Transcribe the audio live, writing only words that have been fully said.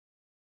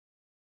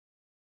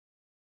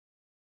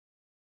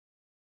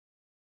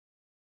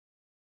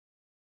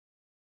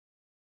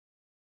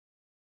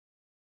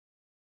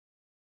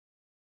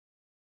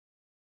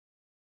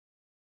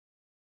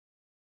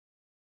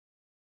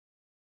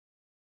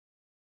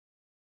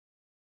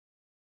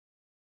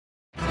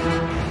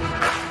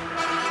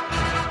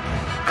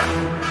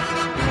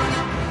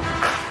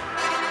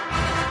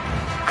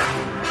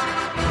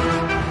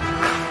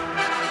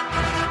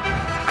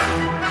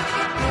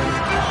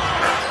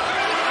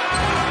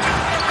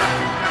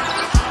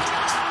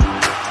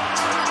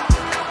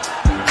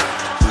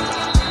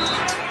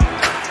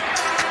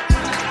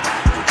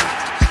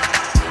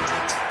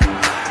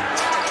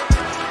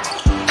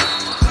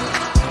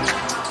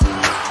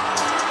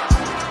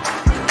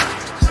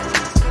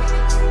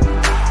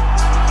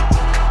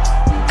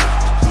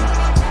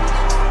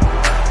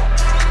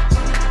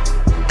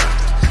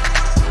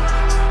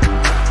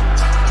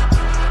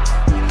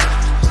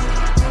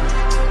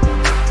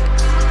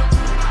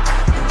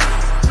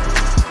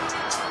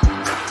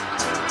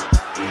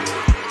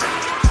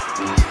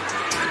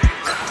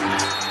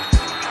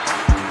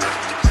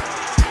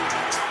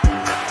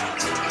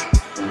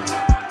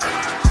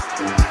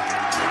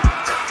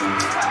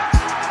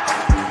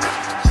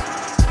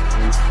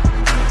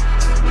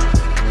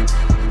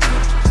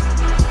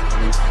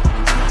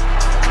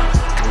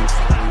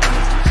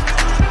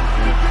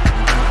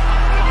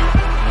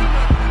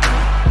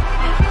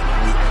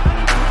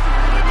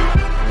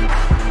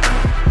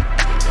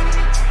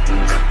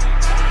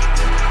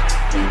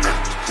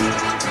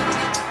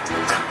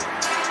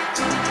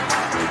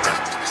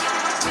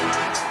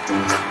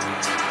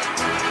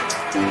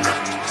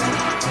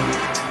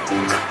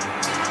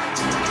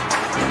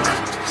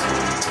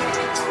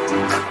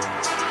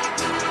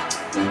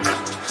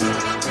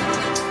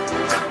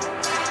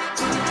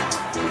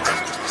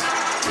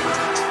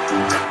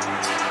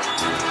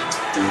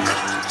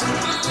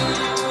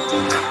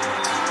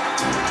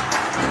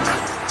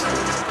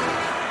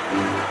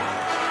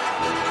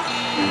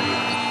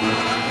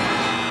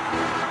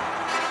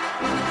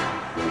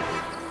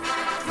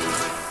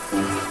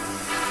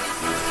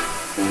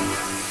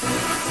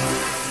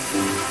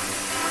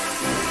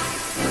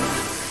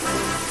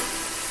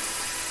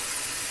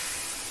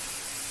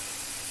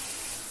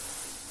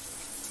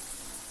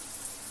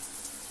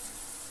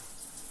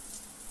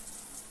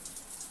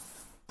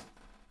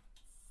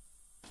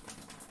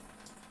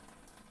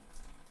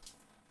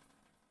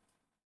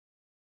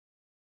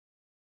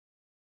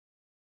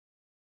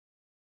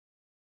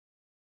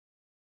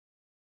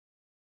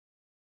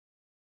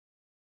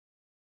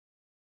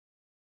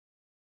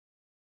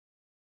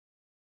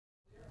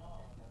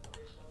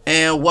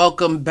And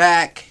welcome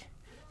back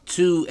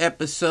to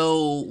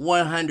episode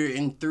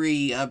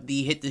 103 of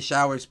the Hit the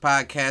Showers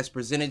podcast,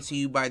 presented to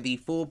you by the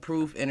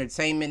Foolproof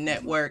Entertainment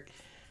Network.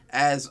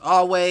 As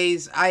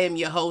always, I am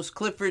your host,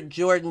 Clifford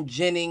Jordan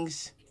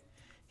Jennings,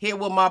 here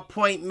with my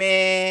point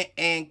man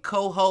and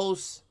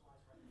co-host,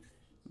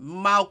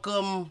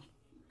 Malcolm.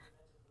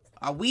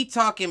 Are we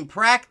talking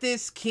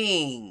practice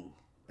king?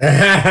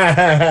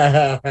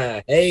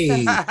 Hey,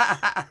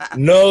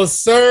 no,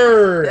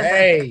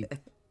 sir.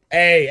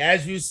 Hey,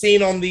 as you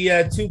seen on the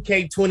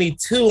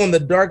 2K22 on the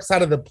dark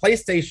side of the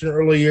PlayStation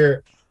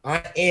earlier,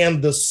 I am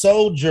the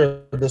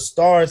soldier, the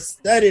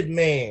star-studded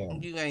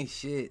man. You ain't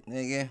shit,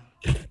 nigga.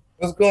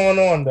 What's going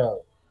on,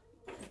 though?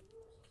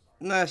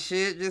 Not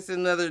shit, just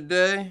another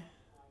day.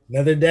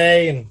 Another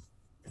day and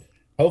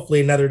hopefully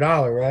another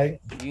dollar,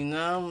 right? You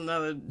know,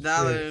 another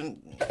dollar,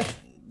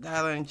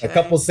 dollar and A change.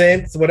 couple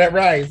cents, whatever,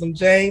 right? Some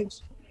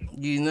change.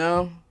 You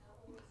know?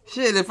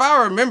 Shit, if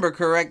I remember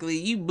correctly,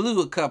 you blew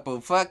a couple.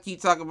 Fuck you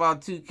talk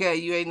about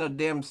 2K. You ain't no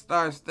damn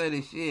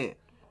star-studded shit.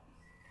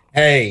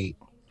 Hey,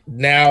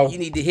 now You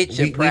need to hit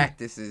your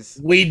practices.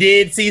 We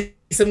did see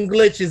some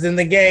glitches in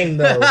the game,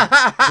 though.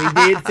 We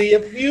did see a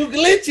few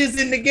glitches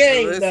in the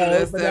game, Listen, though.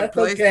 that's But that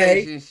that's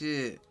okay. PlayStation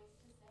shit.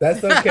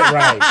 That's okay,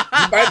 right?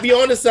 You might be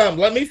onto something.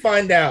 Let me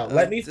find out.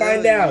 Let me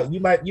find out. You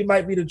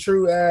might be the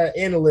true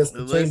analyst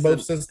between Listen,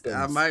 both systems.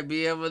 I might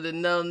be able to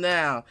know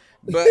now.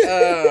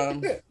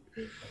 But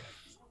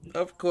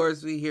of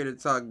course we here to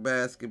talk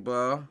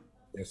basketball.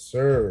 Yes,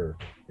 sir.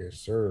 Yes,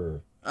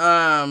 sir.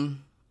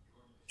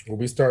 We'll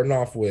be starting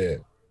off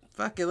with.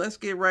 Fuck it, let's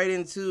get right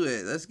into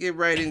it.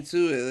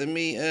 Let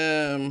me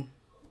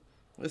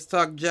let's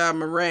talk Ja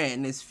Morant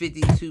and his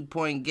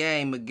 52-point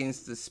game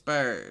against the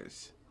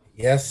Spurs.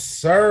 Yes,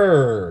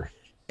 sir.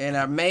 And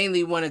I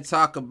mainly want to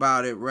talk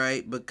about it,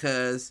 right?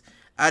 Because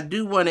I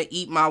do want to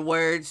eat my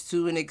words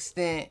to an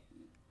extent.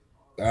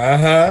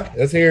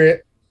 Let's hear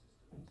it.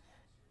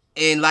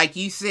 And like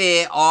you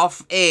said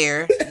off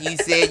air, you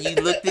said you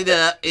looked it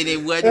up and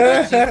it wasn't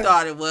what you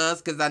thought it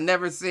was. Because I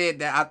never said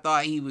that I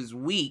thought he was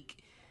weak.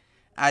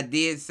 I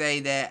did say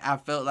that I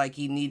felt like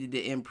he needed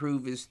to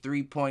improve his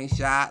 3-point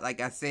shot.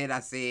 Like I said.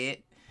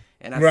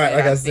 And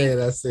I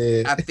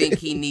said. I think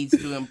he needs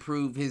to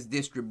improve his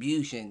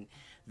distribution.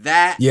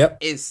 That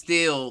is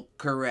still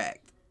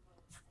correct.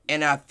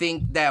 And I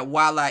think that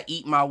while I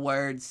eat my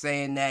words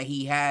saying that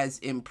he has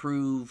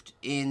improved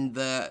in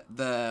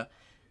the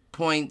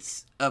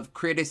points of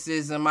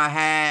criticism I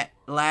had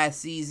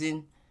last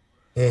season,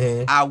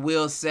 I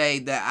will say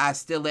that I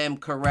still am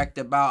correct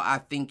about I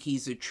think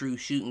he's a true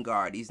shooting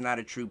guard. He's not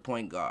a true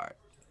point guard.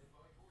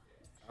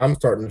 I'm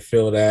starting to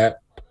feel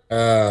that.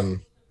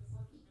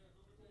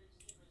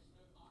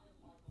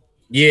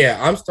 Yeah,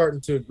 I'm starting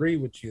to agree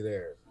with you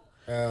there.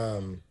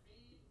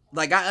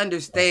 Like, I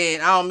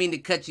understand. I don't mean to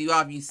cut you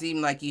off. You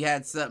seemed like you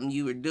had something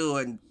you were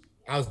doing.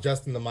 I was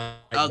adjusting the mic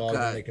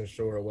volume, making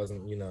sure it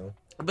wasn't,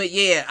 But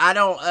yeah, I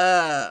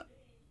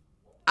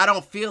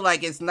don't feel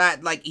like it's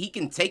not like he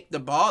can take the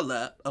ball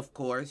up, of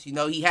course. You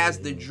know, he has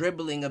the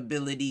dribbling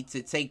ability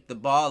to take the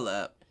ball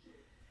up.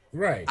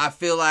 Right. I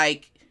feel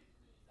like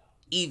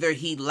either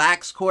he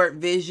lacks court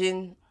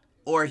vision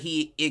or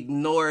he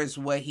ignores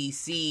what he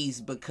sees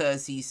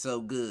because he's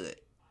so good.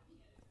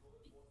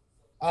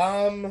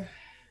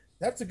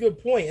 That's a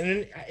good point.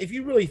 And if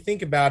you really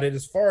think about it,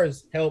 as far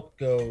as help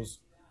goes,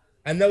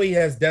 I know he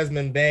has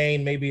Desmond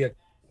Bain, maybe a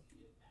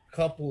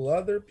couple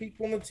other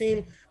people on the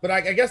team, but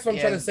I guess what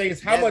I'm trying to say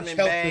is how Desmond much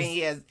help Bain, he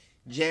has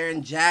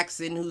Jaren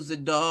Jackson, who's a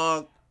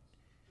dog.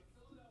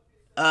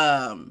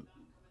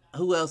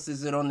 Who else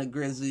is it on the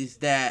Grizzlies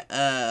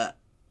that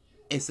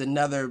it's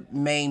another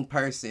main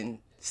person?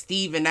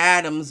 Steven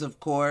Adams, of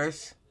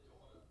course.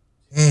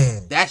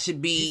 That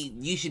should be,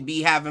 you should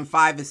be having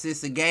 5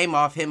 assists a game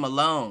off him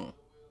alone.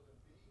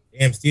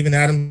 Damn, Steven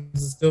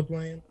Adams is still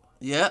playing?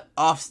 Yep.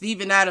 Off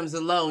Steven Adams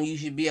alone, you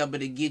should be able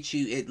to get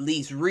you at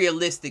least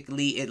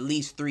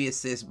 3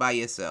 assists by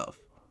yourself.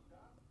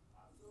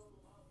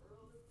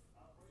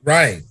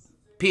 Right.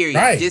 Period.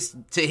 Right. Just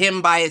to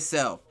him by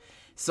himself.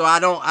 So I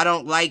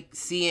don't like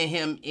seeing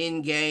him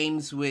in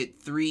games with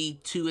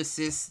 2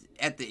 assists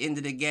at the end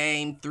of the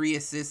game, 3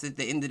 assists at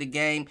the end of the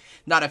game.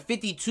 Now, the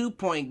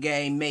 52-point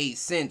game made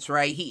sense,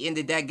 right? He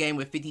ended that game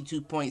with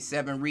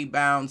 52.7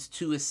 rebounds,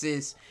 2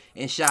 assists,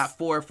 and shot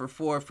 4 for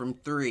 4 from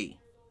 3.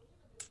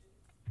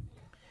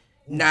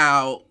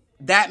 Now,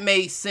 that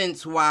made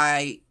sense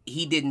why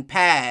he didn't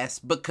pass,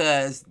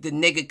 because the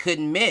nigga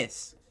couldn't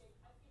miss.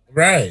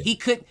 Right.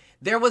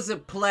 There was a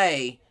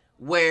play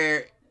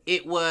where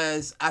it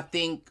was, I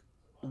think,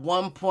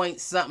 1 point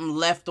something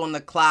left on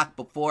the clock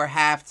before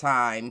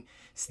halftime.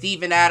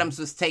 Steven Adams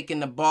was taking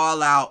the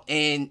ball out,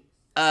 and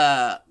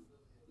Ja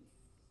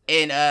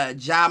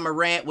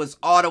Morant was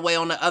all the way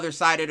on the other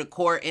side of the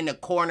court in the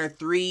corner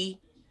 3,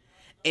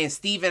 and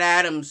Steven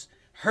Adams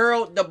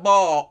hurled the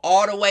ball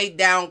all the way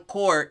down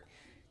court.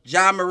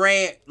 Ja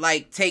Morant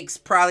takes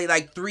probably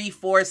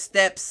 3-4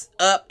 steps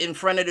up in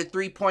front of the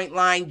 3-point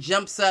line,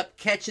 jumps up,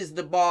 catches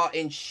the ball,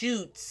 and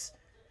shoots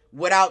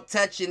without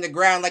touching the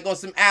ground, like on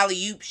some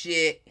alley oop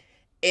shit,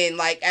 and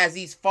like as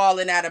he's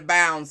falling out of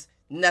bounds,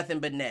 nothing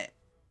but net,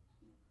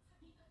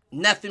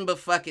 nothing but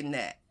fucking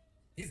net.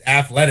 He's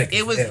athletic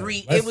It as was hell.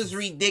 it was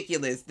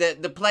ridiculous.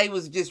 The play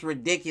was just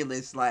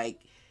ridiculous. Like,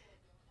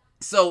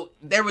 so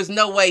there was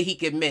no way he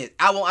could miss.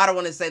 I don't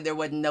want to say there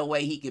wasn't no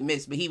way he could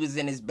miss, but he was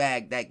in his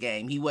bag that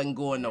game. He wasn't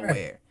going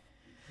nowhere.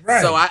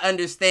 Right. So I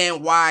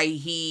understand why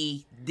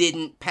he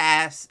didn't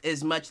pass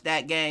as much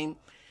that game,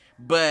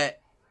 but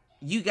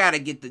you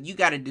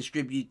gotta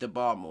distribute the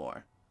ball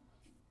more.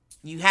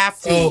 You have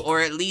to,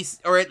 or at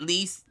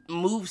least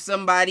move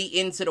somebody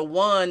into the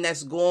one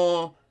that's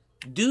going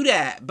to do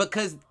that,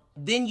 because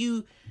then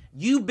you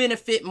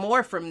benefit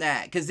more from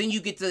that, because then you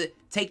get to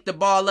take the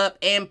ball up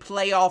and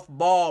play off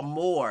ball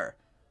more,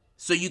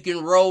 so you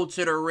can roll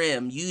to the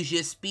rim, use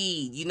your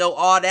speed,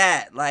 all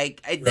that.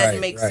 Like, it doesn't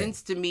make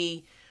sense to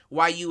me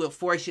why you would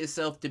force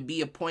yourself to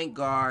be a point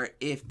guard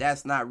if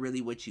that's not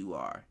really what you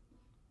are.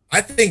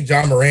 I think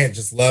John Morant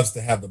just loves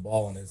to have the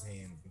ball in his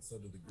hands, and so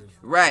do the Grizzlies.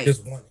 Right. They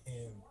just want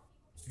him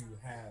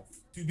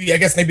to be, I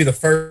guess, maybe the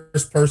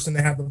first person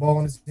to have the ball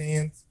in his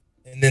hands,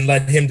 and then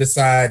let him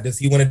decide, does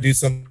he want to do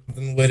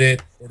something with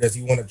it, or does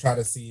he want to try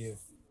to see if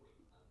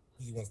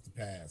he wants to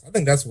pass? I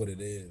think that's what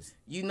it is.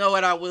 You know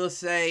what I will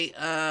say?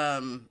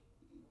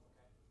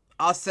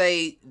 I'll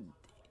say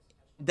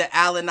the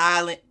Allen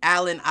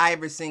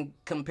Iverson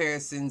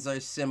comparisons are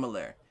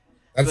similar.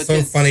 That's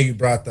so funny you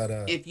brought that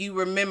up. If you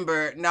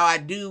remember, now I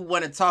do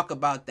want to talk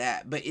about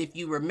that, but if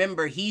you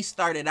remember, he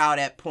started out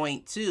at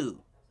point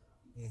two.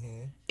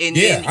 Mm-hmm. And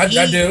yeah, I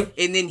do.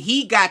 And then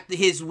he got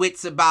his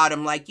wits about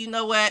him, like, you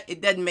know what? It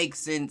doesn't make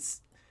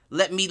sense.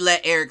 Let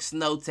Eric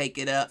Snow take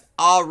it up.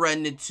 I'll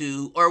run the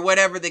two, or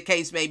whatever the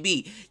case may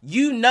be.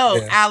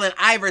 Allen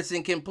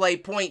Iverson can play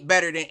point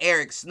better than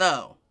Eric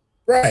Snow.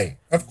 Right,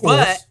 of course.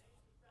 But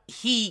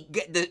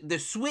the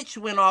switch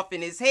went off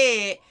in his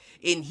head,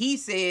 and he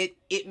said,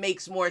 it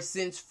makes more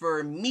sense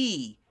for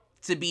me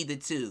to be the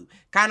two.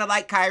 Kind of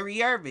like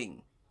Kyrie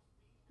Irving.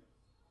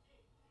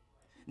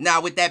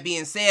 Now, with that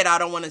being said, I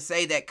don't want to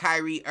say that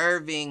Kyrie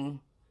Irving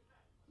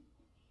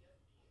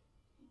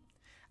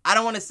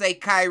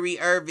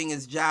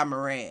is Ja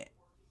Morant.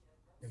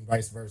 And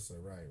vice versa.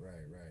 Right.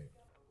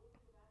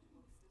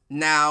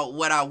 Now,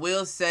 what I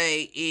will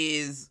say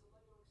is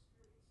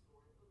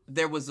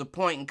there was a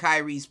point in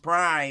Kyrie's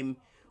prime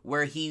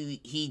where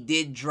he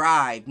did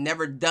drive,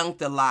 never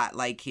dunked a lot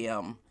like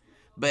him,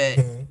 but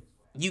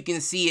you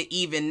can see it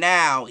even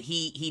now.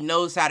 He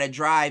knows how to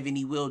drive, and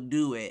he will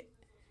do it.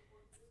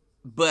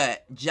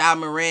 But Ja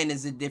Morant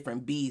is a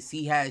different beast.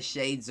 He has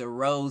shades of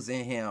Rose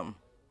in him.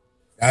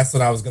 That's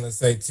what I was gonna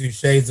say too.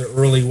 Shades of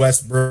early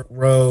Westbrook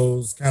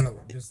Rose, kind of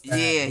just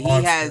that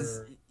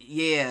monster.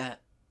 He has.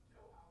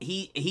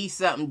 He's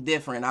something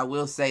different. I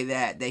will say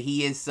that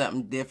he is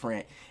something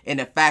different, and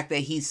the fact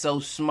that he's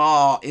so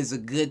small is a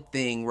good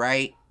thing,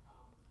 right?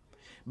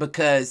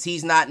 Because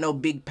he's not no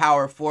big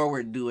power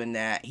forward doing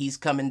that. He's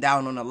coming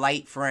down on a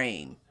light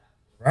frame.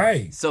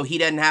 Right. So he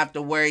doesn't have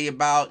to worry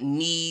about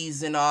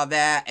knees and all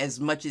that. As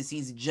much as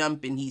he's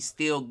jumping, he's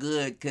still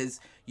good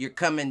because you're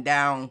coming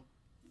down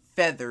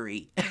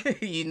feathery,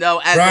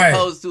 as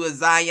opposed to a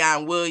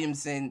Zion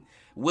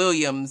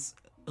Williams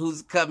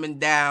who's coming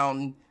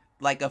down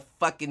like a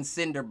fucking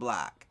cinder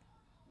block.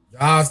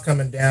 Ja's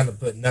coming down to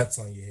put nuts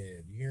on your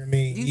head. You hear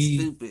me? You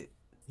stupid.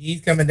 He's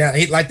coming down.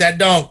 He like that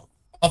dunk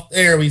off the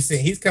air we see.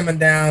 He's coming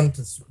down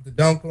to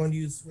dunk on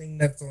you, swing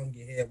nuts on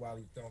your head while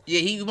he's dunking.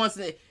 Yeah, he wants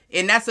to.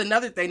 And that's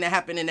another thing that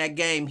happened in that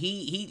game.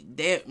 He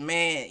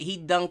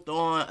dunked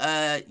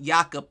on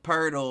Jakob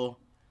Poeltl,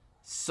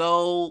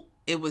 so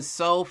it was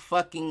so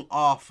fucking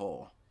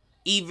awful.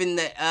 Even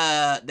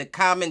the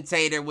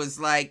commentator was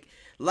like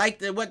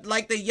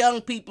the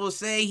young people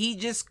say, he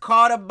just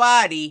caught a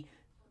body.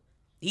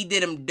 He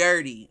did him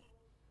dirty.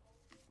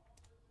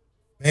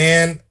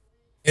 Man,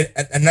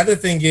 another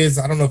thing is,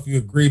 I don't know if you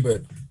agree,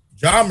 but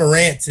Ja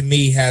Morant to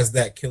me has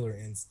that killer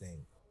instinct.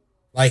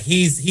 Like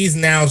he's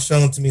now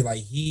shown to me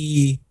like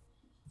he's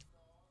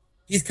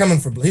playing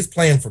for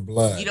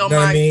blood. You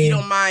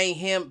don't mind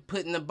him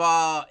putting the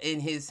ball in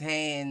his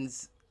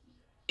hands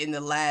in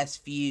the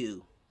last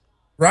few.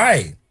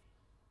 Right.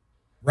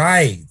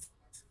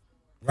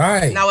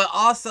 Now it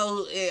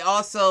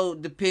also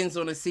depends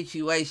on the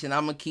situation.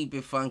 I'm gonna keep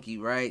it funky,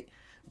 right?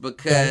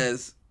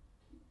 Because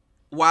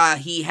while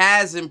he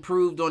has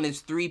improved on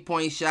his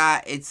 3-point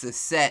shot, it's a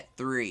set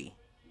 3.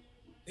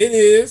 It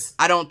is.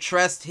 I don't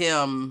trust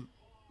him.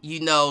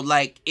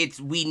 Like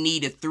we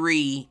need a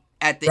 3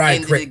 at the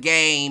end of the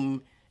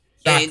game,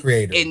 and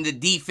the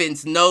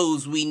defense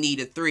knows we need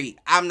a 3.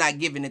 I'm not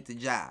giving it to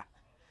Ja.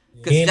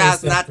 Because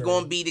Ja's not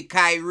going to be the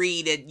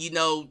Kyrie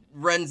that,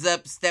 runs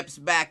up, steps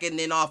back, and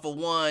then off of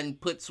one,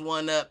 puts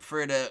one up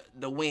for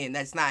the win.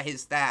 That's not his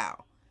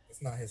style.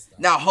 It's not his style.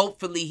 Now,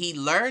 hopefully he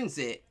learns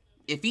it.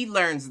 If he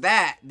learns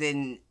that,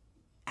 then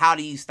how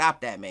do you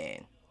stop that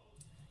man?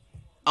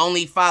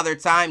 Only Father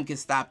Time can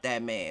stop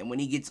that man when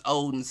he gets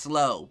old and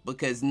slow,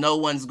 because no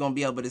one's going to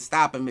be able to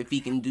stop him if he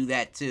can do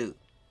that too.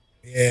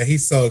 Yeah,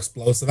 he's so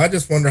explosive. I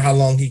just wonder how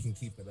long he can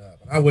keep it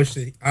up. And I wish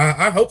that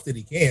I hope that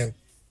he can.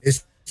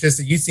 It's just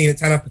that you've seen it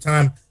time after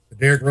time. The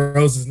Derrick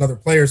Roses and other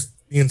players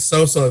being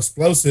so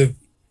explosive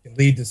can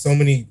lead to so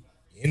many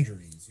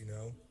injuries,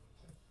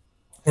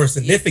 or Yeah,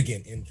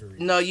 significant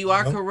no, you are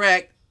injuries.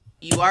 correct.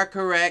 You are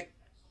correct.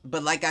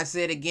 But like I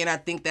said again, I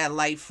think that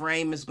light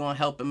frame is going to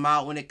help him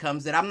out when it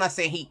comes to. I'm not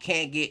saying he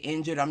can't get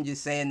injured. I'm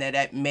just saying that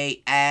that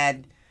may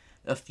add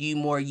a few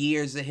more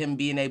years of him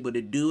being able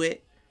to do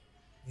it.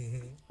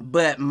 Mm-hmm.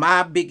 But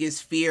my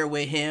biggest fear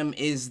with him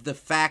is the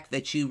fact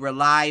that you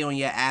rely on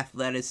your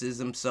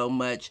athleticism so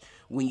much.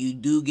 When you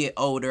do get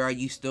older, are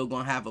you still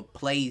gonna have a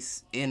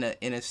place in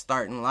a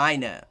starting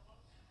lineup?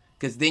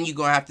 Because then you're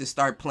gonna have to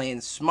start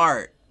playing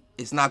smart.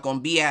 It's not gonna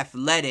be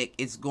athletic.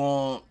 It's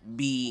gonna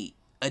be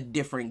a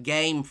different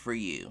game for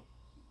you.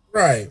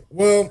 Right.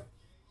 Well,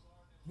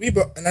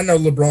 and I know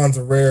LeBron's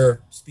a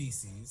rare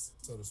species,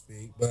 so to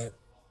speak, but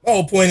my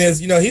whole point is,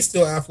 he's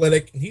still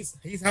athletic, and he's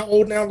how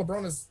old now?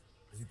 LeBron is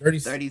he 30,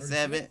 36?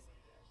 37.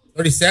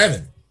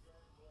 37.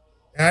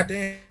 God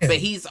damn. But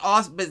he's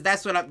also. But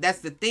that's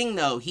the thing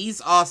though. He's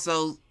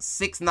also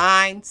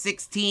 6'9",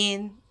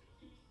 6'10".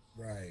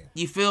 Right.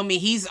 You feel me?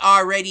 He's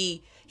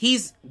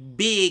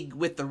big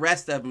with the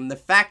rest of them. The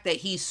fact that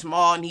he's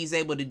small and he's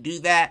able to do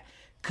that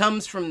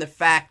comes from the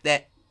fact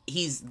that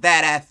he's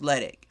that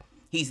athletic.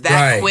 He's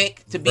that Right.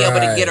 quick to be able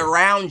to get Right.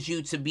 around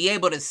you, to be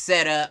able to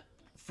set up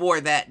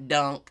for that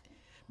dunk.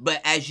 But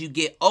as you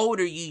get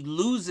older, you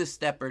lose a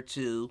step or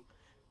two.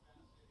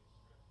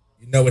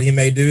 You know what he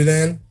may do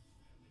then?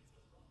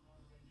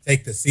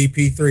 Take the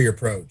CP3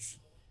 approach.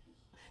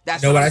 You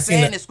That's know what what I'm I seen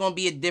saying. that? It's going to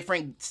be a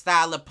different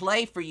style of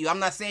play for you. I'm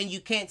not saying you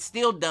can't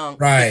still dunk,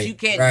 but you Right.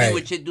 can't do Right.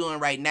 what you're doing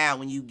right now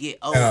when you get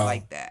old No.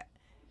 like that.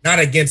 Not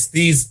against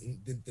the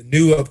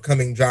new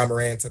upcoming John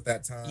Morants at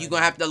that You're time.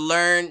 gonna have to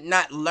learn,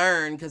 not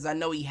learn, because I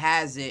know he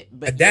has it,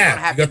 but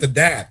Adapt. You got to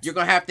adapt. you're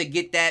gonna have to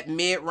get that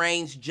mid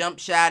range jump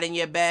shot in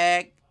your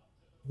bag.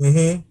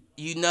 Mm-hmm.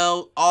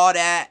 All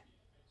that.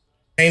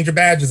 Change your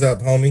badges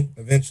up, homie.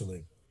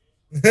 Eventually.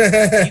 You're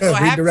gonna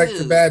have Redirect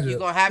your to. badge You're up.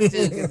 gonna have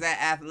to, because that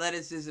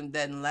athleticism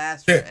doesn't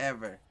last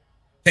forever.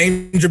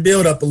 Change your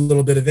build up a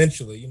little bit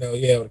eventually.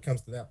 Yeah, when it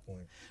comes to that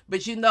point.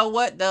 But you know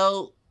what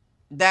though?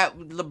 That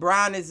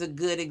LeBron is a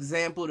good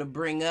example to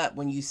bring up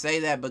when you say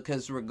that,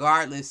 because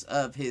regardless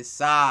of his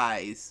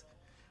size,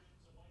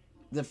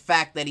 the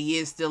fact that he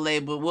is still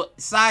able, well,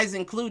 size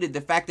included,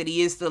 the fact that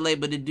he is still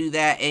able to do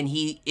that, and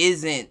he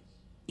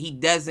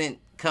doesn't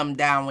come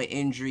down with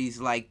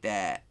injuries like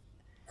that.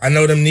 I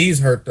know them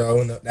knees hurt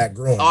though, and that Oh,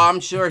 groin. I'm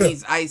sure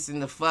he's icing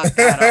the fuck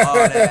out of all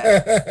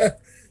that.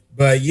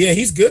 But yeah,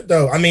 he's good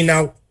though. I mean,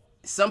 now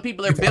Some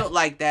people are we built talk,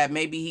 like that.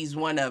 Maybe he's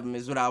one of them,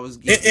 is what I was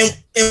and, getting and,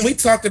 at. and we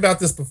talked about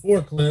this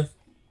before, Cliff.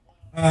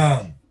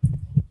 Um,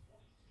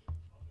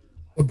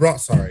 LeBron,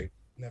 sorry,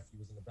 nephew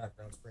was in the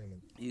background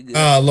screaming. You good.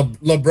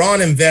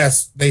 LeBron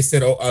invests, they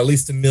said, at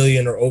least $1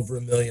 million or over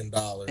 $1 million,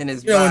 In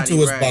his body, into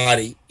his right.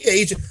 body.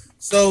 Yeah,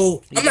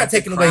 so He I'm not got the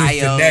taking away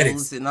his cryos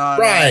genetics, and all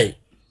that. right?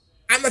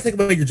 I'm not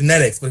taking away your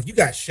genetics, but if you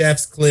got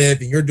chef's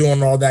clip and you're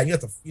doing all that, you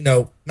have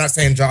to, not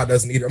saying Ja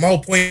doesn't either. My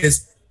whole point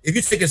is, if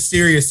you take it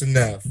serious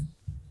enough,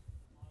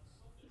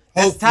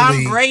 That's Tom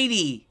hopefully,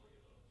 Brady.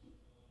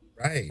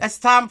 right, That's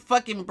Tom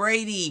fucking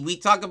Brady. We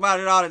talk about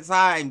it all the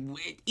time.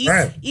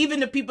 right. Even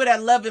the people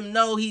that love him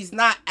know he's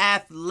not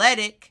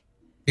athletic.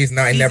 He's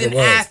not. He He's never an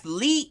was.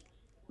 athlete,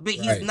 but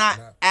he's Right. not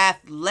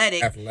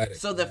athletic. Athletic.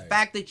 So the right.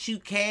 fact that you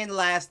can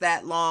last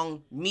that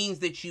long means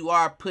that you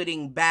are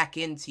putting back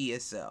into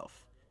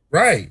yourself.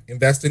 Right.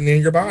 Investing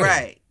in your body.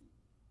 Right.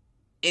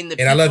 And the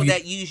And I love people you.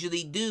 that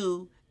usually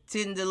do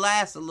tend to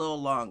last a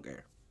little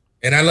longer.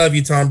 And I love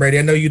you, Tom Brady.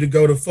 I know you to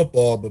go to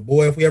football, but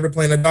boy, if we ever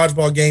play in a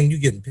dodgeball game, you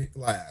getting picked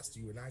last.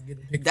 You were not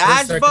getting picked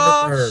first, second, or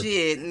Dodgeball? third.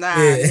 Shit,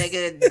 nah, Yeah.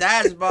 nigga.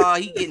 Dodgeball,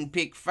 he getting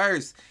picked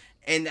first.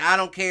 And I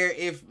don't care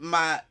if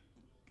my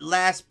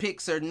last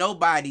picks are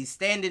nobody.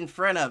 Stand in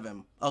front of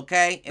him,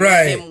 okay? And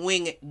Right. let him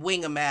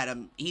wing him at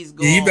him. He's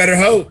going. Yeah, you better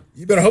hope.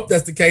 You better hope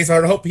that's the case. I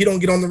hope he don't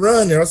get on the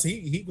run, or else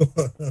he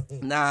going.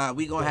 Nah,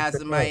 we gonna have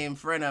somebody in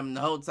front of him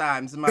the whole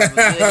time. Somebody with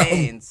good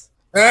hands.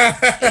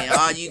 And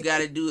all you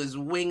gotta do is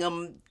wing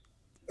them.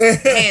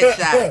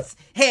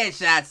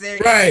 Headshots every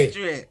Right.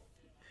 trip.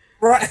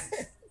 Right.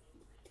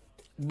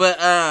 But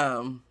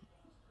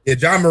Yeah,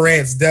 John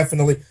Morant's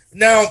definitely.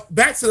 Now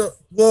back to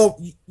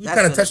we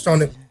kind of touched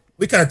on it.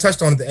 We kind of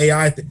touched on the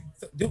AI thing.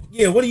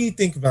 Yeah, what do you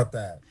think about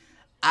that?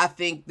 I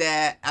think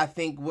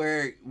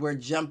we're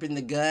jumping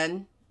the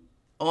gun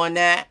on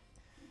that.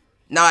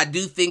 Now I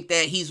do think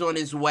that he's on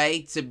his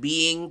way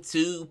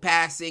to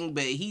passing,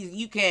 but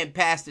you can't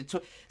pass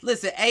the.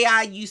 Listen,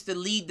 AI used to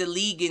lead the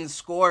league in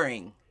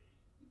scoring.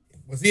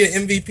 Was he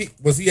an MVP?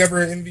 Was he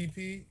ever an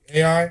MVP?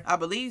 AI? I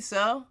believe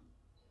so.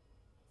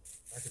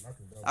 I can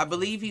I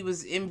believe he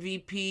was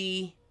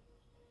MVP.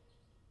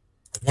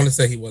 I want to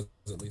say he was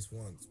at least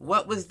once.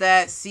 What was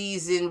that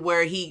season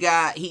where he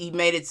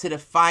made it to the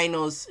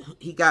finals?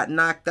 He got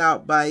knocked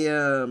out by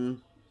The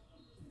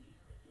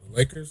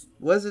Lakers?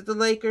 was it the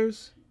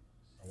Lakers?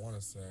 I want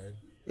to say.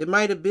 It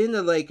might have been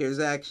the Lakers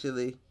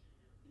actually.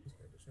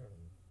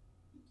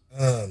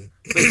 But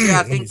yeah, I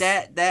Let me think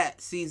see. that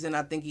season,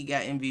 I think he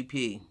got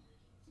MVP.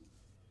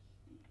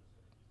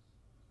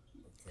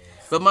 Okay,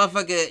 But so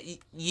motherfucker,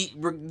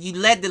 you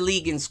led the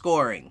league in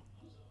scoring.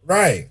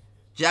 right.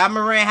 Ja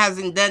Morant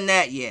hasn't done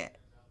that yet.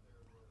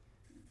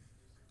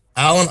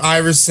 Allen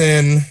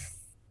Iverson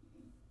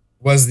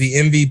was the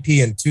MVP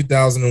in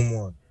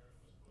 2001.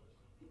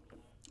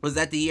 Was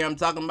that the year I'm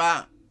talking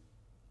about?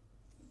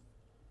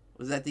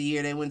 Was that the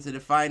year they went to the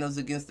finals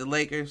against the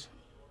Lakers?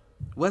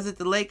 Was it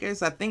the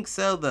Lakers? I think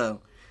so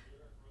though.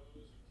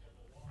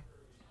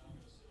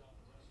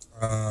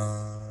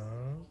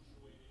 I'm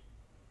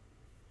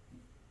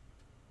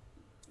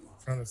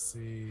trying to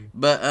see.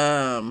 But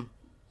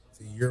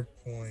To your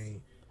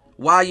point,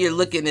 while you're was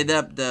looking it the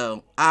up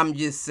though, I'm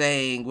just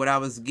saying what I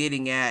was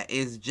getting at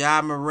is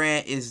Ja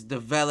Morant is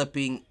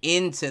developing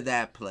into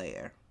that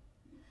player.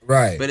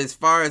 right. But as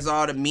far as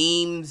all the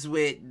memes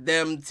with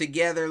them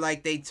together,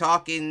 like they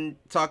talking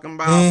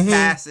about Mm-hmm.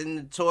 passing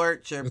the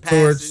torch or The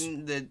torch.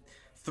 passing the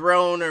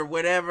throne or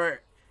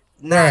whatever,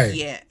 not Right.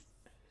 yet.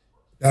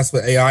 That's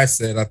what AI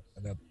said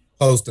in a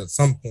post at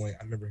some point.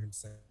 I remember him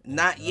saying,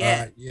 Not "Not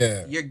yet.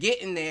 yet." You're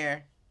getting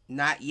there.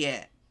 Not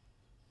yet.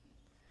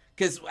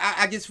 Because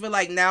I just feel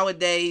like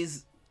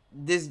nowadays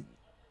this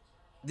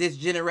this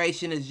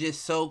generation is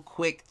just so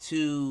quick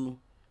to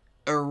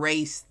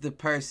erase the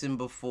person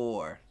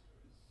before,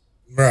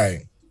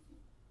 Right.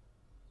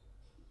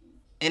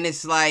 and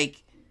it's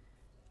like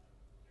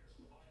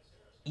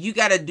you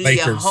got to do your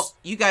Lakers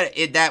you got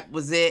to. That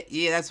was it.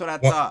 Yeah, that's what I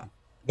one, thought.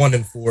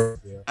 1-4.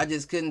 Yeah. I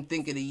just couldn't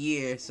think of the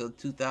year, so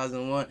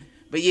 2001.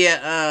 But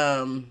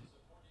yeah,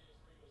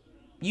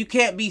 you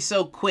can't be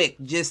so quick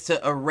just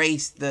to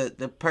erase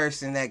the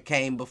person that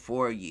came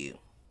before you.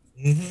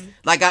 Mm-hmm.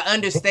 Like I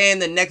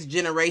understand the next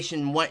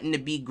generation wanting to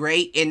be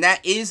great, and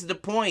that is the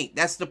point.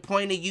 That's the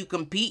point of you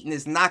competing,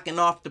 is knocking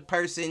off the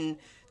person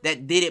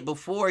that did it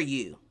before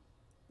you.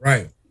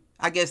 Right.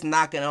 I guess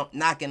knocking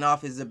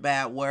off is a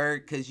bad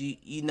word because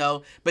you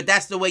know, but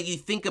that's the way you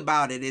think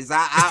about it. Is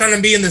Just I trying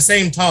to be in the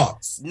same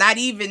talks. not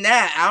even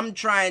that. I'm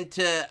trying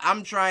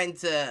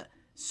to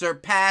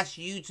surpass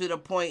you to the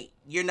point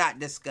you're not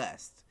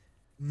discussed.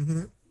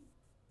 Mm-hmm.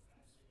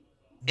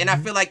 And I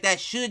Mm-hmm. feel like that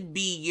should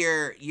be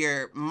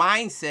your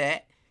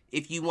mindset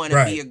if you want to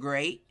be Right. a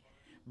great.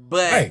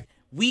 But Right.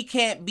 we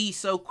can't be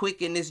so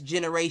quick in this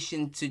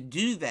generation to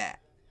do that.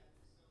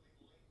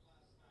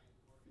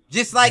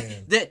 Just like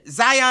Man. the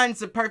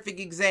Zion's a perfect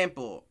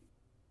example,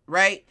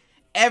 right?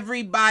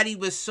 Everybody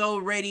was so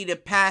ready to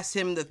pass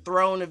him the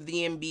throne of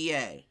the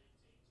NBA.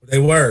 They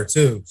were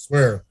too.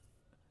 Swear.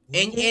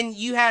 And Mm-hmm. and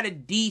you had a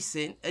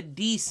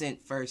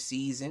decent first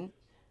season.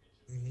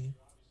 Mm-hmm.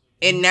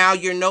 And now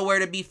you're nowhere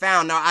to be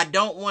found. Now I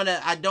don't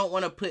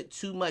wanna put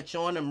too much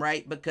on him,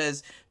 right?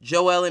 Because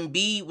Joel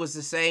Embiid was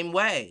the same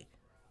way.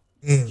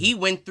 Mm. He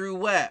went through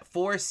what,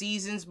 4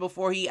 seasons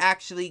before he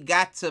actually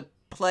got to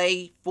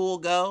play full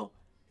go?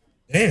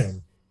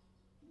 Damn.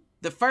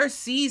 The first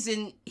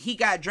season he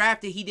got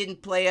drafted, he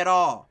didn't play at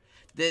all.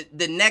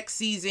 The next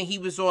season he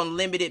was on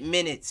limited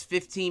minutes,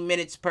 15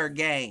 minutes per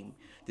game.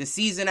 The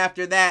season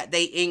after that,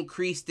 they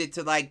increased it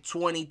to like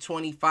 20,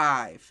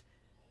 25.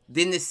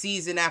 Then the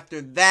season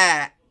after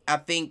that, I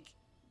think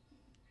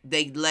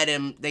they let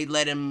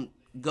him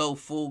go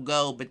full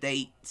go, but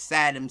they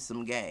sat him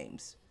some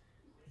games.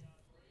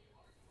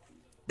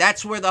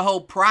 That's where the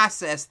whole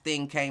process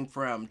thing came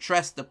from.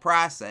 Trust the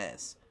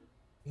process.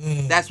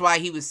 Mm. That's why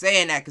he was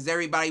saying that, because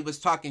everybody was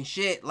talking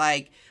shit.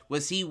 Like,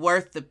 was he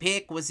worth the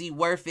pick? Was he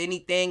worth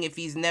anything if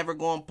he's never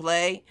going to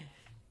play?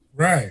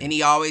 Right. And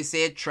he always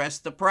said,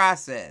 trust the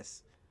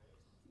process.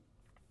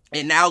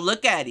 And now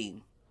look at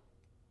him.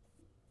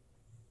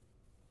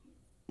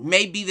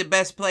 May be the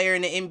best player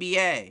in the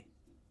NBA.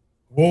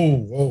 Whoa,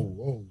 whoa,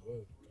 whoa,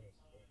 whoa.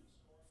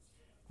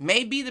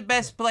 May be the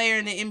best player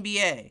in the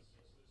NBA.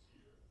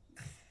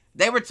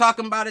 They were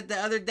talking about it the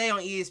other day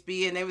on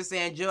ESPN. They were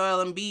saying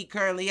Joel Embiid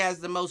currently has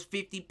the most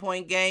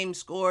 50-point games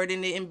scored in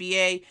the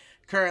NBA.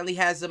 Currently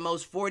has the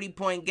most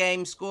 40-point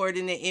games scored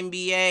in the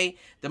NBA.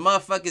 The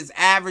motherfucker's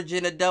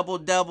averaging a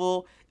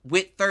double-double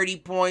with 30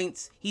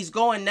 points. He's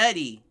going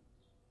nutty.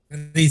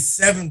 And he's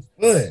 7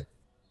 foot.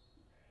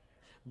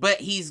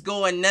 But he's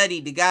going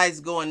nutty. The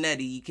guy's going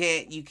nutty.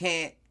 You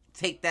can't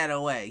take that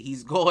away.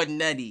 He's going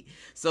nutty.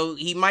 So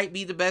he might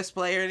be the best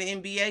player in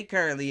the NBA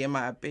currently, in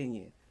my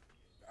opinion.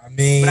 I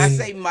mean, But I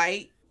say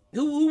might.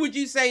 Who would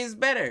you say is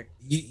better?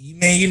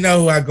 man, you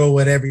know who I go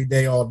with every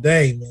day, all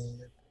day, man.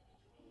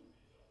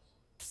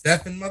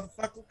 Stephen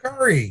motherfucking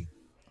Curry.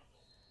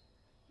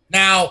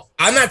 Now,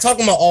 I'm not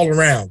talking about all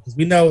around because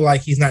we know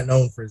like he's not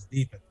known for his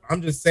defense.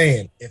 I'm just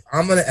saying if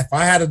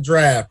I had a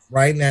draft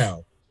right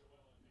now,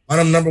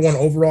 my number 1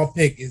 overall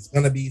pick is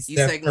gonna be You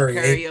Steph taking Curry.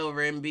 Curry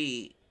over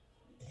Embiid?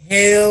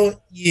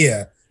 Hell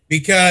yeah,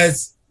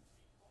 because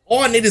all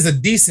I need is a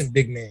decent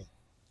big man.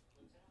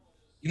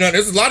 You know,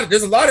 there's a lot of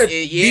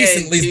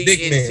decently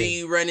big men Until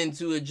you run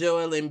into a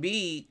Joel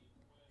Embiid.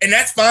 and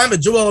that's fine.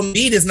 But Joel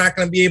Embiid is not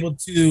going to be able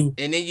to.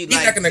 And then you he's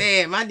like, not gonna,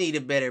 damn, I need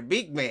a better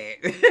big man.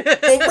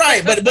 well,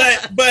 right,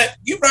 but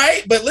you're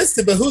right. But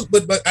listen, but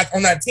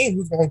on that team,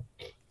 who's going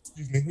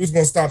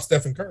to stop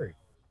Stephen Curry?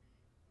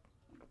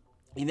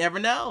 You never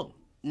know.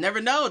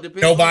 Never know.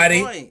 Depends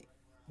Nobody. on the point.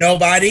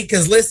 Nobody,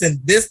 because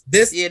listen,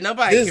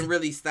 nobody can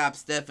really stop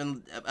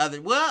Stephen.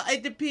 Well,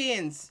 it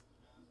depends.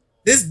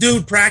 This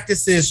dude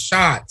practices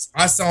shots.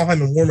 I saw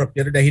him in warm up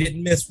the other day. He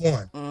didn't miss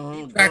one.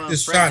 He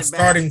practiced shots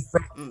starting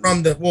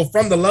from the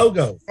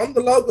logo. From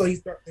the logo, he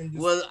started.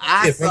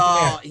 I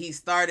saw he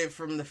started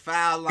from the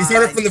foul line. He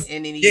started from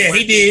and then he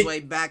worked his way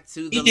back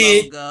to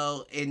the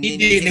logo, and then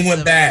he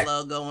went back. The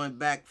logo went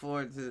back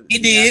forward to. He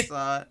did.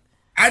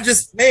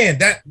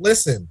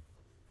 Listen.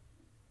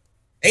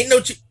 Ain't no,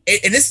 and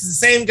this is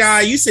the same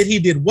guy. You said he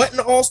did what in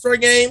the All-Star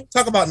game?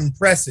 Talk about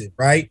impressive,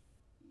 right?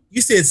 You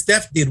said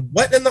Steph did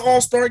what in the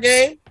All-Star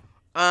game?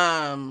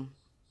 Had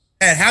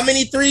how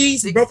many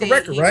threes? 16, he broke a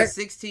record, right?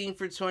 16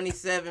 for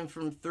 27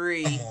 from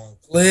 3. Come on,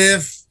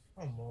 Cliff.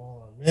 Come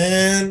on,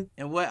 man.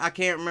 And I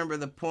can't remember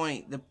the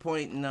point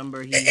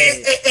number he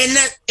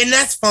and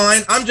that's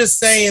fine. I'm just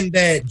saying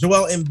that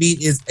Joel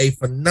Embiid is a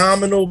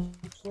phenomenal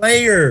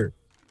player.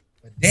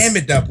 But damn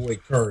it, that boy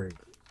Curry.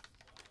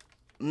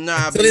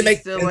 Nah, but he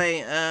still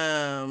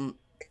ain't.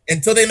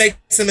 Until they make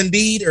some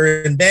Embiid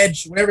or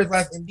embed, whatever his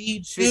last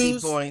Embiid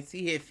shoes. 50 points.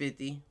 He hit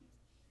 50.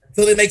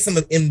 Until they make some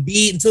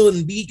Embiid, until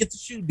Embiid gets a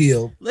shoe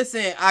deal.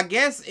 Listen, I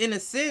guess in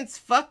a sense,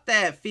 fuck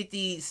that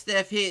 50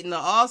 Steph hit in the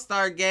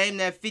All-Star game.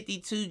 That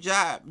 52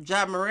 Ja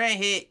Morant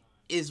hit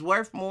is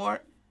worth more.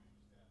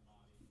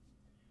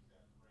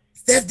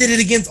 Steph did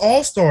it against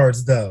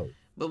All-Stars, though.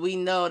 But we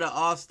know the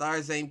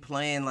All-Stars ain't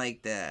playing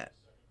like that.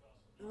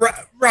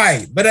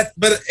 Right, but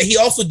he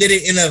also did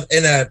it in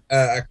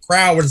a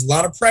crowd where there's a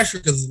lot of pressure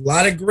because there's a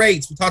lot of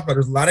greats. We talked about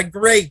there's a lot of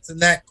greats in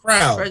that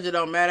crowd. Pressure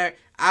don't matter.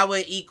 I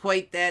would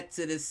equate that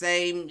to the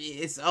same.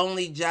 It's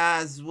only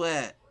Ja's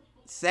what,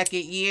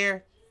 second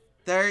year,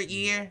 third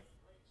year.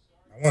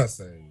 I want to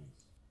say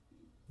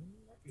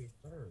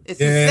it's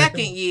the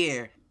second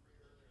year.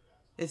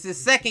 It's his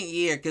second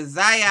year because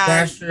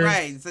Zion,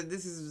 right? So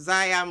this is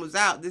Zion was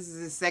out. This is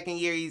his second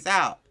year. He's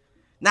out.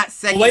 Not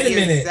second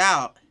year. He's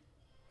out.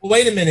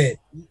 Wait a minute.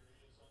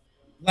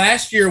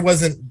 Last year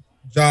wasn't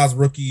Ja's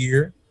rookie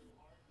year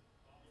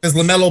because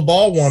LaMelo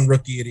Ball won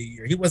Rookie of the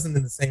Year. He wasn't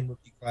in the same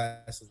rookie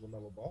class as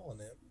LaMelo Ball and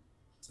them.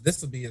 So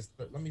this will be his.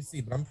 Let me see,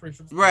 but I'm pretty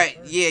sure. Right?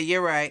 Yeah,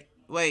 you're right.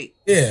 Wait.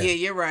 Yeah,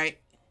 you're right.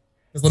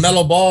 Because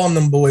LaMelo Ball and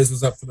them boys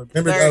was up for the.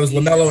 Remember that was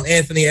LaMelo and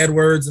Anthony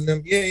Edwards and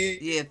them.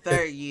 Yeah.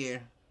 Third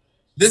year.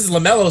 This is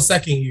LaMelo's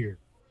second year.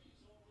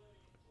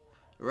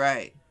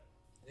 Right.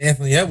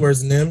 Anthony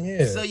Edwards and them,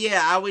 yeah. So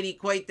yeah, I would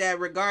equate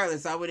that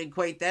regardless. I would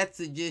equate that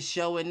to just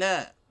showing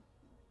up.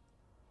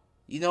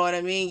 You know what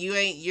I mean?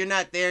 You're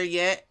not there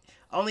yet.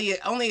 Only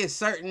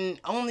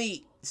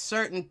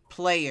certain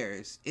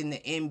players in the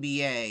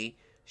NBA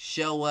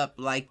show up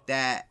like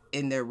that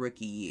in their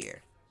rookie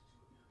year.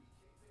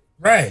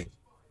 Right.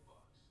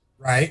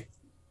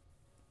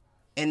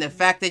 And the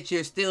fact that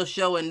you're still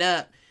showing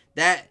up,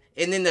 and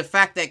then the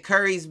fact that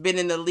Curry's been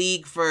in the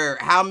league for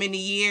how many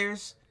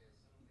years?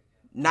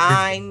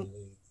 9.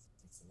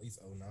 It's at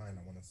least 09,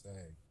 I want to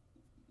say.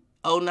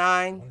 09?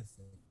 I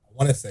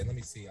want to say, let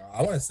me see.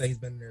 I want to say he's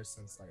been there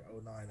since like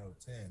 09,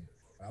 010.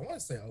 I want to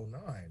say 09.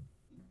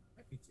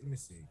 Let me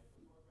see.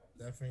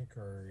 Stephen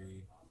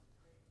Curry.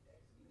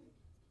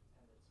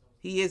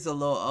 He is a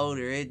little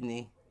older, isn't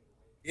he?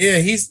 Yeah,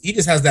 he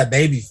just has that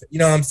baby. You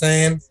know what I'm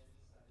saying?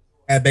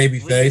 That baby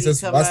face.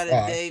 That's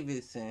why.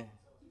 Davidson.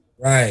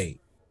 Right.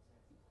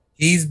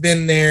 He's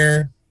been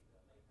there.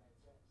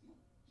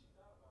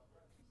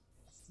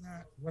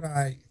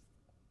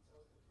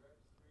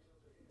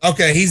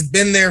 Okay, he's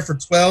been there for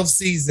 12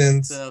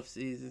 seasons. 12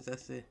 seasons,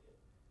 that's it.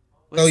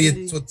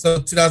 So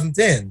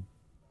 2010.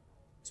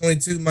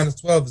 22 minus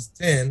 12 is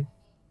 10.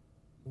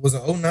 Was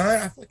it 09?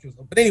 I feel like it was.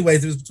 But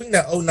anyways, it was between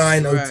that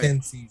 09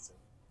 010 season.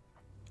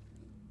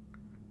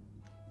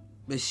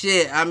 But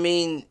shit, I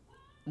mean,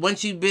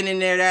 once you've been in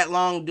there that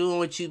long doing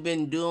what you've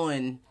been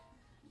doing,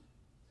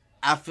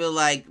 I feel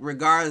like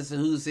regardless of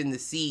who's in the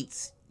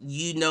seats,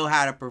 you know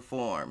how to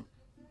perform.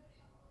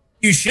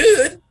 You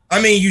should. I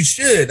mean, you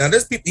should. Now,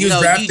 there's people. He was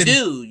drafted. You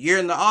do. You're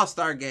in the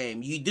All-Star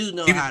game. You do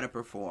know how to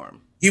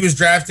perform. He was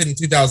drafted in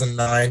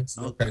 2009.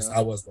 So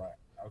I was right.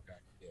 Okay.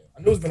 Yeah.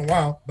 I knew it's been a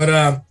while. But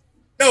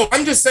no,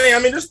 I'm just saying, I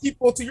mean, there's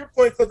people, to your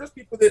point, so there's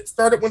people that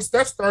started when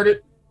Steph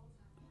started.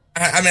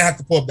 I mean, I have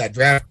to pull up that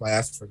draft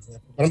class, for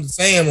example. But I'm just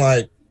saying,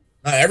 like,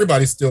 not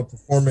everybody's still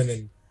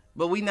performing.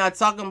 But we not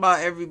talking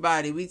about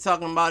everybody. We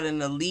talking about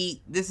an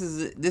elite. This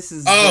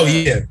is. Oh,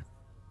 yeah.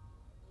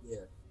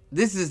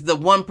 This is the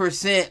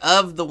 1%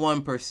 of the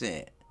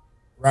 1%.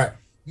 Right.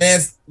 Man,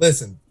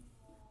 listen.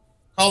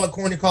 Call it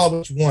corny, call it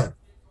what you want.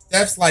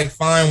 Steph's like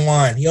fine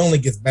wine. He only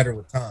gets better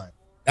with time.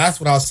 That's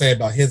what I'll say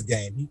about his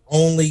game. He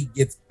only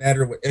gets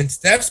better with, and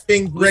Steph's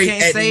been great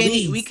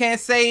we can't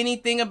say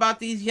anything about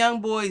these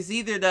young boys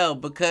either, though,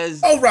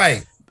 because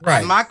right.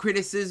 My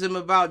criticism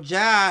about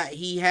Ja,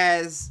 he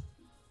has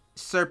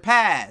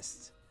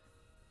surpassed.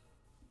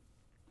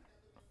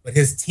 but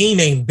his team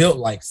ain't built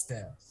like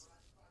Steph's.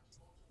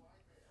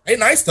 They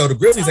nice though. The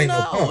Grizzlies ain't no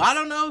I punks.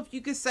 don't know if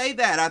you could say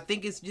that. I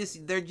think it's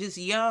just they're just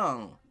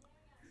young.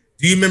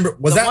 Do you remember?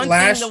 Was The that one thing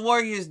the last?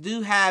 Warriors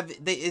do have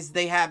is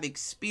they have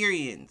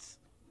experience,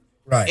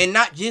 Right. and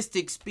not just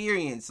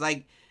experience.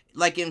 Like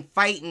in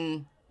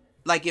fighting,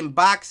 like in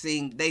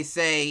boxing, they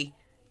say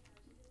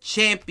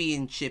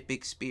championship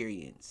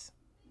experience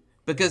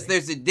because Right.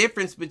 there's a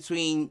difference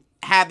between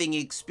having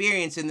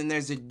experience and then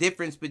there's a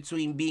difference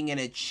between being in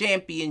a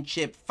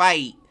championship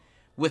fight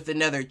with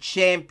another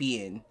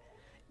champion.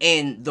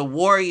 And the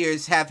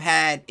Warriors have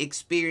had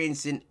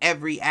experience in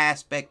every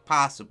aspect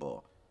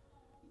possible.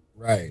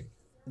 Right.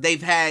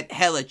 They've had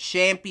hella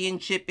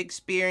championship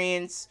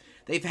experience.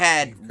 They've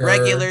had Steve Kerr.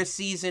 regular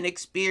season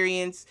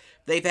experience.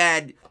 They've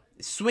had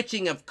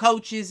switching of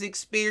coaches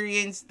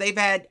experience. They've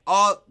had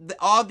all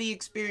the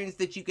experience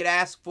that you could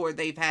ask for.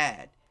 They've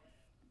had.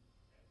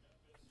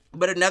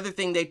 But another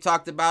thing they've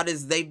talked about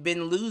is they've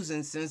been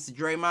losing since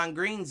Draymond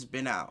Green's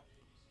been out.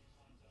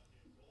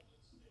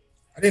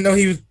 I didn't know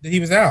he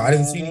was out. I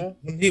didn't see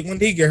Mm-hmm. when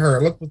he get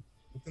hurt. Look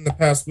within the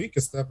past week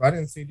and stuff. I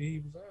didn't see that he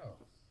was out.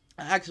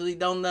 I actually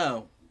don't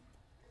know.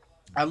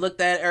 I looked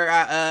at or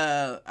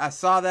I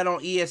saw that on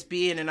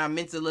ESPN and I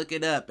meant to look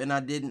it up and I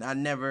didn't. I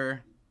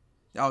never.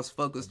 I was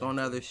focused on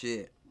other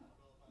shit.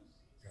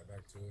 Got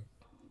back to it.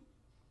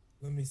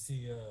 Let me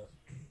see.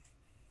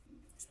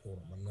 Just pulled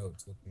up my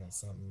notes, looking at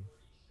something.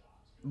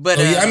 But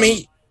So yeah, I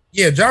mean,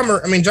 yeah, John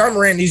Morant.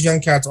 And these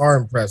young cats are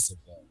impressive.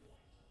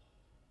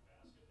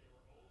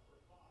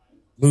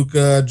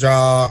 Luca,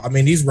 Ja. I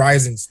mean, these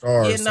rising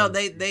stars. yeah, no,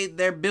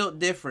 they're built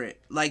different.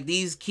 Like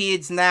these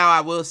kids now,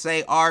 I will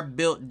say, are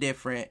built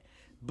different.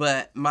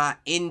 But my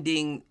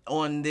ending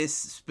on this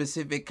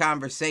specific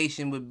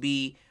conversation would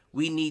be: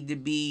 we need to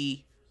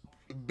be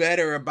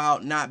better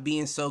about not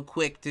being so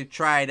quick to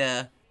try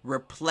to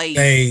replace.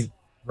 They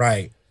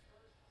right.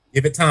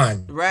 Give it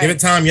time. Right. Give it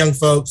time, young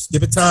folks.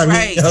 Give it time,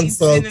 Right, young he's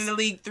folks. been in the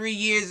league 3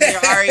 years and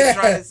you're already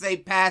trying to say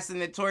passing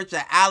the torch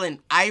to Allen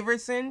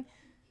Iverson.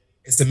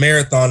 It's a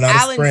marathon, not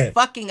Allen a sprint.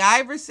 fucking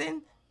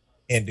Iverson.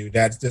 And dude,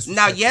 that's just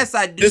Now, yes,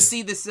 I do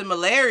see the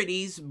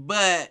similarities,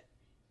 but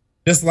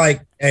just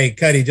like, hey,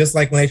 Cuddy, just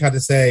like when they tried to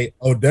say,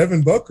 "Oh,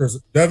 Devin Booker's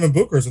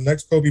the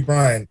next Kobe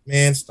Bryant."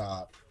 Man,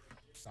 stop,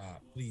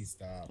 please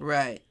stop,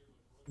 right,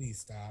 please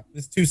stop.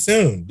 It's too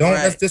soon. Don't.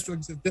 Right. That's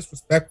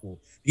disrespectful.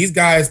 These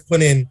guys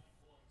put in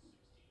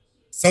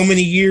so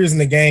many years in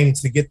the game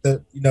to get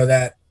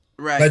that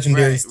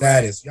legendary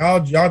status.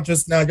 Right.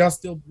 Y'all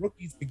still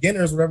rookies,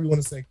 beginners, whatever you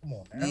want to say. Come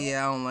on, man.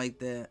 Yeah, I don't like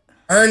that.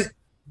 Earn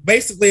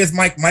basically, as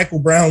Michael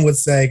Brown would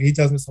say. He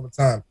tells me this all the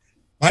time.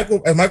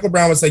 Michael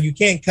Brown would say, you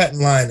can't cut in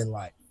line in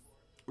life.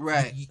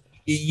 Right.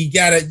 You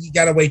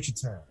gotta wait your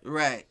turn.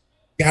 Right.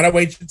 Gotta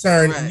wait your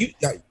turn. Right.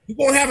 You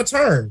won't have a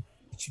turn,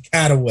 but you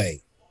gotta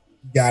wait.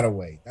 You gotta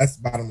wait. That's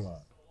the bottom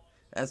line.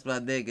 That's my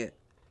nigga.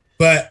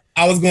 But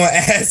I was going to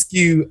ask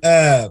you.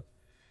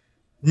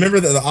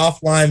 Remember the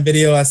offline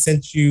video I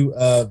sent you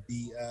of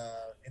the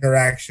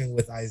interaction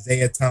with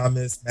Isaiah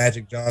Thomas,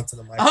 Magic Johnson,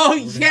 and Michael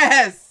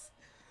Jordan?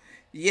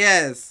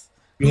 Yes.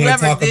 You want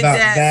to talk about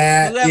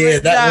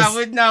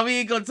that? No, we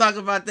ain't gonna talk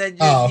about that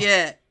just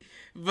yet.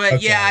 But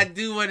okay. yeah, I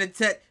do want to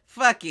touch.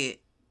 Fuck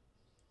it.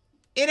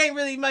 It ain't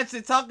really much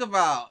to talk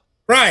about.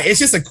 Right. It's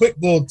just a quick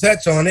little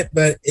touch on it,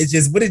 but it's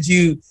just, what did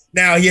you?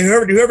 Now,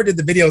 whoever did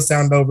the video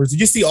soundovers, did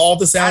you see all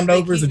the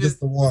soundovers or just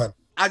the one?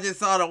 I just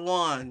saw the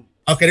one.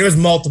 Okay, there was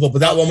multiple, but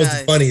that one was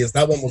the funniest.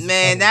 That one was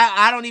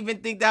I don't even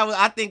think that was.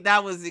 I think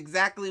that was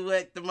exactly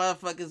what the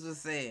motherfuckers was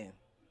saying.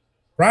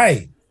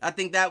 Right. I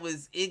think that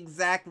was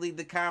exactly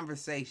the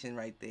conversation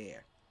right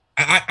there.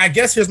 I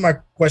guess here's my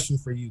question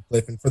for you,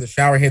 Cliff, and for the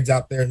shower heads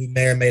out there who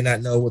may or may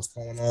not know what's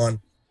going on.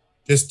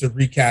 Just to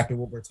recap it,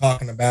 what we're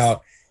talking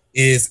about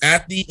is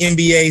at the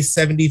NBA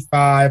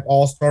 75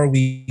 All-Star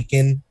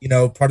Weekend,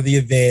 part of the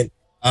event.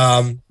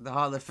 The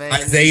Hall of Fame,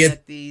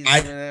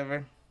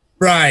 whatever.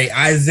 Right.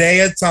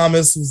 Isaiah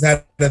Thomas, who's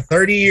had a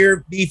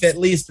 30-year beef at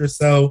least or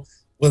so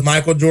with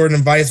Michael Jordan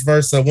and vice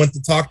versa, went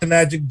to talk to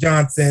Magic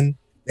Johnson.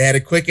 They had a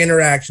quick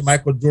interaction.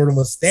 Michael Jordan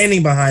was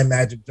standing behind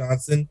Magic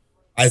Johnson.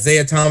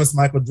 Isaiah Thomas,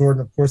 Michael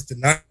Jordan, of course, did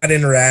not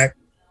interact.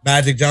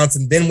 Magic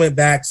Johnson then went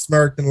back,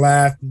 smirked and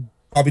laughed, and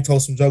probably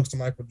told some jokes to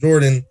Michael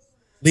Jordan,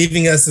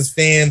 leaving us as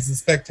fans and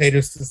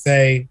spectators to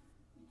say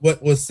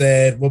what was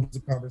said, what was the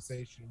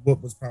conversation,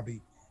 what was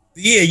probably.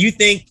 Yeah, you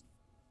think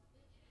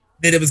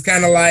that it was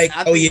kind of like,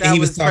 he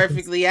was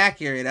perfectly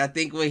accurate. I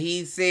think what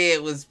he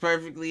said was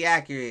perfectly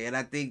accurate, and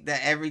I think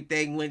that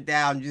everything went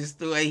down just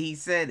the way he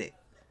said it.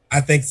 I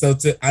think so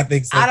too.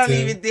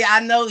 I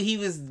know he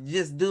was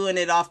just doing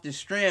it off the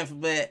strength,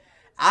 but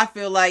I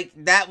feel like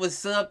that was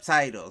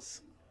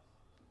subtitles.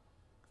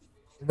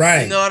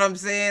 Right. You know what I'm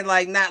saying?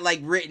 Like, not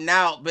like written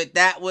out, but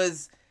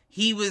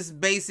he was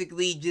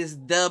basically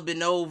just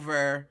dubbing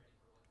over.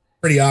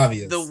 Pretty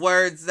obvious. The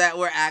words that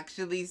were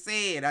actually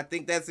said. I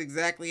think that's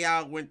exactly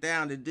how it went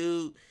down. The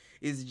dude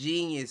is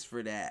genius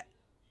for that.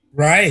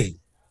 Right.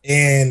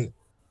 And,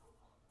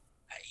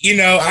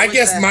 I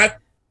guess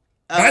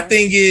my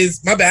thing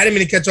is, my bad, I didn't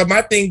mean to catch up.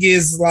 My thing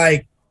is,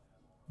 like,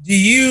 do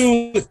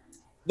you,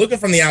 looking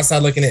from the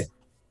outside looking in,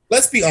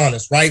 let's be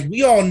honest, right?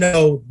 We all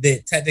know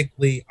that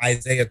technically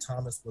Isaiah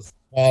Thomas was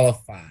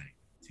qualified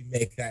to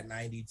make that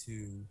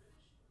 92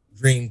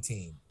 dream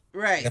team.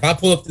 Right. If I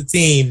pull up the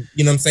team,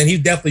 you know what I'm saying? He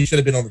definitely should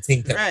have been on the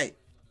team. Right.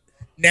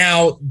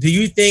 Now, do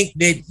you think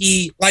that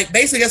he, like,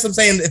 basically, that's what I'm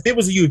saying. If it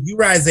was you, if you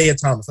were Isaiah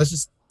Thomas, let's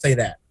just say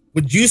that,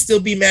 would you still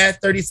be mad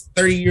 30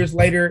 years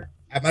later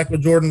at Michael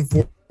Jordan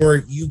for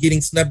you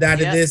getting snubbed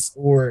out of this?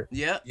 Or,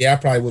 yeah, I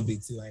probably would be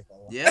too. I ain't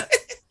gonna lie. Yeah.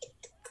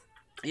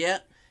 Yeah.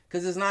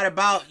 Because it's not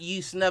about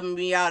you snubbing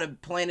me out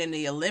of playing in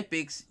the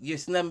Olympics. You're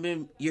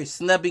snubbing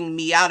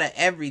me out of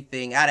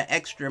everything, out of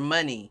extra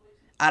money,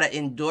 out of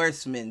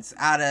endorsements,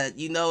 out of,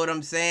 you know what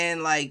I'm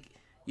saying? Like,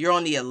 you're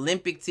on the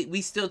Olympic team.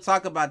 We still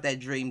talk about that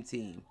dream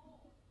team.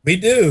 We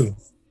do.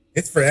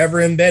 It's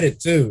forever embedded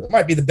too. It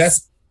might be the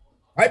best.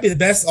 Might be the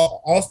best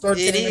all-star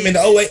team. I mean,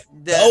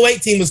 the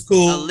 08 team was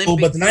cool,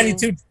 but the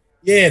 92,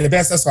 yeah, the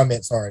best. That's what I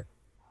meant. Sorry.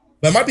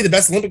 But it might be the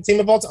best Olympic team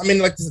of all time. I mean,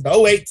 like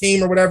the 08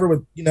 team or whatever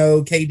with, you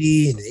know,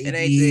 KD and AD.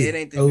 It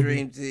ain't the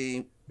dream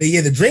team. But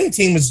yeah, the dream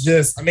team was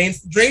just, I mean, it's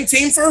the dream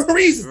team for a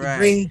reason. Right. The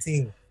dream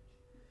team.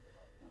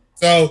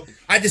 So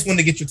I just wanted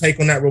to get your take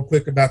on that real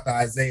quick about the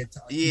Isaiah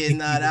Thomas. Yeah,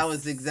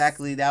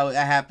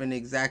 that happened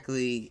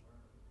exactly.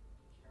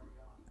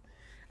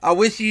 I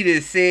wish you'd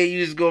have said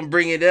you was gonna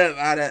bring it up.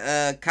 I'd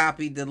have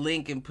copied the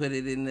link and put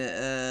it in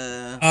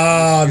the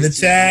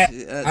chat.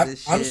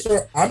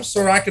 I'm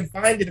sure I can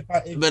find it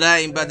but I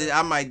ain't about to.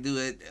 I might do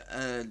it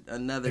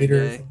another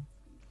day.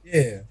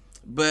 Yeah,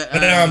 but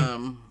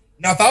now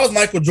if I was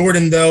Michael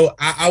Jordan though,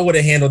 I would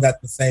have handled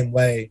that the same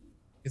way.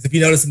 Because if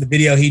you notice in the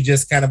video, he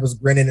just kind of was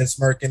grinning and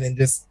smirking and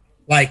just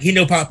like he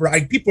knew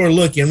like people are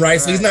looking right,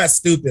 so he's not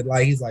stupid.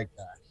 Like he's like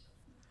that.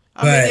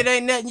 I mean, it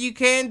ain't nothing you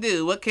can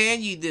do. What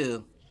can you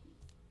do?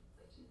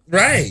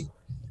 Right.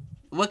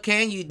 What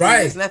can you do?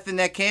 Right. There's nothing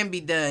that can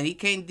be done. He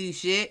can't do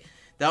shit.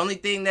 The only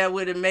thing that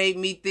would have made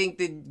me think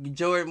that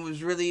Jordan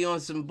was really on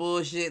some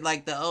bullshit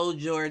like the old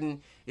Jordan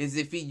is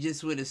if he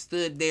just would have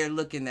stood there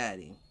looking at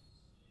him.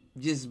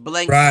 Just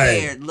blank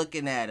stared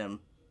looking at him.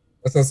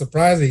 That's so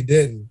surprising he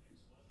didn't.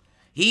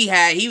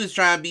 He was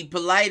trying to be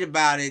polite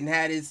about it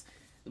and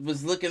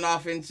was looking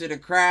off into the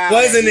crowd.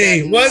 Wasn't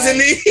he?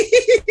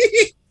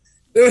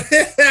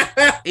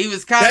 He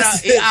was kind of.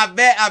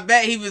 I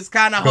bet he was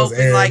kind of hoping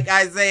Aaron. Like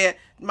Isaiah,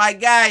 my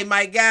guy.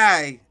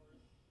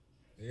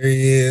 There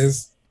he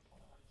is.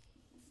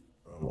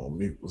 I'm on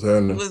mute. What's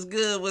happening? What's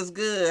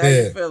good? How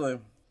you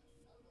feeling?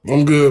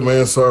 I'm good,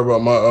 man. Sorry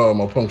about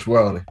my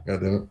punctuality.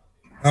 Goddamn it.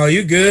 Oh,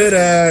 you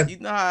good? You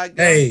know how I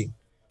go. Hey,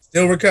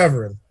 still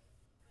recovering.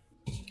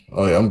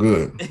 Oh yeah, I'm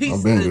good. I've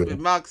been stupid. Good.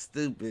 Mock's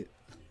stupid.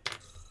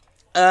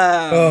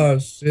 Oh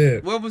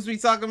shit. What was we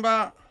talking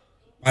about?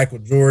 Michael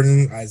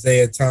Jordan,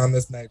 Isaiah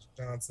Thomas, Magic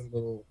Johnson,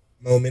 little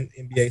moment,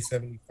 NBA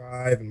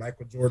 75, and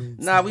Michael Jordan.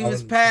 Nah, we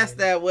was past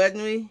that,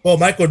 wasn't we? Well,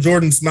 Michael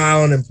Jordan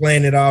smiling and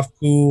playing it off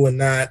cool and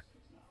not,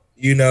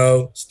 you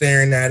know,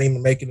 staring at him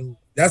and making him.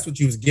 That's what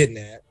you was getting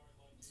at.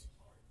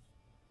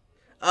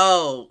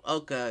 Oh,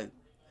 okay.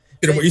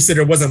 You said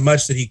there wasn't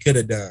much that he could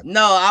have done.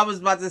 No, I was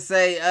about to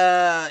say,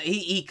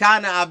 he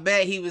kind of, I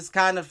bet he was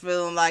kind of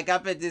feeling like, I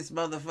bet this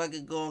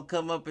motherfucker gonna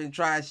come up and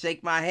try and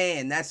shake my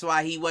hand. That's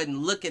why he wasn't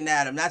looking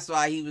at him. That's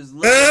why he was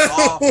looking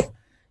off.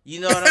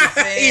 You know what I'm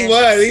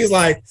saying? He's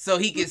like. So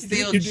he could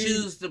still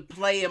choose to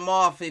play him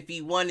off if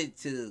he wanted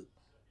to.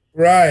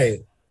 Right.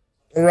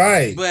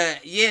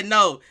 But, yeah,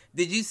 no.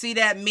 Did you see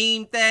that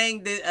meme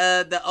thing?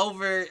 Where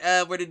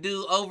the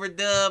dude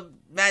overdubbed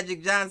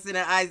Magic Johnson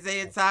and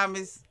Isaiah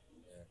Thomas?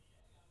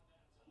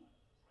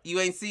 You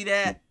ain't see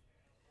that?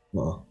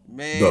 No.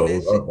 Man. No, I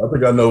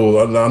think I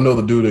know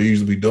the dude that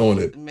usually be doing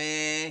it.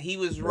 Man, he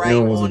was right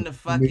on the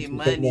fucking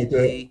money,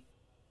 G.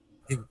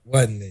 He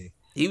wasn't he?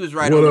 He was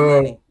right on the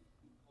money.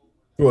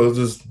 Well, it's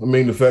just,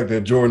 the fact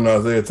that Jordan and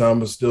Isaiah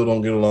Thomas still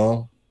don't get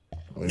along.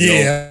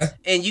 Yeah.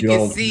 And you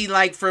can see,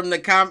 from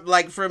the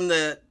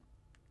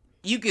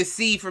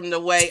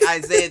way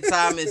Isaiah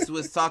Thomas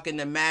was talking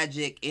to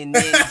Magic and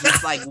then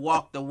just,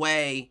 walked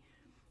away,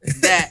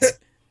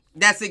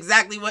 that's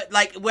exactly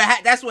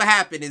that's what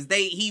happened is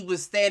he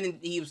was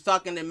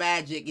talking to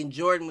Magic and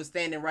Jordan was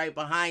standing right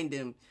behind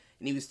him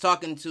and he was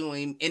talking to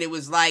him and it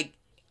was like,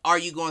 are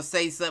you going to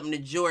say something to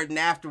Jordan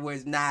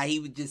afterwards? Nah, he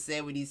would just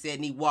say what he said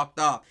and he walked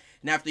off.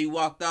 And after he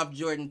walked off,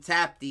 Jordan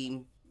tapped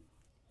him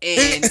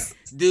and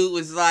dude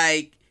was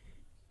like,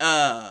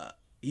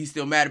 he's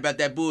still mad about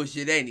that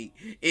bullshit, ain't he?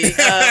 And,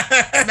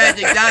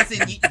 Magic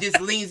Johnson just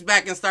leans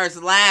back and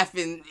starts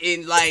laughing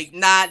and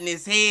nodding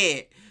his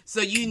head. So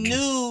you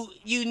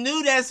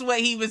knew that's what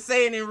he was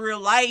saying in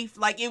real life.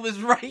 It was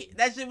right.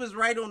 That shit was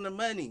right on the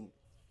money.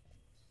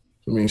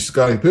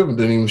 Scottie Pippen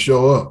didn't even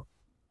show up.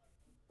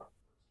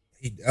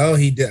 He did.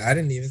 I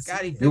didn't even.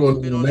 Scottie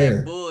Pippen been on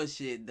that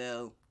bullshit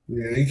though.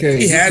 Yeah, he can't.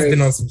 He has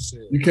been on some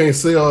shit. You can't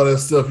say all that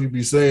stuff you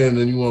be saying,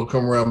 and you want to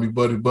come around and be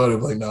buddy.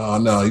 Like,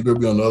 nah, you better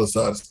be on the other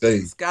side of the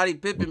stage. Scottie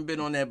Pippen been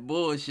on that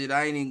bullshit.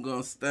 I ain't even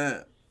gonna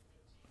stunt.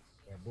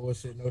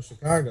 Bullshit, no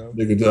Chicago.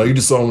 Nigga, you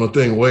just saw him on the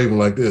thing waving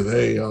like this.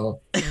 Hey,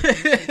 y'all.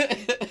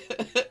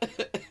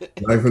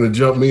 I ain't finna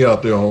jump me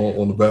out there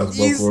on the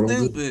basketball You court.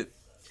 stupid.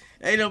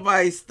 Ain't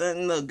nobody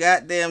stunting no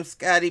goddamn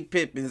Scottie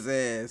Pippen's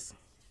ass.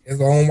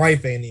 His own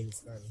wife ain't even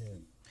stunning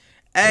him.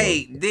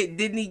 Hey,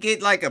 didn't he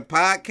get like a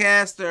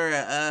podcast or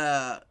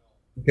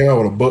He came out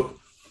with a book.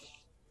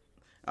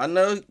 I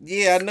know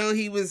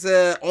he was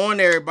on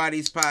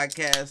everybody's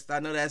podcast. I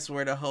know that's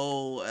where the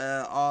whole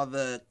all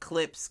the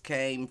clips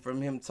came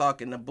from him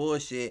talking the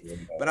bullshit.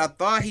 But I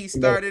thought he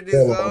started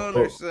his own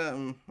or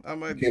something. I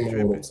might be Came out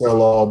with tripping. a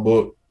tell-all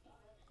book,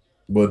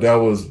 but that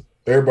was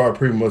everybody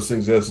pretty much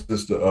thinks that's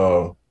just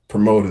to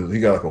promote it. He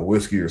got like a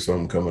whiskey or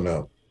something coming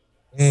out.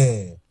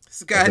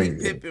 Scottie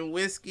Pippen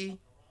whiskey.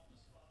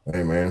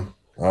 Hey man,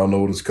 I don't know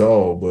what it's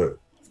called, but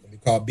It's gonna be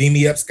called Beam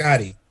Me Up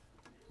Scotty.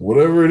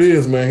 Whatever it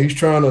is, man, he's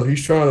trying to,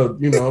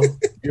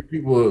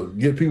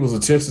 get people's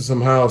attention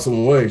somehow,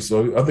 some way.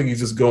 So I think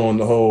he's just going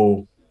the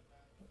whole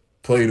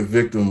play the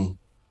victim.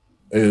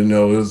 And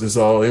it's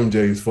all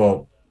MJ's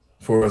fault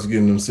for us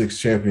getting them 6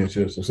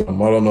 championships or something.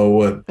 I don't know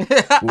what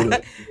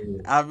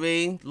I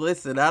mean,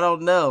 listen, I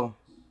don't know.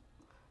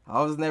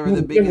 I was never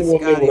the biggest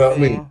Scottie without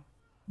fan. Me.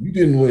 You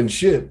didn't win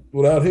shit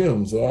without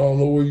him, so I don't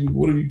know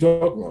what are you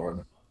talking about right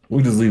now?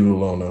 We just leave it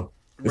alone now.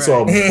 It's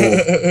all bull.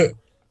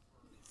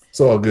 It's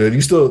all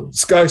good.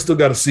 Sky still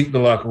got a seat in the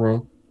locker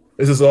room.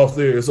 It's just off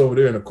there. It's over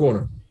there in the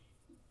corner.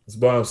 It's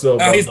by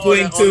himself. Oh, he's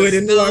pointing to it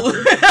in the locker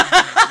room.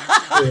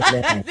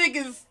 That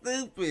nigga's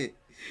stupid.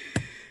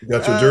 You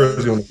got your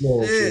jersey on the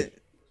floor.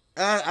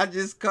 I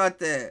just caught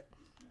that.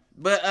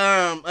 But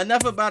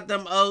enough about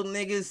them old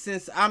niggas.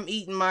 Since I'm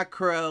eating my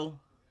crow,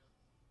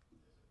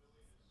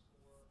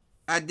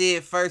 I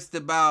did first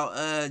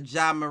about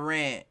Ja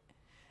Morant,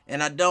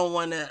 and I don't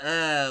want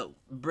to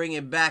bring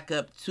it back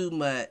up too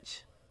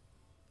much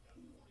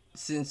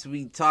since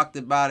we talked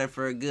about it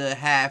for a good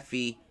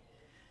halfie.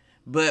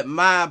 But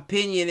my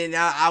opinion, and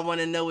I want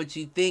to know what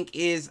you think,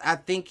 is I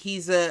think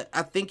he's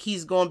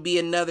going to be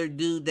another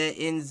dude that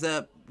ends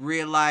up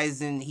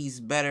realizing he's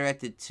better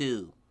at the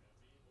 2.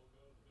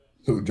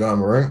 Who, Ja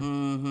Morant?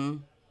 Mm-hmm.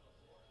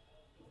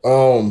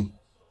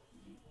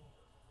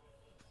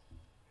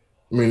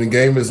 I mean, the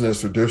game isn't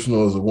as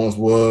traditional as it once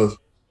was.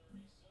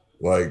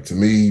 Like, to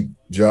me,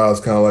 Ja's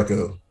kind of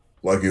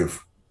like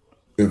if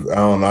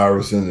Allen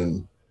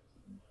Iverson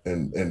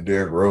and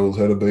Derrick Rose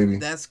had a baby.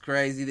 That's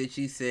crazy that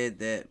you said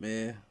that,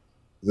 man.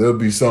 There'll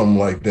be something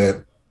like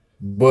that.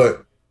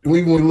 But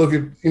when we look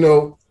at,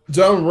 Ja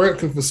Morant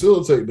can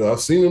facilitate, though. I've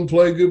seen him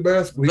play good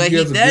basketball. But he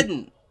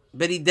doesn't.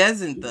 But he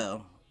doesn't,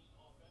 though.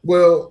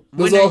 Well,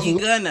 when are you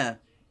gonna?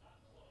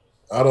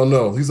 I don't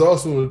know. He's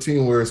also on a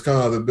team where it's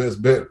kind of the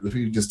best bet if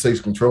he just takes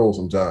control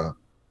sometimes.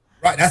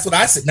 Right, that's what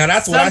I said. Now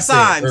that's what I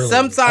said.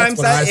 Sometimes,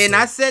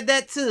 I said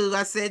that too.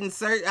 I said in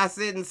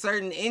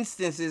certain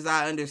instances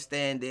I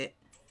understand it,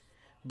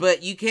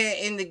 but you can't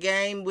end the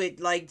game with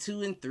like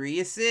 2 and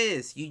 3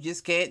 assists. You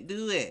just can't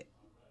do it.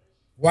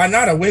 Why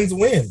not? A win's a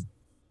win.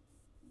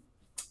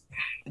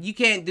 You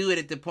can't do it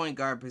at the point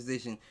guard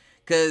position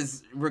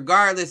because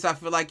regardless, I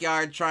feel like y'all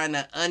are trying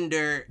to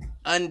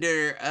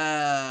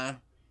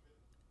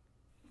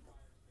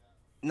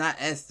not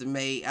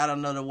estimate. I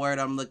don't know the word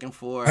I'm looking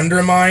for.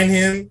 Undermine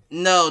him?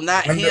 No,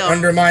 not him.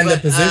 Undermine the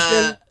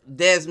position?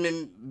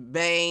 Desmond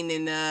Bain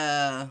and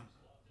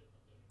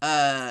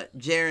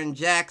Jaren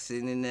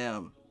Jackson and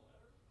them.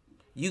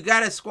 You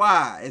got a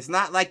squad. It's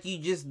not like you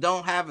just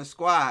don't have a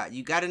squad.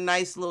 You got a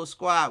nice little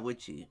squad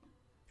with you.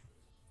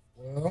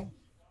 Well,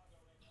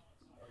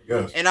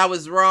 yes. And I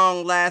was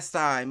wrong last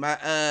time.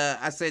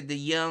 I said the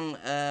young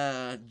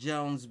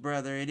Jones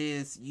brother. It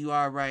is. You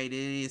are right.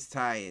 It is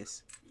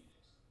Tyus.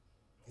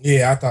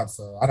 Yeah, I thought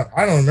so.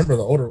 I don't remember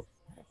the older.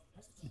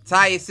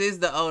 Tyus is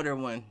the older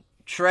one.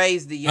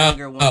 Trey's the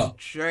younger one.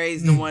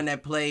 Trey's the one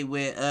that played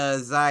with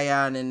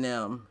Zion and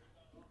them.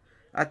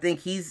 I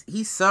think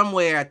he's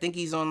somewhere. I think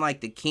he's on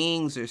like the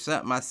Kings or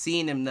something. I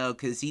seen him though,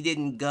 because he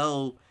didn't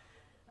go.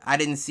 I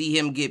didn't see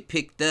him get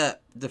picked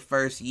up the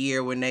first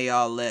year when they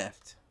all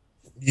left.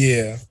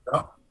 Yeah.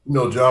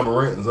 Ja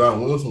Morant and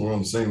Zion Wilson were on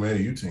the same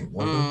AAU team.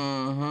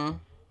 Mm-hmm.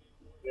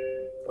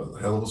 That was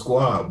a hell of a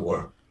squad,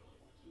 boy.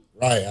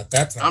 Right, at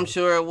that time. I'm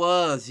sure it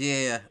was,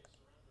 yeah.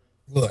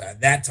 Look,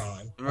 at that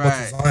time.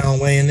 Right. Zion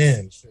weighing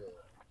in. Sure.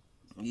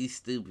 You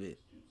stupid.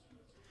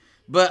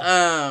 But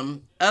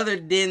other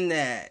than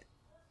that,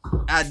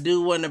 I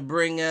do want to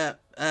bring up,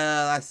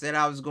 I said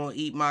I was going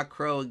to eat my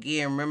crow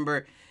again.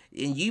 Remember,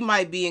 and you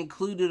might be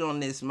included on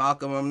this,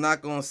 Malcolm. I'm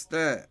not going to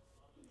stunt.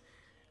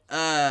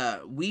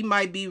 We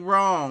might be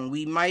wrong.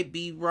 We might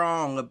be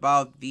wrong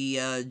about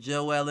the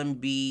Joel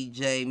Embiid,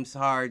 James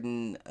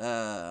Harden.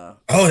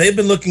 They've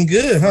been looking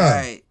good,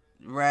 huh?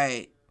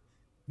 Right.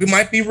 We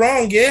might be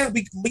wrong, yeah.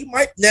 We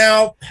might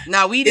now.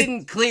 Now we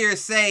didn't clear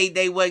say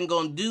they wasn't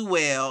gonna do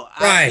well.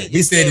 Right.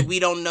 We said we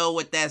don't know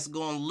what that's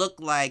gonna look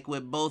like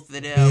with both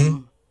of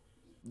them,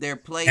 their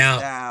play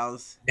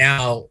styles.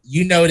 Now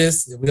you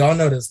notice. We all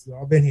noticed. We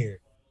all been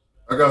here.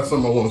 I got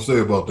something I want to say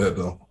about that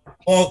though.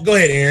 Well, go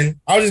ahead, Aaron.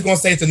 I was just gonna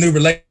say it's a new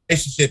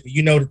relationship.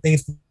 The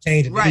things can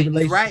change.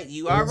 Right.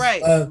 You are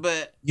right,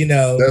 but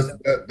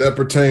that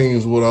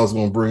pertains to what I was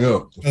gonna bring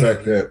up. The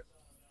fact that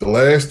the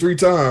last 3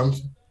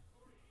 times,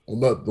 well,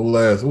 not the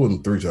last, it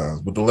wasn't 3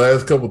 times, but the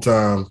last couple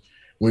times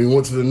when he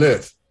went to the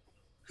Nets,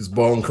 his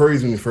balling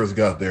crazy when he first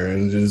got there,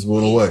 and it just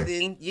went away.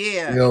 Houston,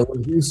 yeah. You know,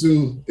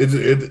 Houston, it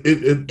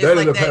It's that ended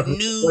like up happening in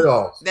the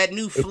playoffs. that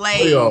new In the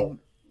playoffs, flame.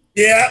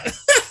 Yeah.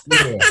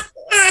 yeah.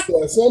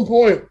 So at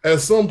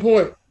some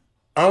point,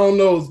 I don't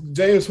know.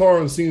 James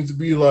Harden seems to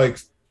be like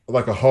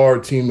a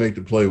hard teammate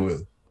to play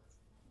with.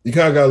 You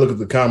kind of got to look at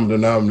the common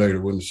denominator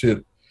when the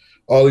shit,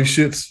 all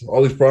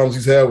these problems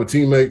he's had with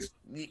teammates.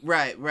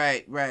 Right. You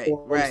know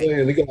what I'm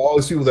saying? They got all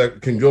these people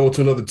that can go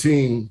to another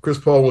team. Chris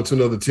Paul went to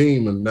another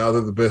team, and now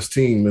they're the best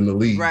team in the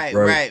league, right?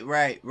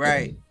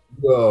 Right.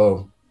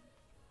 Uh,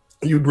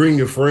 you bring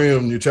your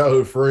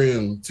childhood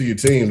friend to your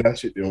team. That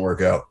shit didn't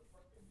work out.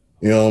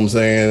 You know what I'm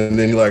saying? And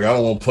then you're like, I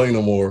don't want to play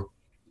no more.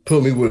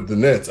 Put me with the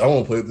Nets. I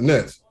want to play with the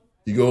Nets.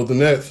 You go with the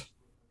Nets.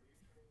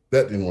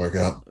 That didn't work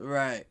out.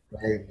 Right.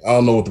 I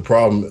don't know what the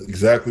problem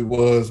exactly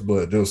was,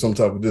 but there was some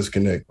type of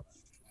disconnect.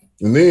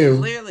 And then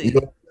Clearly.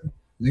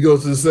 you go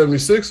to the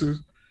 76ers,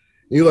 and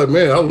you're like,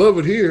 man, I love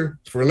it here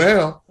for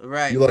now.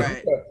 Right. You're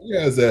like,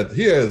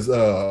 he has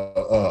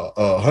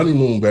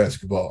honeymoon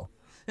basketball.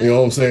 You know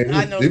what I'm saying?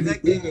 I know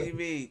exactly what you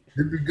mean.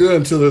 It'd be good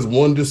until there's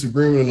one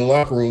disagreement in the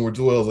locker room where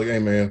Joel's like, hey,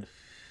 man,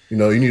 you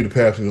know, you need to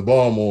pass me the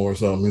ball more or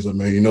something. He's like,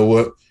 man, you know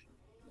what?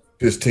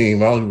 This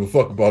team, I don't give a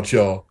fuck about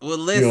y'all. Well,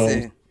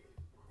 listen. You know,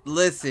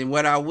 Listen,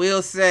 what I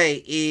will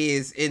say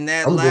is in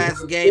that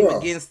last game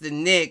against the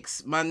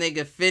Knicks, my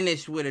nigga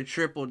finished with a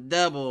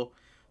triple-double,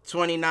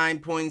 29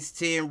 points,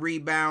 10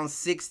 rebounds,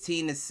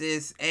 16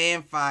 assists,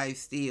 and 5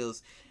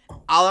 steals.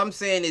 All I'm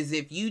saying is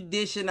if you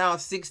dishing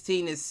out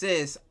 16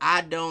 assists,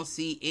 I don't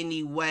see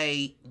any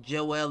way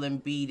Joel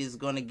Embiid is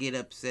going to get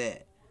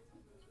upset.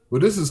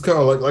 But this is kind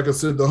of like I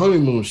said, the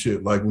honeymoon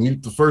shit. Like when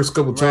the first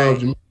couple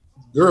times you meet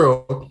a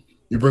girl,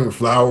 you bring her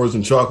flowers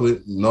and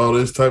chocolate and all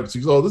this type of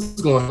things. Oh, this is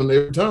going to happen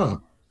every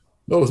time.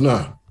 No, it's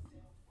not.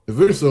 If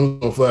it's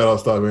something, I'm flat out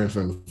stop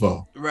answering the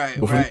phone. Right.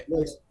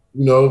 Next,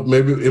 you know,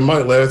 maybe it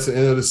might last to the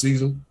end of the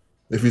season.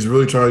 If he's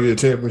really trying to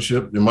get a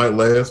championship, it might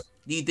last.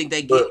 Do you think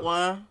they get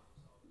one?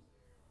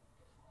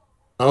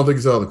 I don't think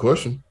it's out of the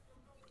question.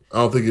 I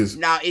don't think it's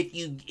now.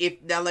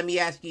 Now let me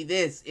ask you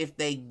this: if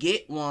they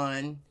get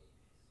one,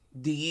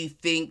 do you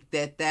think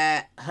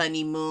that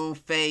honeymoon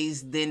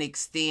phase then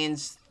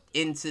extends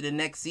into the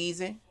next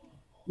season?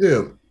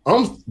 Yeah,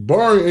 I'm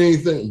barring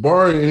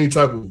any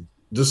type of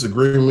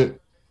disagreement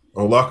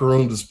or locker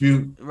room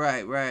dispute.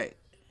 Right.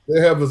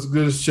 They have as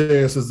good a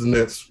chance as the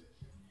Nets.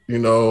 You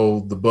know,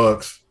 the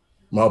Bucks,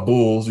 my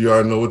Bulls. You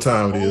already know what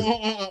time it is.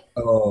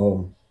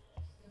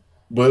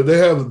 But they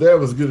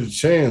have as good a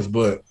chance.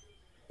 But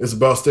it's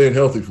about staying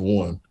healthy for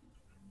one.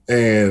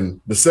 And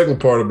the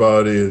second part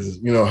about it is,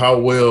 you know, how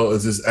well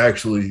is this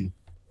actually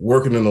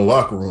working in the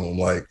locker room?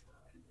 Like,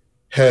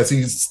 has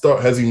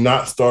he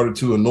not started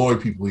to annoy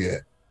people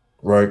yet?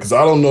 Right? Because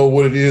I don't know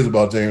what it is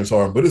about James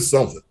Harden, but it's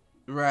something.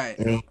 Right.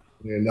 You know?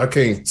 And I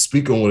can't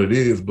speak on what it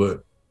is,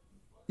 but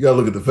you gotta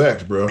look at the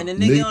facts, bro. And the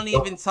nigga don't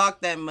even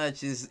talk that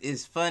much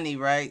is funny,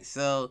 right?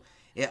 So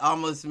it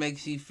almost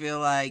makes you feel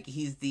like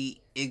he's the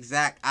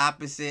exact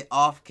opposite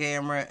off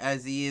camera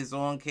as he is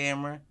on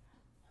camera.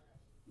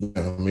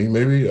 Yeah, I mean,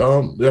 maybe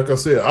like I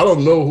said, I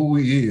don't know who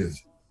he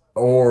is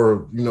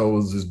or, you know,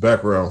 is his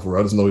background for.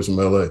 I just know he's from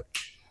LA.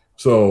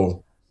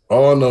 So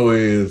all I know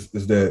is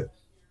that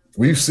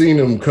we've seen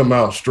him come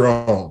out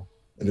strong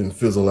and then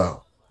fizzle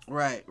out.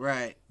 Right.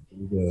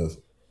 Because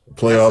the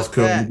playoffs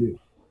come, you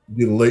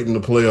get late in the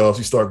playoffs,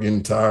 you start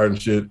getting tired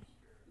and shit,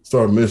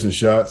 start missing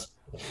shots.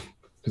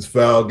 His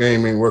foul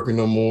game ain't working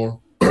no more,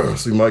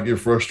 so you might get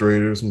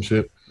frustrated or some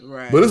shit.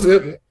 Right. But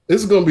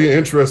it's going to be an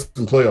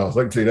interesting playoffs.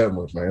 I can tell you that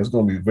much, man. It's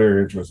going to be a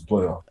very interesting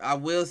playoff. I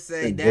will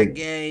say that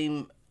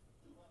game,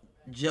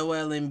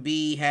 Joel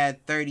Embiid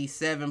had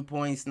 37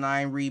 points,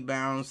 9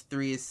 rebounds,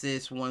 3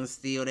 assists, 1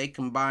 steal. They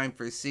combined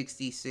for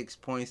 66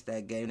 points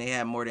that game. They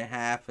had more than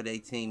half of their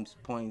team's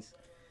points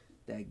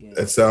that game.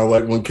 That sounds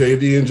like when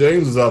KD and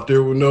James was out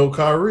there with no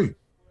Kyrie.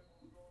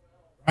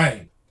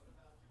 Right.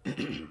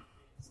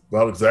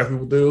 About exactly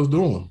what they was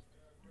doing.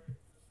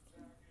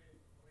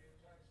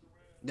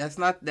 That's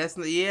not,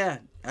 yeah.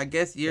 I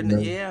guess you're,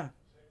 yeah.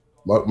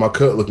 My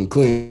cut looking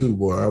clean too,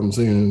 boy. I haven't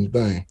seen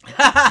anything.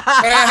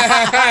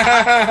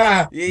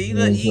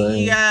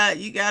 Yeah,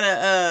 you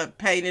gotta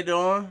paint it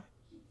on.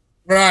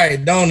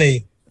 Right, don't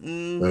he?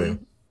 Mm-hmm. Hey,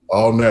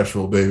 all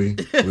natural, baby.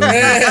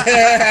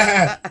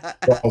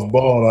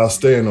 Ball, I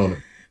stand on it.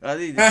 I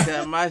need to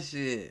cut my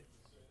shit.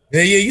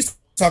 Yeah, you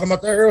talking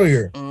about that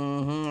earlier.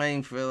 I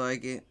ain't feel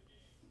like it.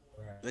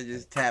 I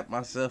just tap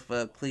myself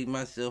up, clean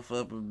myself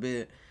up a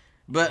bit.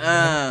 But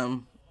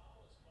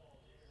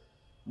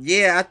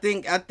yeah, I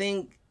think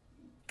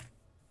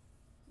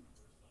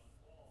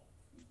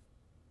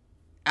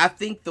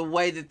the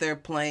way that they're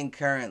playing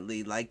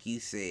currently, like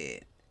you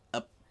said,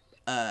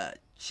 a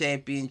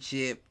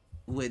championship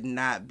would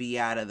not be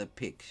out of the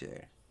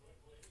picture.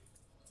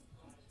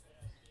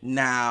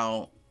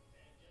 Now,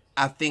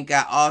 I think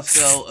I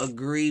also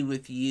agree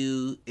with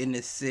you in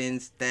the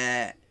sense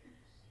that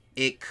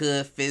It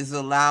could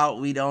fizzle out.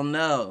 We don't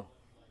know.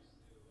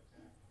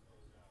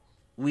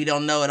 We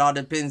don't know. It all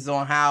depends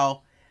on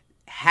how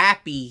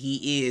happy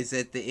he is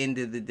at the end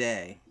of the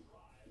day.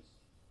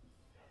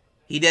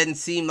 He doesn't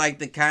seem like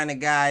the kind of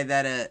guy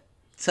that'll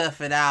tough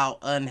it out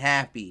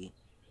unhappy.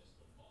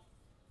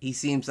 He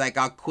seems like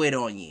I'll quit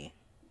on you.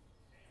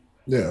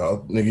 Yeah,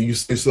 nigga, you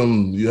say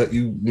something,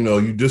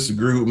 you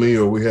disagree with me,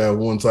 or we have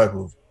one type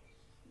of,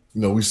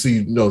 we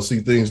see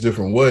things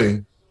different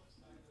way.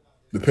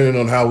 Depending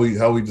on how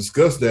we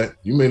discuss that,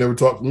 you may never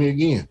talk to me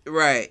again.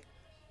 Right.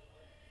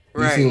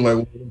 You seem like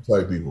one of them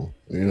type people,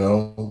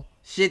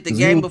 Shit, the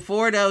game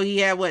before though, he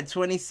had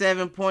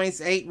 27 points,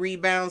 8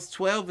 rebounds,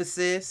 12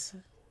 assists.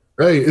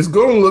 Hey, it's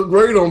gonna look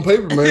great on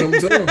paper, man. I'm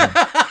telling you,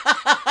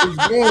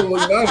 it's gonna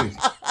look nice.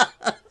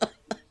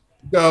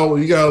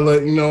 You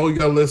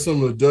gotta let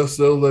some of the dust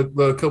up,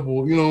 let a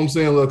couple,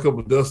 let a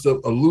couple dust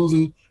up.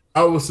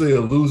 I would say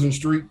a losing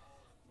streak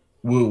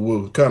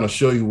will kind of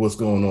show you what's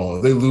going on.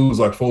 If they lose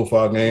like 4 or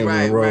 5 games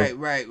in a row,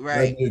 right.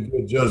 that'd be a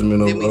good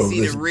judgment then of we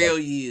see this, the real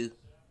you.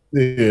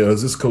 Yeah,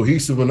 is this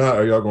cohesive or not?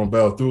 Are y'all gonna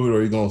battle through it,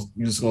 or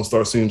you just gonna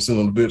start seeing him sitting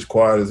on the bench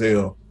quiet as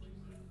hell?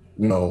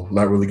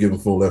 Not really giving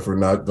full effort,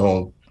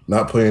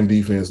 not playing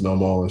defense no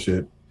more and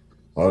shit.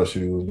 All that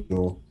shit he was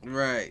doing.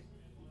 Right.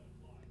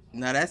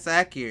 Now that's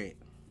accurate.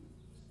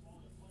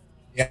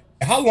 Yeah.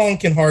 How long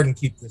can Harden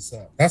keep this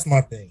up? That's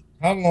my thing.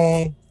 How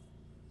long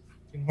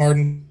can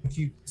Harden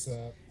keep this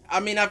up? I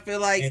mean, I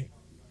feel like,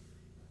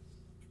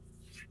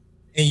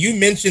 and you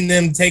mentioned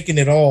them taking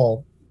it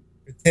all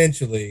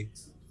potentially,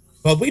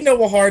 but we know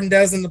what Harden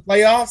does in the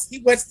playoffs. He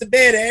wets the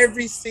bed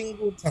every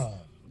single time.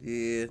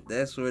 Yeah,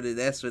 that's what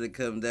it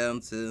comes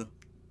down to.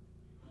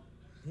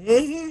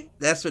 Mm-hmm.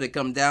 That's what it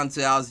comes down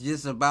to. I was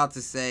just about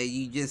to say,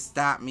 you just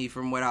stopped me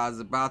from what I was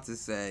about to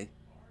say.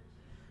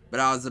 But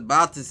I was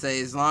about to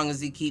say, as long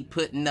as he keep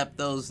putting up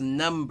those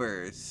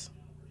numbers,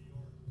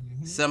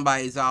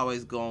 somebody's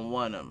always going to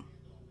want him.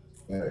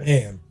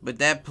 Man. But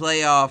that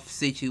playoff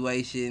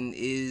situation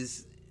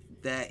is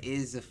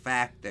a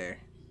factor.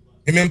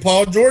 Him and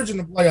Paul George in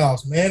the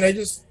playoffs, man. They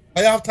just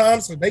playoff time,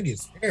 so they get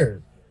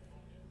scared.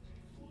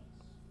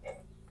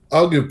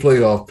 I'll give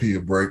playoff P a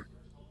break.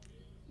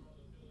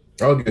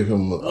 I'll give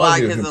him. Why?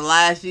 Because of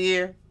last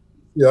year.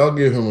 Yeah, I'll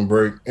give him a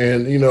break.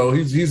 And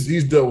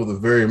he's dealt with a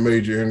very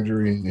major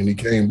injury, and he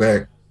came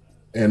back.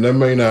 And that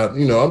may not,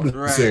 I'm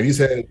just saying he's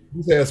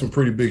had some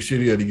pretty big shit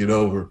he had to get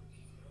over,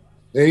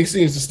 and he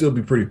seems to still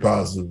be pretty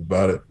positive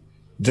about it.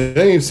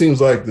 James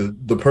seems like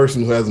the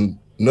person who hasn't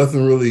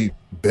nothing really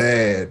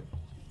bad.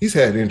 He's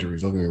had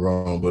injuries, don't get me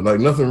wrong, but like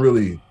nothing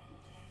really.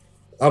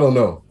 I don't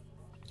know.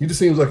 He just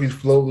seems like he's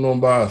floating on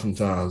by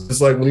sometimes.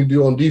 It's like when he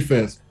do on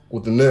defense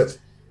with the Nets.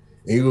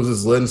 And he was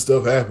just letting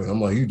stuff happen.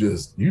 I'm like, you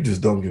just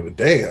don't give a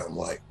damn.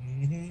 Like,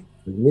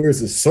 where's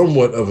this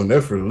somewhat of an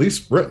effort? At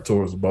least sprint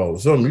towards the ball or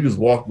something. You just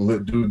walk and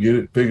let dude get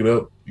it, pick it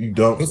up, you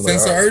dunk. No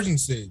sense of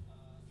urgency.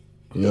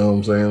 You know what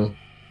I'm saying?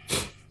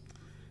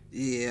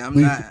 Yeah,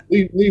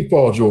 leave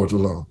Paul George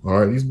alone.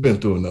 All right, he's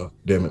been through enough.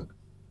 Damn it.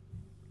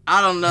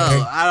 I don't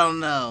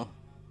know.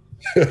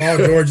 Paul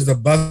George is a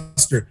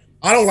buster.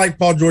 I don't like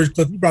Paul George.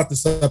 Cliff, you brought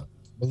this up,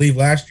 I believe,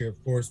 last year,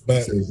 of course,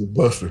 but he's a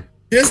buster.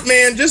 This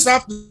man, just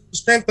off the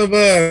strength of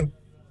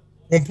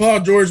when Paul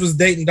George was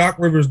dating Doc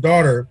Rivers'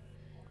 daughter,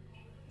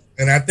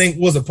 and I think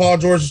Paul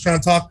George was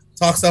trying to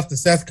talk stuff to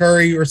Seth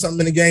Curry or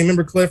something in the game.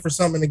 Remember Cliff or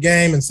something in the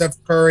game, and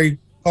Seth Curry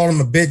called him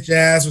a bitch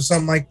ass or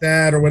something like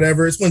that or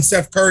whatever. It's when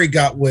Seth Curry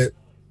got with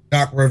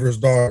Doc Rivers'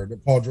 daughter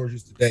that Paul George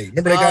used to date.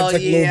 Remember they got a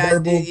little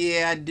verbal?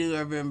 I do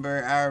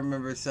remember. I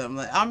remember something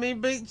like. I mean,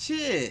 but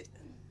shit.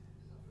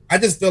 I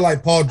just feel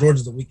like Paul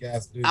George is a weak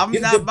ass dude. I'm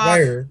not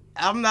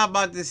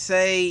about to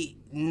say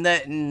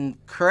nothing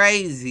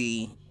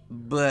crazy,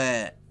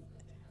 but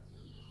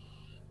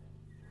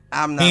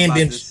I'm not about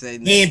to say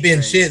nothing. He ain't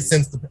been shit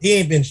since the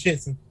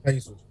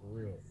Pacers, for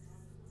real.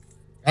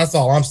 That's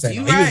all I'm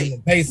saying.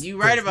 You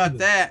right about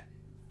that.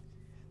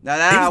 Now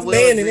that I will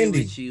agree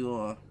with you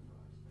on.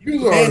 He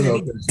was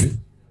alright.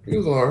 He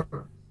was alright.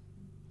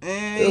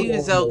 He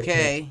was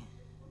okay.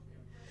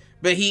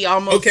 But he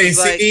almost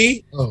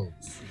OKC.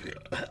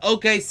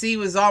 OKC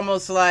was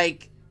almost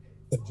like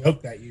a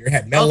joke that year. It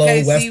had Melo.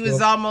 OKC Westbrook.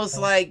 was almost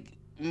like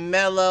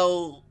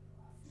Melo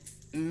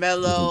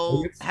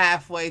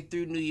halfway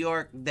through New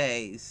York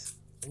days.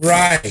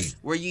 Right.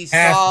 Where you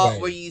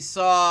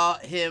saw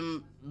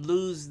him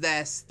lose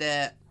that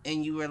step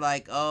and you were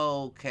like,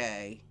 oh,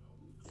 okay.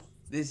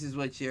 This is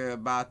what you're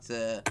about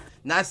to,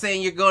 not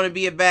saying you're going to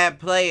be a bad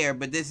player,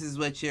 but this is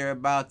what you're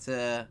about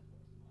to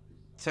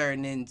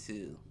turn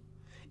into.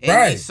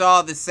 And you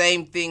saw the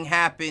same thing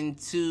happen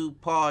to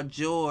Paul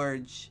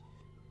George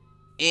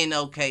in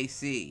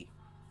OKC.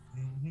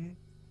 Mm-hmm.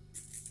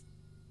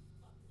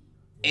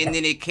 And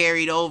then it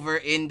carried over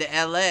into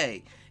LA.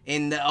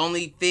 And the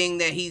only thing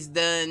that he's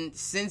done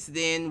since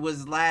then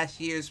was last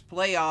year's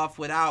playoff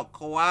without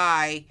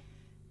Kawhi.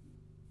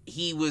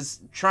 He was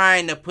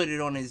trying to put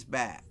it on his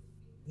back.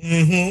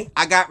 Mm-hmm.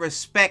 I got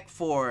respect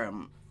for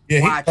him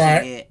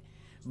watching it.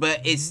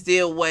 But it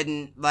still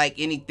wasn't like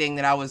anything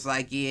that I was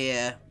like,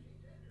 yeah,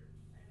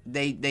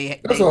 they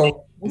That's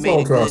all. That's all made I'm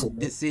a trying to say. good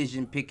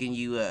decision picking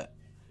you up.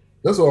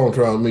 That's all I'm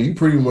trying to mean. You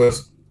pretty much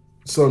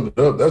summed it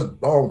up. That's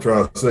all I'm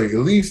trying to say. At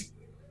least,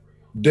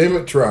 damn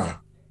it, try.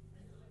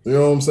 You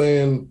know what I'm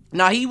saying?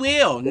 Now he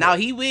will. Now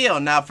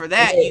for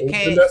that you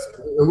can't.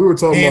 And we were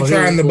talking And about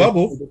trying him the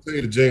bubble.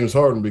 to James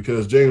Harden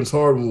because James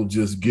Harden will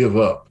just give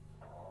up.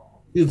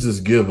 He'll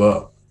just give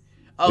up.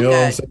 You know what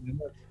I'm Okay, saying?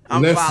 And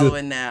I'm that's just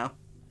following now.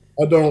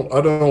 I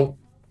don't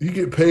you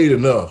get paid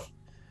enough.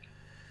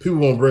 People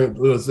won't bring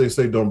they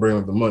say don't bring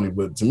up the money,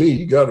 but to me,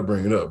 you gotta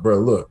bring it up, bro.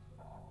 Look,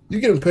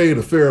 you're getting paid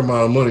a fair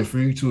amount of money for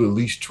you to at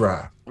least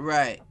try.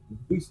 Right. At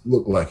least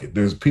look like it.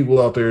 There's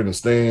people out there in the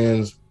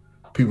stands,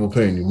 people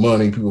paying you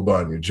money, people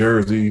buying your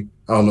jersey.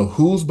 I don't know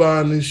who's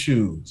buying these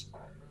shoes,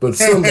 but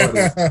somebody,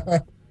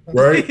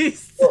 right?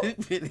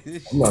 I'm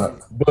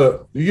not,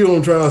 but you know what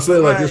I'm trying to say?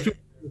 Like, there's people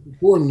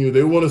supporting you.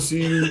 They want to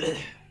see you.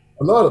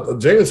 A lot of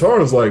James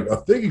Harden's like, I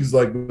think he's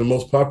like the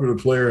most popular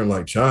player in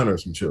like China or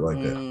some shit like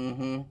that.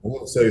 Mm-hmm. I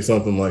want to say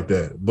something like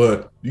that,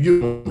 but you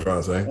get what I'm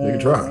trying to say. They can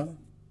try.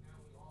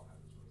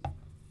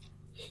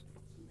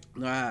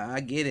 I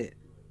get it.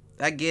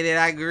 I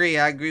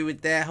agree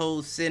with that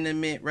whole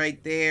sentiment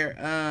right there.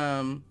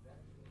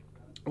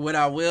 What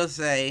I will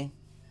say,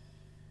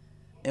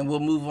 and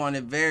we'll move on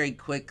it very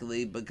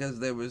quickly because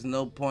there was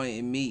no point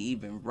in me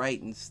even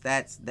writing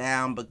stats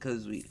down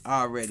because we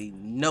already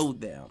know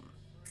them.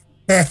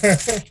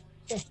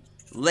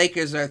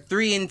 Lakers are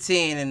 3-10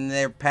 in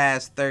their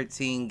past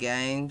 13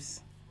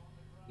 games.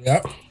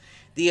 Yep.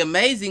 The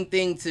amazing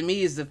thing to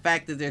me is the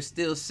fact that they're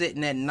still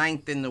sitting at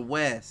 9th in the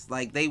West.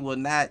 Like, they will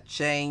not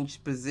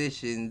change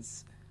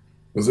positions.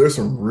 Because there's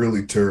some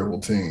really terrible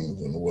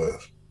teams in the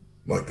West.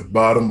 Like the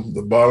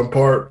bottom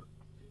part,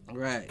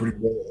 right? Pretty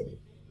bad.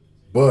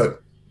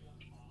 But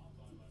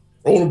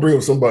I want to bring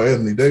up somebody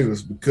Anthony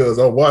Davis because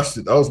I watched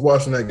it. I was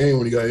watching that game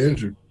when he got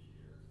injured,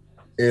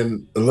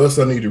 and unless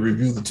I need to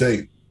review the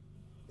tape,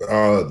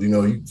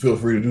 you feel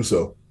free to do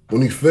so.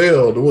 When he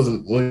fell, it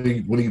wasn't when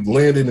he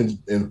landed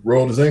and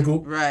rolled his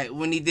ankle. Right,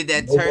 when he did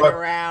that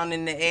turnaround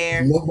in the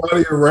air.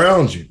 Nobody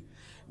around you.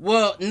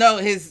 Well, no,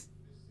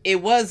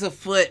 it was a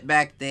foot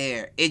back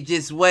there. It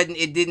just wasn't.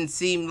 It didn't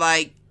seem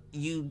like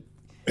you.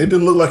 It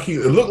didn't look like he.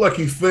 It looked like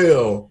he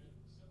fell,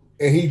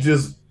 and he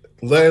just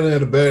landed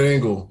at a bad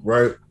angle.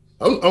 Right.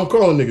 I'm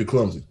calling nigga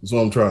clumsy. That's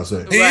what I'm trying to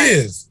say. He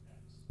is.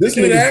 This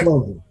nigga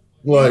clumsy.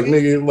 Like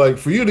nigga, like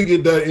for you to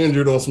get that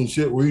injured on some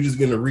shit where you just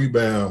getting a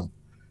rebound.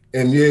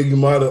 And yeah, you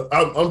might have.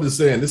 I'm just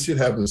saying, this shit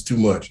happens too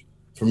much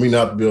for me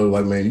not to be able to,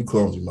 like, man, you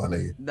clumsy, my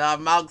nigga. Nah,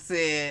 Malk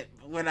said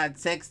when I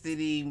texted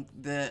him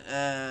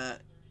the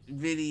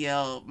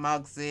video,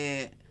 Malk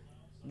said,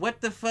 "What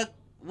the fuck?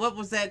 What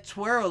was that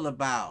twirl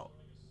about?"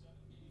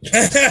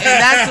 And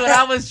that's what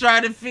I was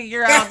trying to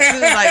figure out too.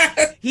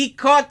 Like, he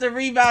caught the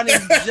rebound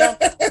and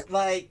jumped,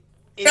 like,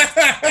 it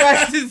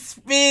tried to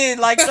spin,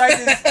 like tried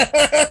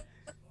to.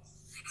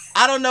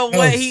 I don't know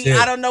what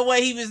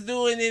he was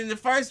doing in the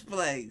first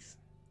place.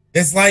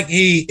 It's like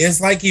he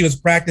was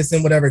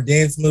practicing whatever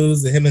dance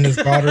moves that him and his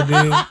daughter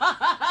do,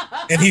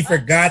 and he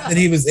forgot that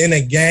he was in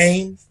a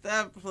game.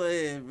 Stop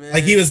playing, man.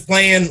 Like he was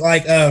playing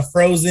like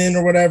Frozen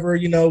or whatever,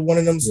 one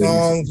of them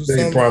songs or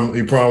something.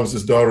 He promised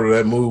his daughter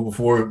that move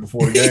before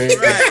the game.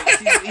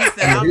 Right. He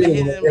said, "I'm gonna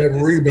hit him with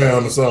a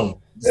rebound or something."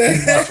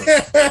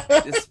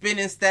 The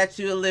spinning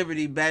Statue of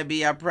Liberty,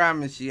 baby. I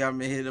promise you, I'm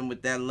gonna hit him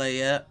with that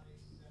layup.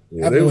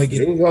 Yeah, they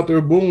was out there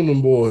booming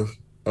them boys.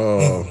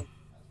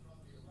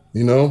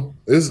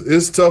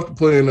 It's tough to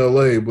play in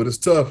LA, but it's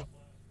tough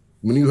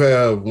when you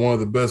have one of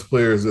the best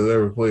players that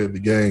ever played the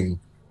game.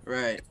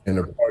 Right. And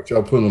the part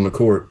y'all put on the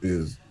court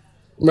is,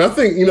 I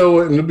think, you know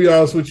what, and to be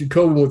honest with you,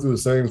 Kobe went through the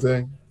same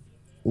thing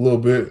a little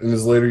bit in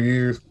his later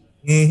years.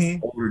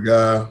 Mm-hmm. Older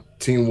guy,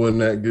 team wasn't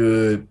that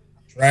good.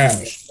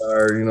 Trash.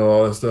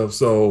 All that stuff.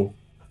 So,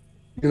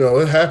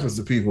 it happens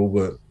to people,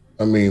 but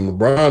I mean,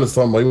 LeBron is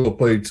talking about he will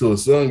play till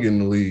his son get in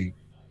the league.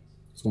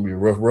 It's gonna be a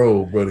rough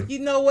road, buddy. You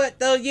know what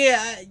though?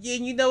 Yeah.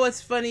 You know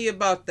what's funny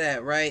about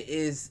that, right?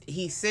 Is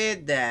he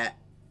said that,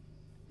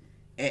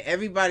 and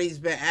everybody's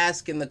been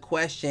asking the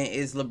question: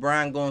 is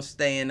LeBron gonna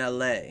stay in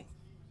LA?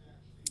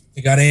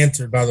 He got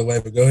answered, by the way,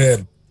 but go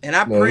ahead. And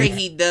I pray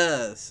he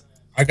does.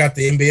 I got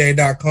the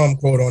NBA.com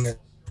quote on it.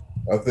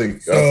 I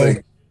think.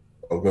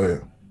 Oh, go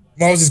ahead.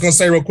 I was just gonna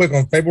say real quick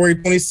on February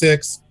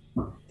 26th,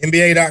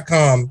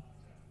 NBA.com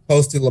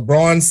posted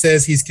LeBron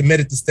says he's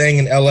committed to staying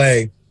in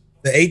LA.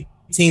 The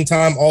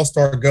 18-time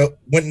All-Star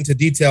went into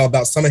detail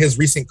about some of his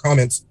recent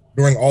comments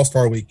during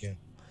All-Star weekend.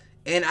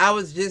 And I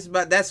was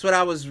that's what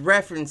I was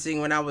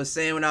referencing when I was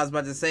saying what I was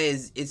about to say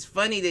is it's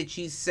funny that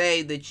you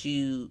say that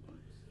you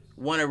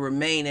want to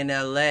remain in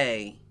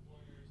LA,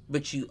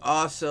 but you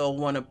also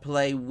want to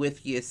play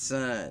with your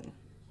son.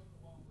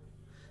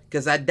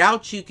 Because I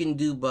doubt you can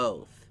do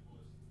both.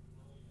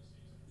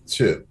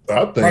 Shit,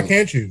 I think. Why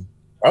can't you?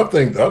 I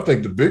think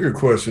the bigger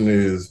question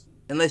is,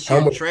 unless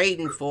you're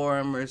trading for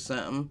him or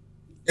something.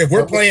 If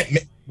we're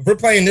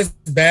playing this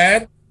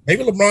bad,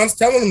 maybe LeBron's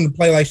telling him to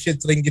play like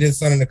shit so they can get his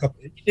son in a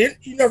couple.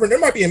 There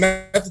might be a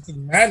method to the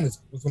madness.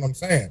 That's what I'm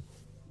saying.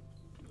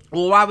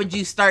 Well, why would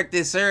you start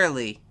this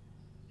early?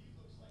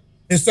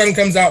 His son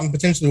comes out in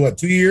potentially what,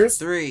 2 years?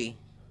 3.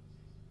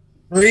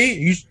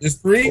 3? It's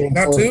 3,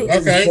 not 2.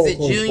 Because Okay. he's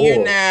a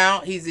junior now.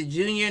 He's a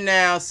junior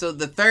now. So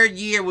the third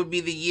year would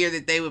be the year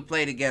that they would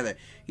play together.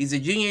 He's a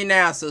junior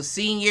now. So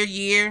senior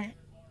year,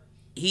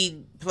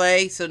 he'd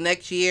play. So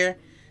next year,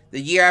 the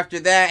year after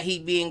that,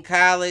 he'd be in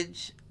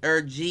college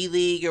or G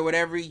League or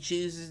whatever he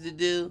chooses to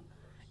do.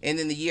 And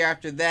then the year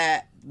after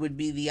that would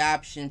be the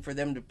option for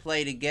them to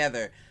play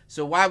together.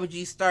 So why would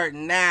you start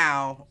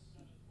now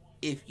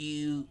if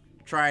you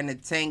trying to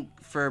tank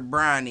for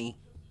Bronny?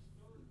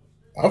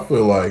 I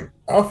feel like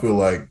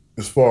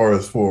as far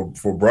as for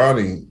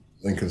Bronny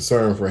and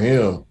concern for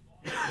him,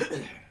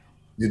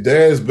 your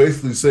dad's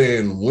basically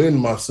saying when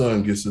my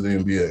son gets to the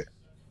NBA.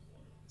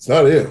 It's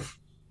not if.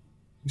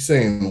 He's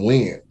saying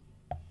when.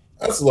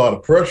 That's a lot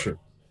of pressure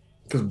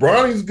because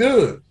Bronny's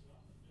good,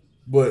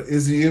 but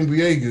is the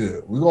NBA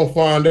good? We're gonna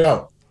find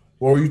out.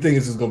 Or you think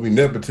it's just gonna be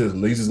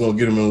nepotism? He's just gonna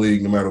get him in the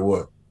league no matter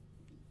what.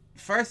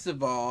 First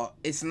of all,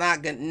 it's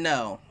not gonna.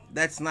 No,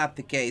 that's not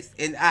the case,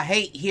 and I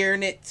hate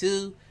hearing it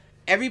too.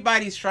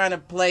 Everybody's trying to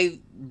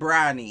play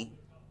Bronny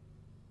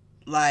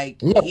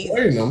like I'm not he's.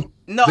 playing them.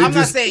 No, They I'm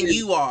not just saying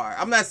you are.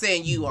 I'm not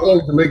saying you are.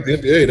 to make the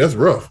NBA. That's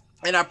rough.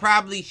 And I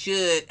probably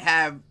should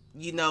have,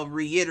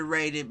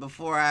 reiterated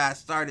before I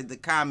started the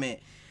comment.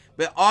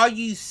 But all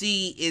you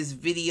see is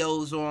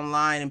videos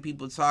online and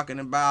people talking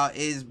about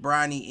is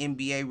Bronny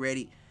NBA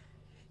ready.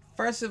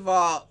 First of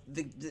all,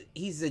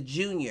 he's a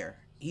junior.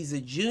 He's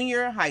a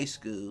junior in high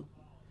school.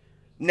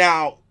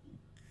 Now,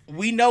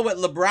 we know what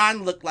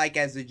LeBron looked like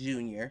as a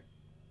junior.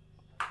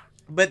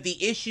 But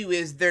the issue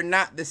is they're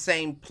not the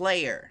same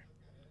player.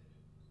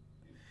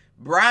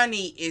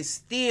 Bronny is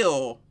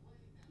still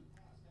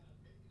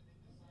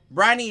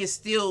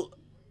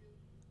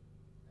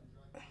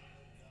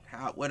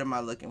what am I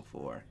looking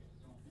for?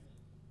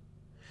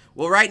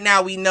 Well, right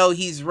now we know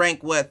he's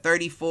ranked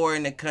 34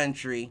 in the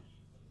country,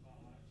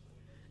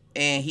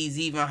 and he's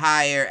even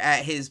higher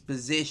at his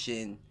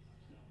position,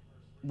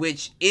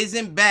 which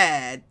isn't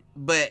bad,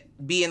 but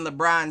being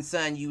LeBron's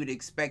son, you would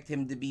expect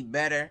him to be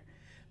better.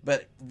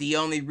 But the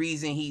only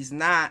reason he's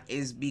not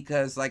is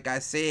because, like I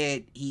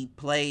said, he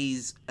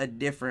plays a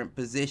different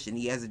position.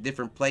 He has a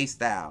different play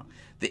style.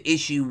 The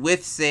issue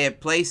with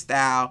said play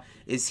style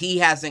is he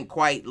hasn't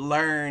quite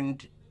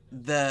learned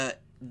the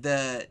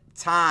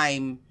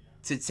time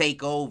to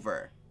take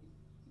over.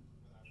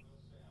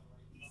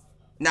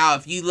 Now,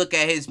 if you look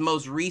at his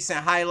most recent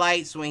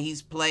highlights when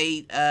he's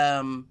played,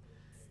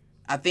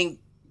 I think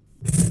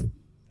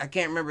I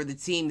can't remember the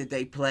team that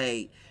they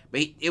played,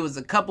 but it was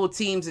a couple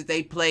teams that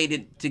they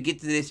played to get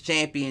to this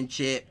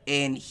championship,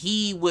 and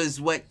he was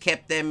what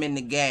kept them in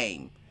the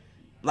game.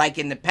 Like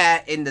in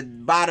the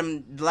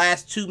bottom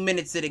last 2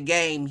 minutes of the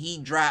game, he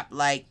dropped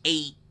like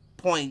 8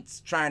 points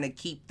trying to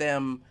keep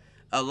them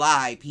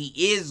alive. He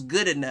is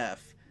good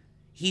enough.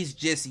 He's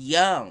just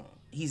young.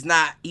 He's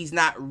not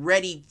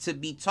ready to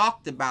be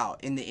talked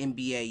about in the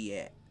NBA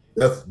yet.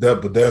 That's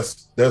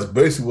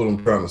basically what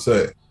I'm trying to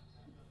say.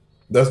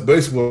 That's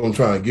basically what I'm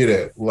trying to get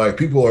at. Like,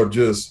 people are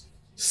just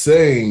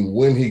saying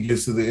when he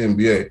gets to the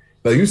NBA.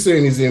 Now, you're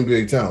saying he's the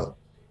NBA talent.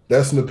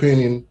 That's an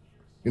opinion,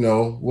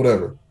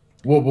 whatever.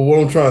 Well, but what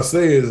I'm trying to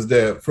say is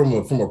that from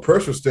a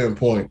pressure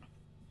standpoint,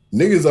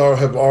 niggas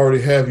have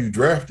already have you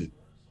drafted,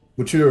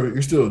 but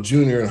you're still a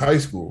junior in high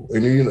school,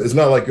 and it's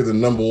not like you're the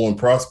number one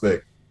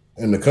prospect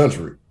in the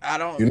country.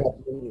 You're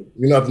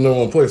not the number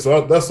one player.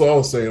 So that's what I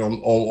was saying.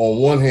 On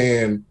one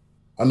hand,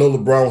 I know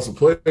LeBron wants to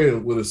play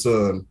with his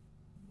son,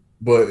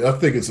 but I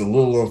think it's a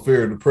little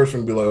unfair to pressure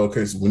and be like,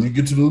 okay, so when you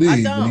get to the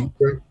league, when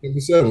you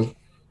get 7, you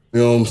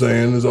know what I'm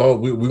saying? It's all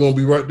we're gonna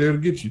be right there to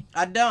get you.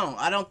 I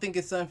don't think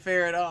it's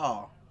unfair at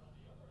all.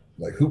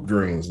 Like hoop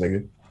dreams,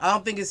 nigga. I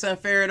don't think it's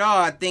unfair at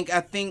all. I think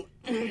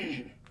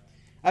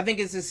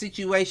it's a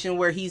situation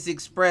where he's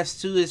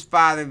expressed to his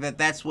father that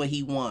that's what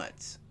he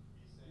wants.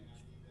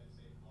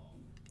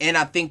 And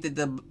I think that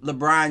the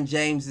LeBron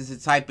James is the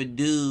type of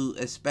dude,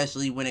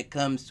 especially when it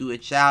comes to a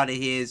child of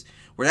his,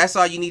 where that's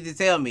all you need to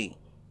tell me.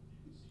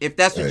 If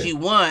that's what you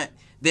want,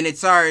 then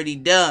it's already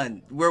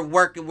done.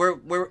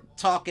 We're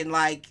talking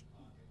like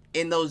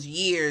in those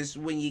years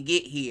when you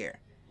get here.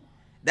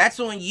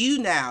 That's on you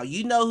now.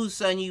 You know whose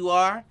son you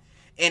are.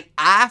 And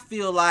I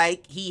feel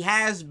like he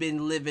has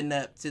been living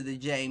up to the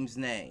James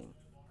name.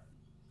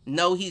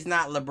 No, he's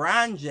not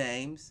LeBron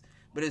James,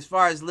 but as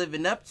far as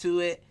living up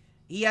to it,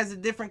 he has a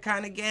different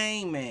kind of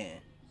game, man.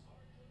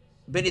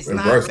 But it's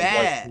not Bryce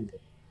bad. I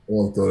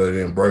want to throw that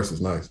in. Bryce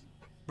is nice.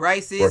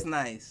 Bryce is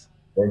nice.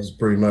 Bryce is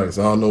pretty nice.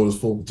 I don't know what his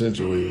full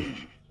potential is.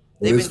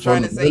 They've been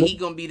trying to say he's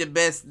gonna be the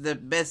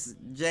best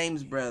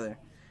James brother.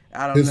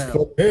 I don't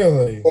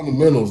know.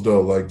 Fundamentals though,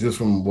 like just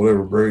from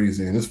whatever Brady's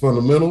in, his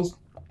fundamentals,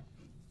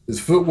 his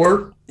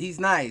footwork. He's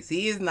nice.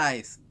 He is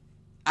nice.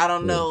 I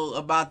don't know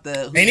about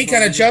the. Ain't he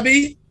kind of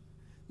chubby?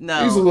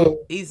 No,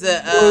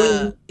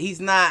 he's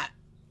not.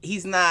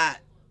 He's not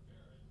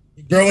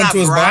growing to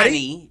his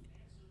body.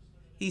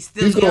 He's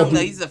still young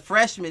though. He's a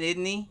freshman,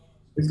 isn't he?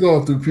 He's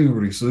going through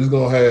puberty, so he's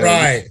gonna have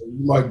Right.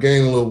 You might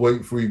gain a little weight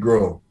before you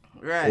grow.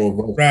 Right.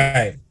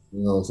 Right.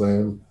 You know what I'm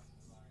saying?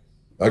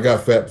 I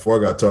got fat before I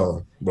got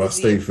taller, but I Is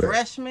he a stayed fat.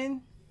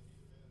 freshman?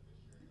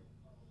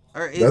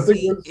 Or I is think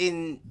he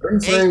in they're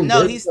the eight? same. No,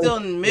 They're the he's still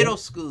same. in middle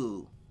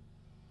school.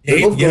 They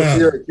He's both go to young.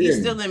 Sierra He's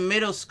Canyon. still in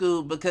middle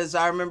school because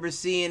I remember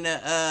seeing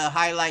a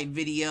highlight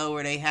video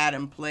where they had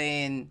him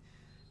playing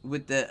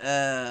with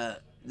the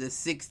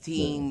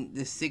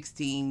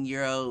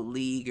 16-year-old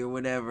league or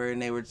whatever,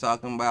 and they were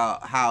talking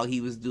about how he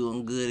was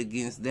doing good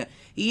against them.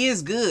 He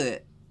is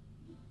good.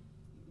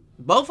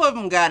 Both of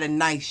them got a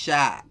nice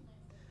shot,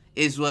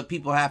 is what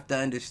people have to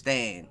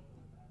understand.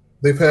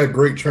 They've had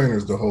great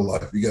trainers their whole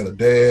life. You got a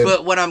dad.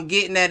 But what I'm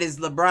getting at is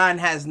LeBron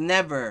has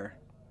never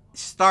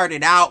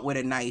started out with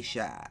a nice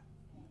shot.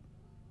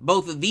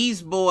 Both of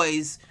these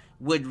boys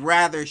would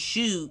rather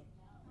shoot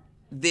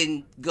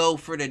than go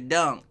for the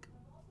dunk.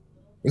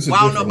 Well,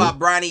 I don't know about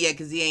Bronny yet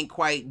because he ain't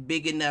quite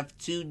big enough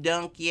to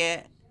dunk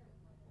yet.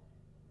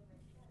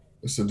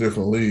 It's a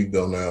different league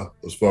though now,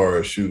 as far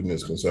as shooting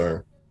is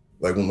concerned.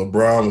 Like when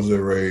LeBron was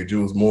their age, it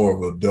was more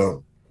of a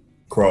dunk,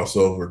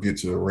 crossover, get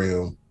to the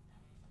rim.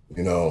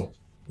 You know,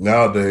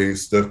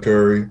 nowadays Steph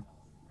Curry,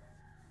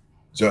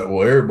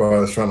 well,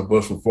 everybody's trying to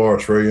bust from far.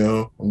 Trae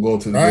Young, I'm going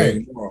to the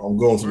game. I'm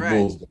going to the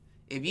Bulls.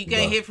 If you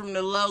can't hit from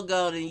the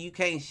logo, then you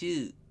can't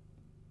shoot.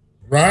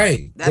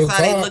 Right. That's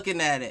how they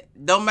looking at it.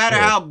 Don't matter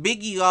how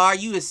big you are,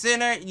 you a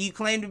center, you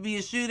claim to be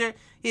a shooter,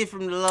 hit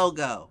from the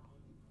logo.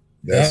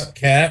 That's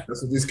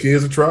what these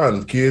kids are trying.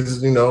 The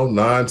kids,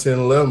 9, 10,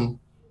 11,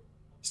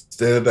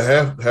 stand at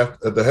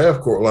the half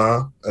court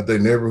line at their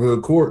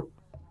neighborhood court.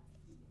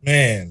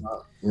 Man.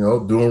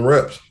 Doing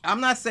reps. I'm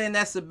not saying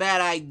that's a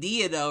bad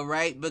idea though,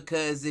 right?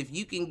 Because if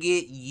you can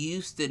get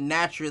used to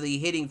naturally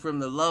hitting from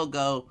the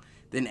logo,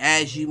 then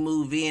as you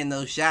move in,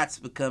 those shots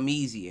become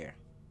easier.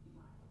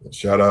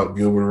 Shout out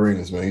Gilbert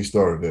Arenas, man. He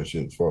started that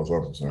shit as far as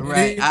I'm concerned.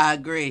 Right, I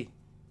agree.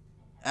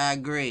 I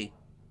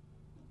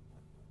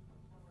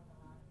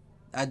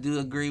do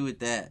agree with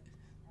that.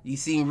 You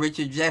seen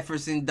Richard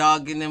Jefferson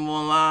dogging him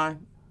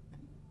online?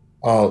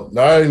 I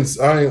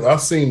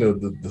seen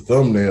the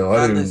thumbnail.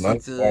 I didn't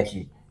watch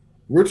it.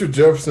 Richard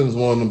Jefferson is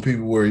one of them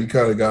people where you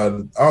kind of got.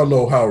 I don't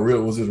know how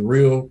real was it.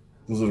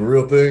 Was it a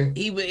real thing?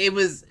 It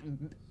was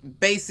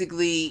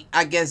basically.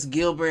 I guess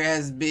Gilbert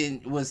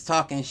was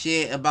talking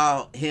shit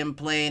about him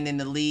playing in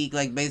the league,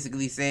 like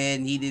basically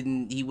saying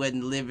he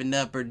wasn't living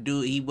up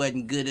he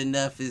wasn't good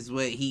enough is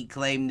what he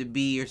claimed to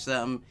be or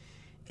something.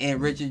 And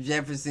Richard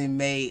Jefferson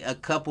made a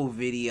couple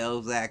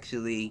videos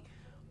actually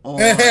on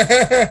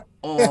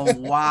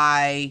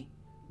why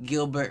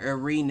Gilbert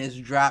Arenas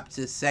dropped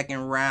to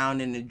second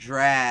round in the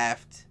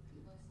draft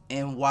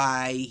and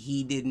why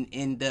he didn't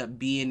end up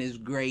being as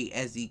great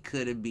as he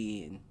could have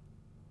been.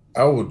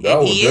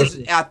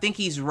 I think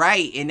he's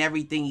right in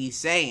everything he's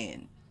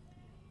saying.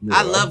 Yeah,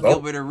 I love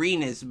Gilbert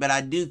Arenas, but I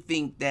do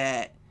think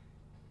that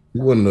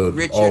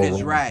Richard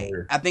is right.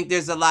 Career. I think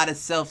there's a lot of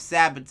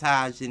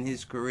self-sabotage in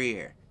his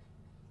career.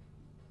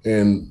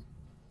 And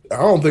I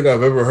don't think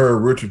I've ever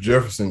heard Richard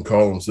Jefferson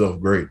call himself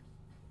great.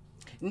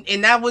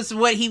 And that was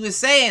what he was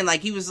saying.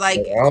 Like he was like,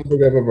 I don't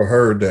think I've ever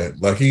heard that.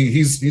 Like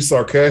he's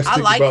sarcastic. I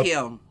like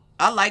him.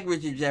 I like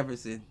Richard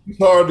Jefferson. It's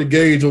hard to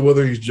gauge on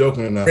whether he's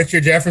joking or not.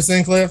 Richard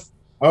Jefferson, Cliff?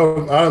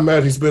 I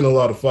imagine he's been in a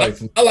lot of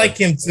fights. I like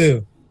him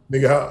too.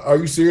 Nigga, are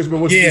you serious? But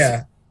what?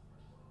 Yeah.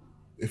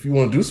 If you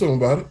want to do something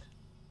about it.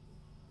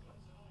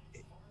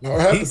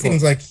 He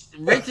seems like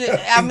Richard.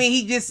 I mean,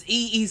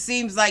 he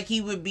seems like he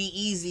would be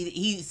easy.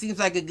 He seems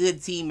like a good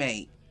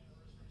teammate.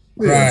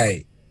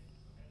 Right.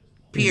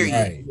 Period.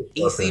 Right.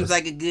 He seems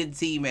like a good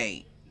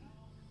teammate.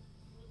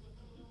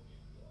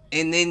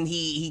 And then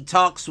he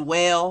talks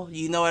well.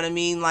 You know what I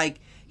mean?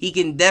 Like he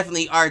can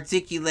definitely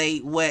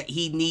articulate what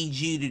he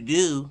needs you to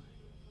do.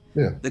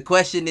 Yeah. The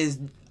question is,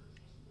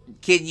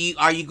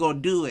 are you gonna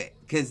do it?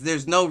 Because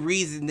there's no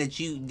reason that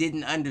you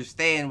didn't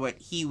understand what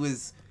he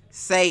was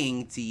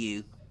saying to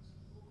you.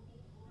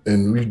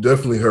 And we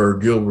definitely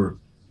heard Gilbert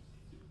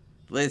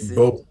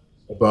both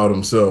about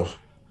himself.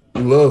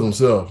 He loves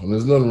himself, and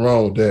there's nothing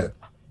wrong with that.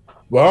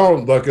 But I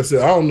don't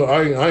know.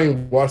 I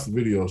ain't watched the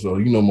video, so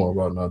you know more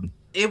about nothing.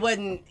 It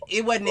wasn't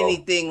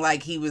anything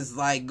like he was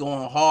like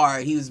going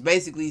hard. He was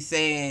basically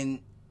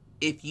saying,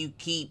 if you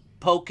keep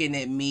poking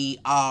at me,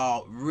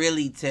 I'll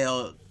really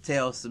tell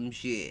some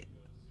shit.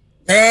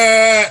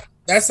 That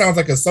sounds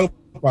like a soap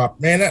opera.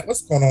 Man,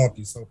 what's going on with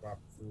these soap opera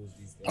fools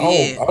these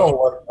days? I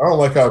don't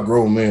like how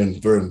grown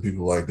men threaten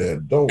people like that.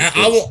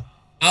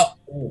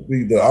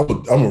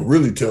 I'm gonna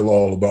really tell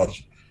all about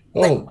you.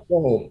 Don't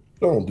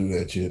do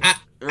that shit.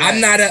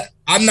 I'm not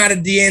a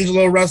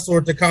D'Angelo Russell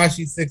or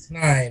Tekashi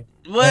 6ix9ine.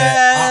 What?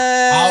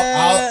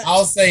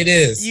 I'll say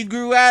this. You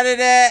grew out of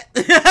that?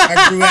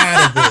 I grew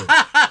out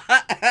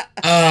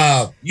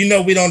of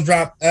it. We don't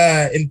drop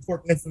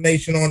important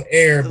information on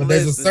air, but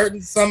there's a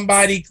certain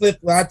somebody clip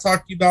that I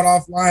talked to you about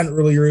offline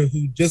earlier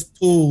who just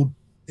pulled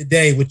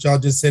today, which y'all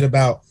just said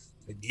about,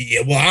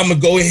 yeah, well, I'm gonna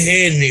go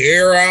ahead and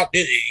air out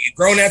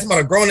grown ass about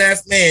a grown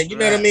ass man. You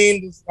know what I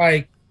mean? It's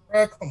like,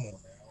 bro, come on now.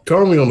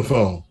 Call me on the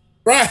phone.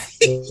 Right.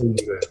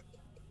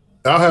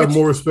 I'll have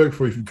more respect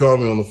for you if you call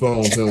me on the phone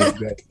and tell me what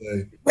you got to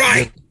say.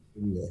 Right.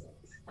 Yeah.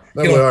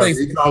 Get All on right,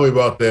 Facebook. you call me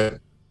about that.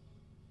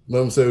 Let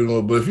them say what they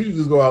want. But if you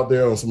just go out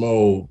there on some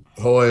old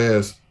whole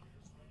ass,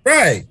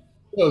 Right.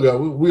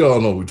 we all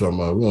know what we're talking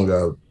about. We don't got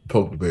to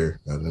poke the bear.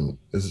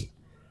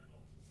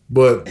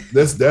 But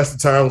that's the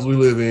times we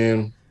live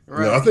in.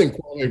 Right. You know, I think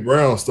Kwame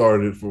Brown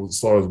started it for as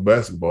far as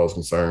basketball is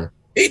concerned.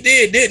 He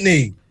did, didn't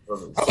he? I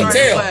can Started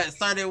tell. what?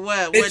 Started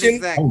what? What Bitching.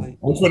 exactly?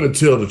 I'm trying to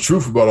tell the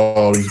truth about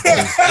all these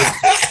things.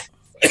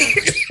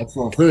 That's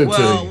what I'm finna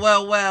tell you.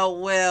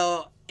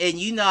 Well. And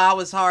you know, I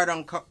was hard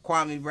on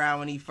Kwame Brown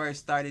when he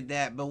first started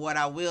that. But what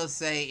I will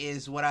say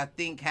is what I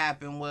think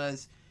happened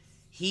was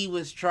he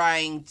was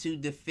trying to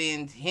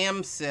defend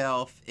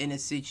himself in a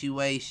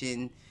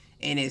situation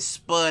and it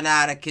spun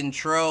out of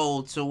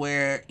control to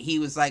where he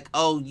was like,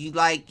 oh, you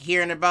like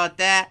hearing about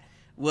that?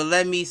 Well,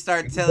 let me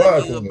start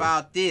telling you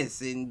about this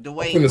and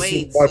Dwayne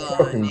Wade's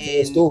son.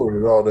 And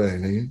stories all day,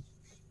 nigga.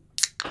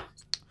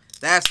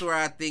 That's where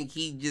I think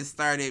he just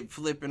started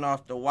flipping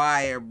off the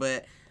wire.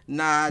 But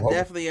nah, I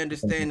definitely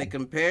understand the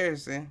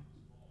comparison.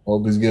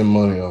 Hope he's getting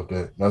money off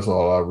that. That's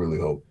all I really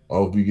hope. I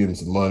hope you're getting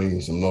some money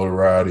and some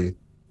notoriety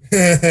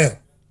and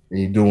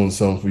you're doing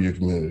something for your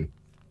community.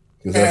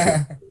 Because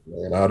that's what,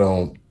 man, I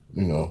don't,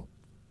 you know,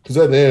 because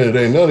at the end of the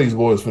day, none of these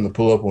boys finna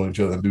pull up on each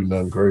other and do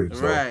nothing crazy.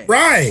 So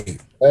Right.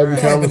 have a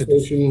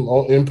conversation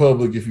in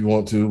public if you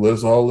want to. Let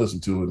us all listen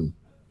to it and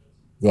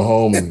go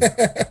home and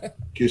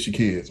kiss your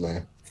kids,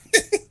 man.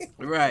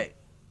 Right.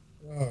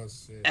 Oh,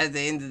 shit. At the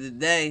end of the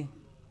day,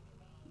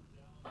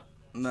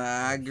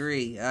 nah, I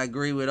agree. I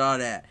agree with all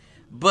that.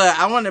 But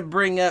I want to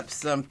bring up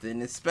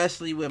something,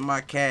 especially with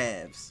my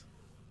Cavs.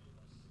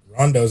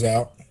 Rondo's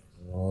out.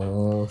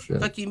 Oh, shit.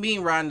 What you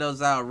mean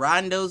Rondo's out?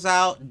 Rondo's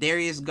out.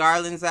 Darius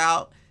Garland's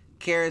out.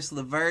 Karis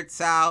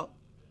LeVert's out.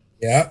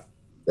 Yeah.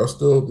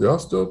 Y'all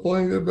still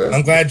playing good basketball.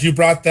 I'm glad you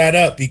brought that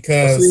up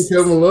because I seen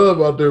Kevin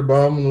Love out there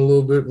bombing a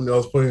little bit when y'all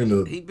was playing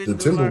the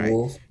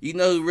Timberwolves. Right. You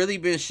know who really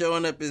been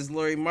showing up is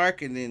Lauri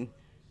Markkanen.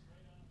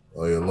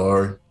 Oh yeah,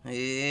 Lauri.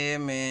 Yeah,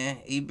 man.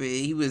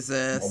 He was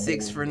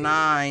 6 for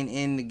 9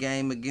 in the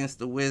game against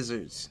the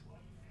Wizards.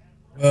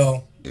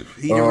 Well,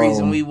 he the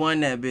reason we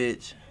won that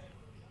bitch.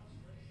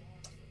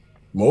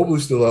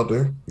 Mobley's still out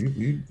there.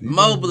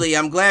 Mobley,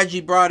 I'm glad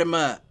you brought him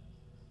up.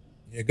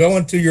 Yeah,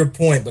 going to your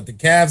point, but the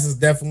Cavs is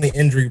definitely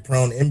injury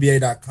prone.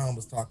 NBA.com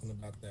was talking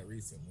about that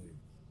recently.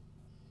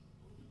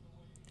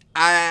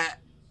 I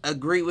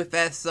agree with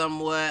that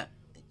somewhat.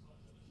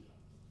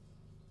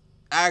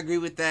 I agree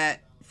with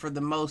that for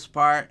the most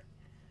part.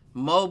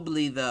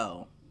 Mobley,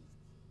 though,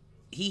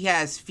 he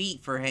has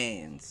feet for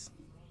hands.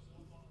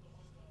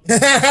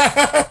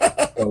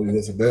 Oh,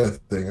 that's a bad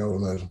thing, I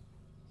would imagine.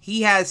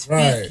 He has feet.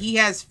 Right. He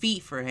has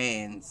feet for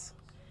hands.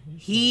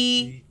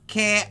 He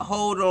can't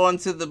hold on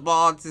to the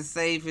ball to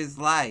save his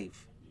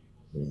life.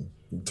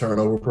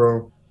 Turnover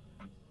pro.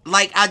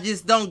 Like, I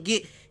just don't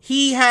get.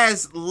 He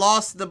has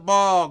lost the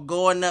ball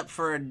going up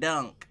for a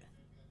dunk.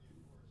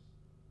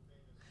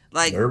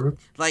 Like, nervous?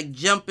 Like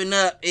jumping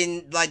up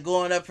and like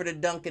going up for the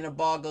dunk and the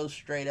ball goes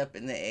straight up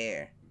in the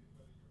air.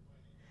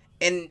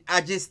 And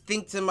I just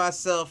think to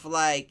myself,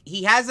 like,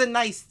 he has a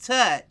nice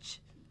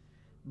touch,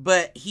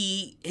 but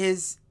he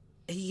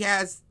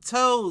has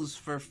toes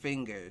for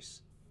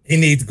fingers. He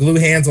needs glue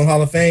hands on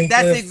Hall of Fame.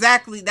 That's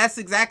exactly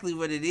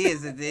what it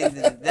is at the end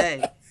of the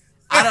day.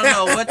 I don't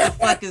know what the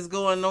fuck is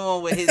going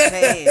on with his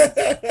hands.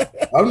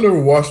 I've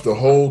never watched the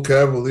whole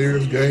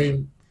Cavaliers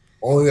game.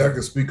 Only I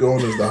can speak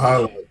on is the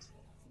highlights.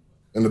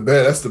 And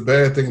that's the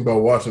bad thing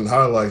about watching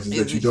highlights is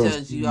that you don't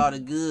shows you all the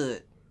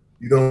good.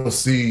 You don't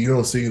see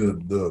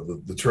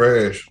the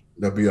trash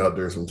that be out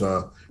there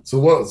sometimes. So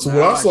what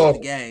I saw the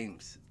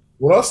games.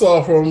 What I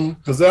saw from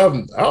because I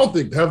don't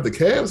think have the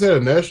Cavs had a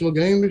national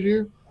game this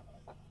year.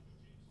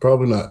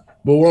 Probably not.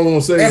 But what I'm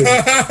gonna say is,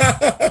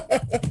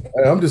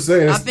 I'm just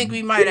saying. I think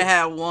we might have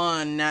had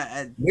one.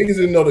 Niggas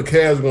didn't know the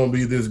Cavs were gonna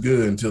be this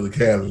good until the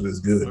Cavs were this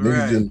good. Right.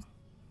 Niggas didn't.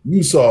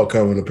 You saw it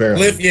coming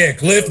apparently.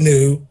 Cliff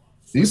knew.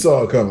 He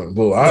saw it coming.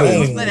 But I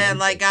didn't.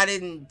 I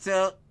didn't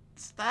tell.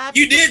 Stop.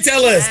 You did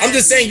tell us. I'm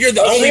just saying you're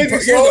the only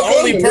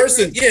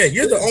person. Yeah,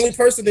 you're the only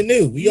person that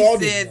knew. We all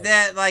said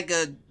that like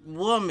a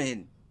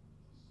woman.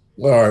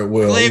 All right,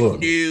 well, Cliff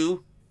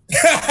knew.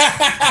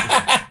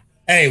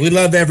 Hey, we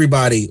love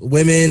everybody.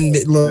 Women,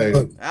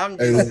 look. I'm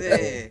just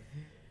saying.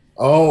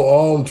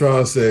 All I'm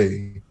trying to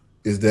say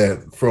is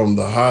that from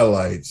the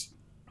highlights,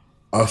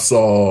 I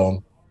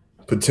saw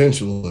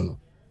potential in them,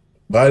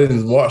 but I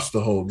didn't watch the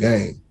whole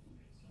game.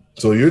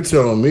 So you're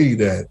telling me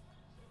that,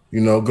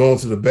 going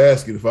to the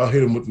basket, if I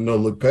hit him with no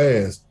look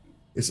pass,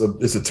 it's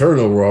a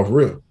turnover off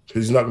rip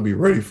because he's not going to be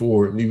ready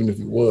for it. And even if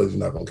he was, he's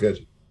not going to catch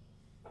it.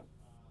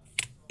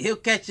 He'll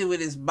catch it with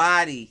his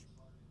body.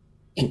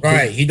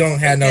 Right. He don't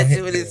have no catch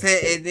it with his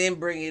head and then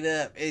bring it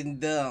up and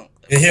dunk.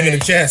 And him in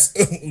the chest.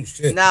 Oh,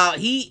 shit. Now,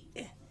 he'll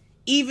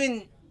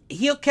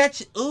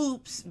catch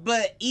oops,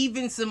 but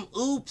even some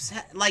oops,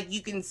 like you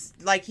can,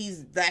 like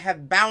that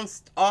have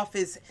bounced off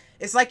his,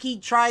 it's like he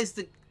tries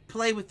to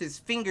play with his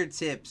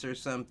fingertips or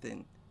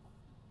something.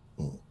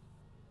 Hmm.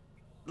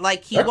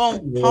 Like he That's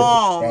won't Yeah.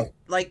 palm.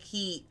 Like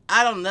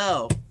I don't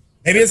know.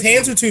 Maybe his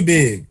hands are too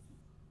big.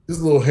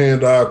 Just a little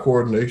hand-eye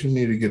coordination.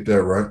 Need to get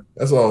that right.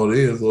 That's all it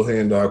is. A little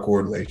hand-eye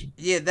coordination.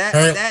 Yeah,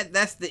 Current,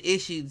 that's the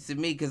issue to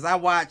me because I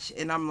watch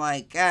and I'm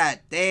like, God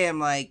damn,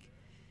 like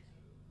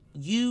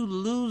you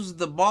lose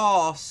the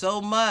ball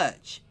so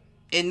much,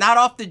 and not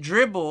off the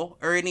dribble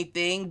or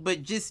anything,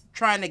 but just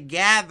trying to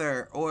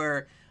gather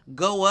or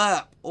go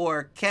up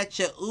or catch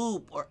a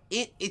oop or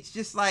it's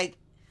just like,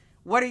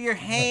 what are your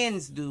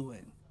hands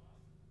doing?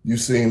 You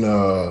seen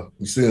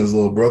his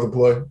little brother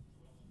play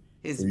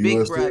His for big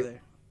USC?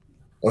 brother.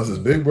 That's his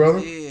big brother.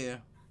 Yeah.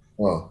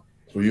 Oh,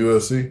 for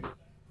USC.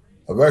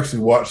 I've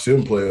actually watched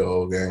him play a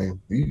whole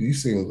game. He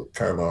seems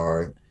kind of all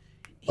right.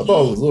 I thought it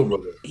was He his little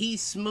brother.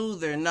 he's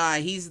smoother. Nah,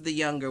 he's the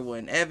younger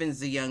one. Evan's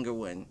the younger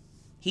one.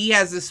 He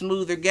has a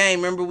smoother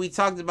game. Remember we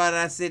talked about it.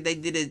 I said they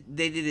did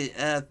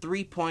a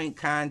 3-point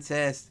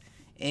contest,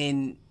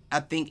 and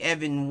I think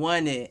Evan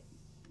won it,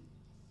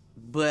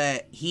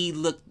 but he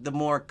looked the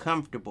more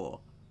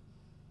comfortable.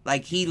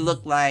 Like he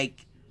looked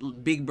like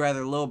big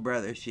brother, little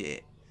brother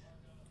shit.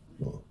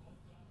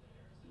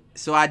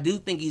 So I do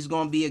think he's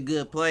gonna be a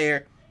good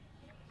player.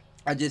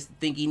 I just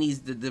think he needs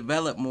to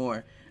develop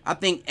more. I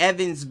think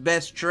Evan's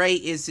best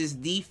trait is his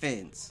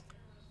defense.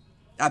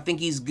 I think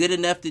he's good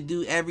enough to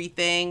do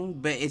everything,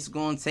 but it's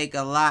going to take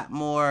a lot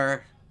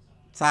more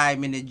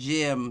time in the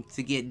gym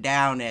to get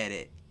down at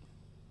it.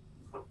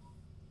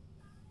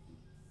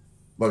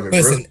 Like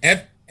listen,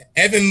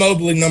 Evan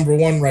Mobley,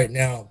 #1 right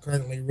now,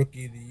 currently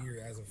Rookie of the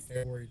Year as of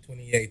February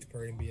 28th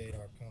per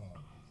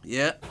NBA.com.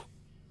 Yep.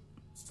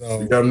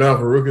 So you got him now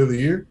for Rookie of the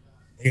Year.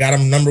 he got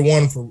him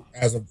 #1 for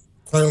as of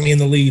currently in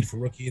the lead for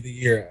Rookie of the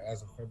Year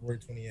as of February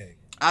 28th.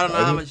 I don't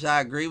know how much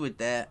I agree with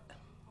that.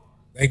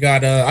 They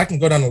got I can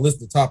go down the list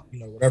the top,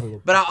 whatever.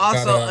 But I They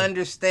also got,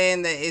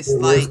 understand that it's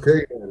Where's like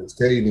Caden? Is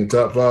Caden in the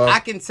top 5? I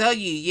can tell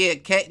you, yeah,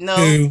 no,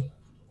 2.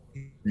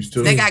 He's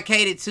 2. they got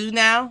K to 2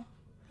 now.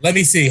 Let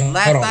me see. Hold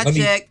Last on. I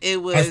checked,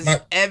 it was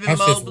Evan my shit's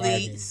Mobley,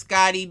 lagging.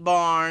 Scotty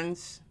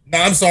Barnes, No,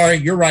 I'm sorry.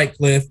 You're right,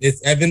 Cliff.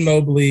 It's Evan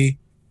Mobley,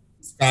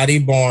 Scotty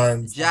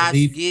Barnes, Josh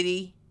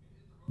Giddey.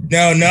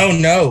 No.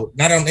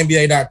 Not on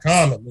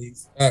NBA.com at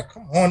least.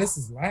 Come on, this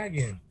is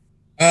lagging.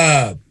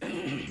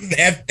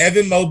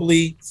 Evan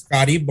Mobley,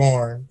 Scotty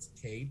Barnes,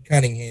 Cade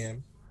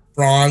Cunningham,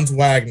 Franz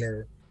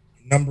Wagner.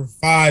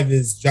 #5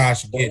 is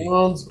Josh Giddey.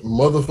 Franz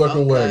motherfucking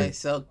Okay, Wagner.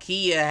 so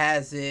Kia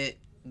has it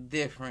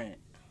different.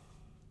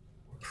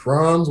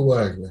 Franz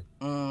Wagner.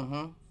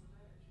 Mm-hmm.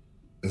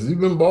 Has he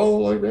been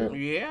balling like that?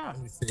 Yeah.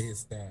 Let me see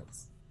his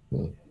stats.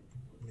 Hmm.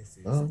 Let me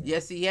see. Oh.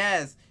 Yes, he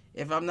has.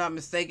 If I'm not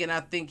mistaken, I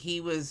think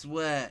he was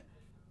what?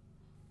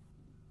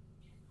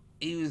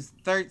 He was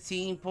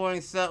 13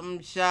 point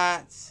something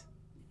shots.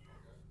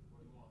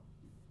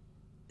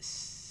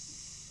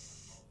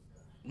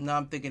 No,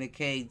 I'm thinking of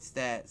Cade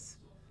stats.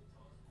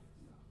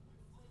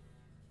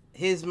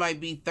 His might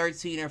be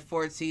 13 or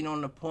 14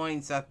 on the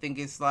points. I think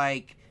it's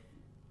like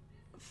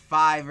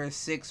 5 or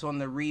 6 on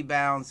the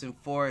rebounds and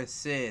 4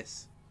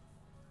 assists.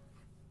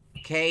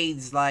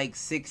 Cade's like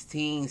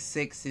 16,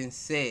 6, and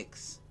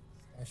 6.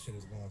 That shit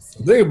is going so.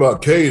 The thing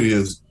about Cade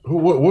is,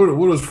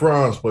 what does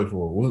Franz play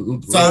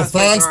for? So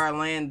Franz, for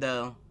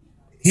Orlando.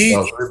 he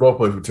Oh, so they both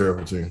play for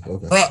terrible team.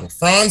 Okay.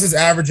 Franz is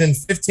averaging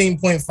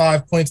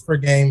 15.5 points per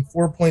game,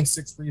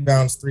 4.6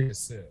 rebounds, 3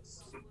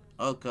 assists.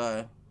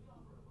 Okay.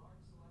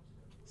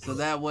 So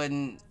that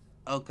wasn't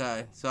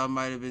okay. So I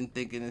might have been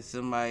thinking of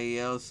somebody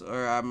else,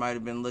 or I might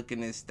have been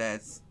looking at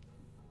stats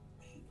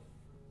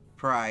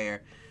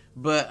prior.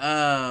 But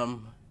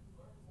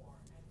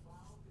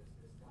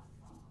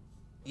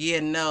yeah,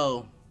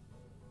 no.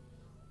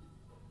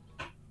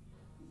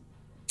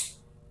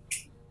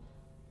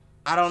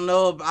 I don't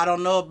know. I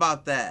don't know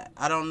about that.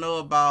 I don't know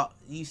about.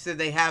 You said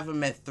they have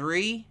him at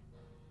 3.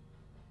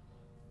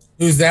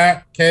 Who's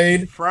that?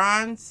 Cade.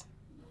 Franz.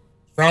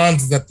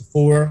 Franz is at the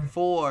 4.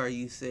 4.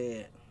 You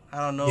said. I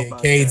don't know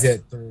about Cade's that.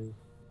 at 3.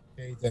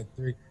 Cade's at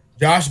 3.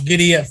 Josh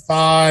Giddey at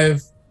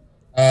 5.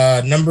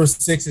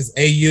 #6 is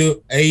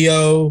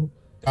Ayo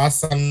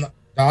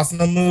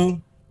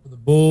Dosanamu for the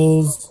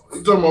Bulls.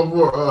 You talking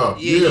about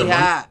Yeah, he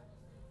hot.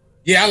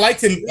 Yeah, I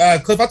liked him.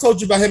 Cliff, I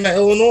told you about him at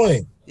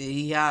Illinois. Yeah,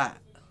 he hot.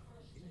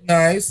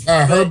 Nice.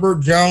 Herbert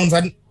Jones.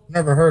 I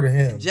never heard of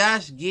him.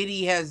 Josh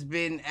Giddey has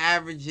been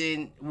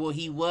averaging. Well,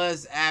 he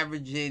was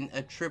averaging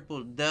a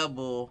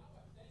triple-double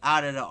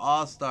out of the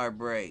All-Star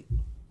break.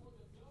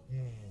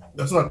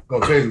 That's not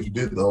going to change what you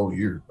did the whole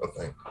year, I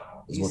think.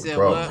 Is You what the said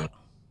problem what? is.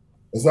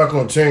 It's not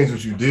going to change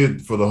what you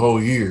did for the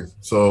whole year.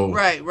 So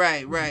Right. you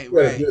had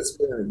a good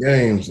span of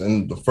games,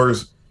 and the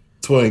first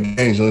 20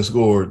 games you only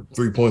scored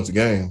 3 points a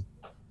game.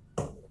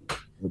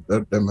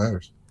 That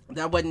matters.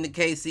 That wasn't the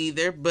case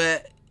either,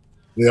 but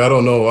Yeah, I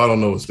don't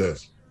know his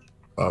stats.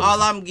 Obviously.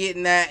 all I'm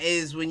getting at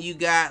is when you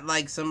got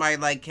like somebody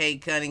like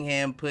Cade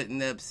Cunningham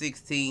putting up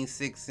 16,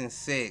 6, and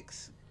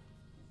 6.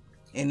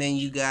 And then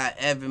you got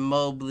Evan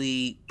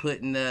Mobley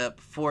putting up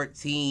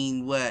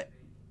 14, what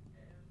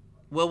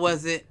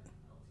was it?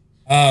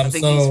 I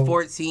think he's So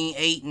 14,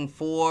 8, and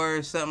 4,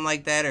 or something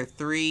like that, or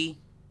 3.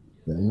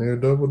 Damn near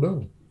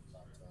double.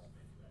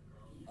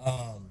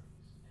 um,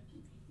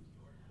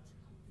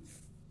 this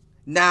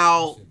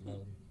Now, shit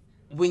loading.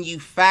 when you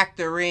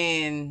factor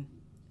in,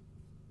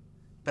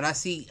 but I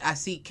see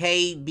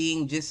Cade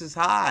being just as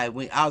high.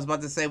 When I was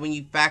about to say, when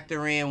you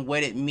factor in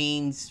what it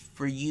means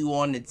for you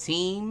on the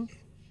team,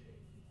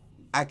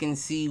 I can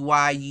see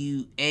why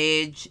you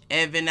edge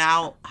Evan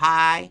out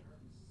high.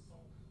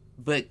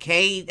 But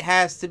Cade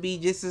has to be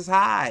just as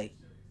high.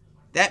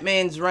 That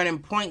man's running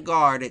point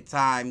guard at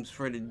times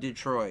for the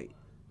Detroit.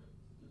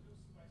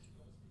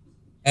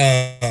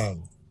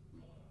 Um,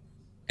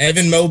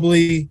 Evan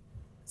Mobley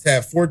has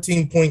had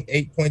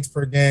 14.8 points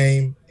per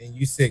game, and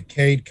you said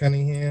Cade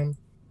Cunningham.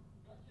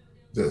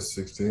 That's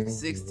 16.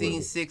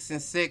 16, 6,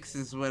 and 6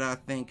 is what I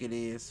think it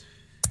is.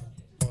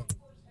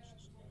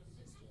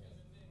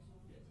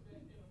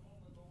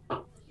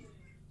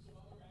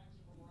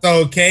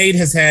 So Cade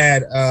has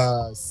had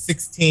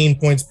 16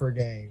 points per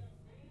game.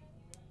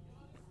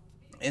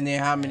 And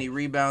then how many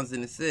rebounds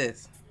and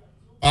assists?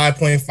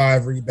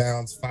 5.5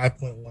 rebounds,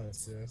 5.1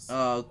 assists.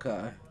 Oh,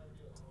 okay.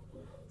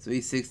 So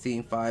he's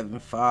 16, 5,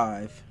 and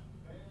 5.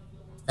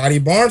 Scotty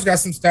Barnes got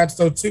some stats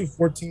though too.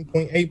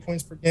 14.8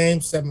 points per game,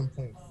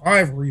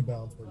 7.5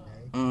 rebounds per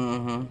game.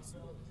 Mm-hmm.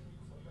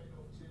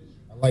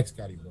 I like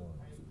Scotty Barnes.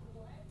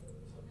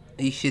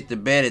 He shit the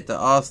bed at the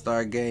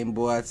All-Star game,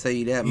 boy. I tell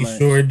you that He much.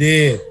 sure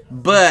did.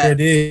 But he sure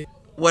did.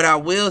 What I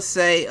will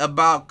say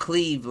about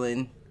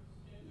Cleveland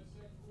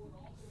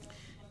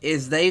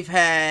is they've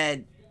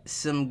had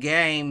some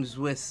games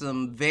with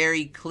some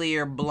very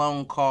clear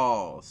blown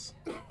calls.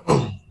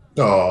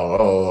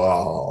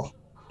 Oh.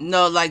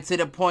 No, like to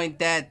the point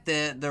that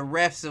the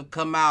refs have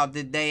come out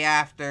the day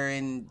after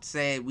and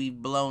said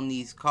we've blown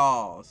these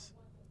calls.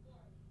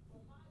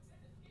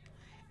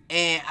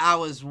 And I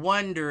was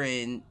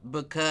wondering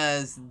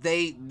because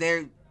they've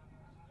been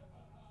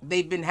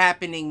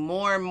happening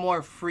more and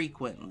more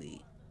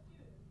frequently.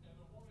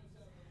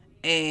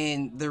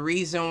 And the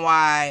reason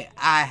why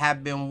I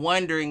have been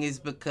wondering is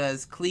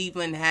because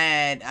Cleveland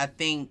had, I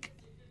think,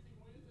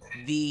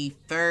 the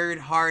third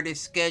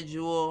hardest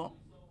schedule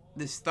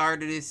the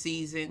start of this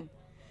season.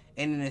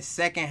 And in the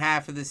second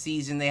half of the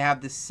season, they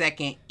have the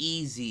second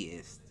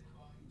easiest.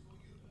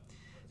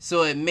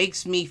 So it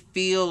makes me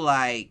feel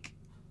like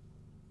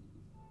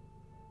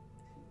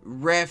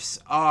refs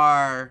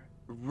are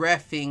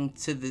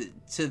reffing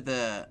to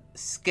the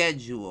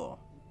schedule.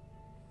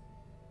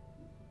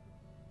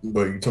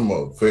 But you talking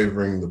about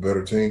favoring the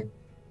better team?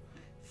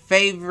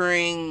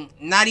 Favoring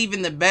not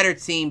even the better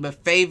team, but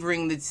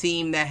favoring the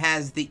team that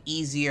has the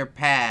easier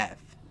path.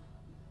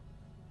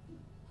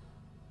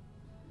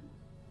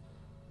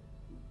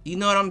 You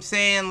know what I'm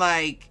saying?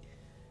 Like,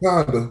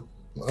 Kinda.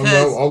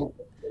 I'm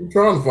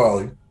trying to follow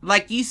you.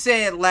 Like you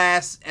said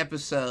last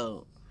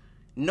episode,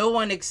 no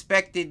one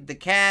expected the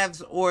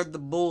Cavs or the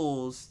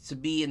Bulls to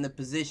be in the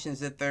positions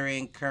that they're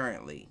in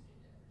currently.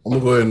 I'm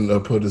gonna go ahead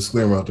and put a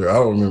disclaimer out there. I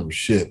don't remember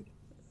shit.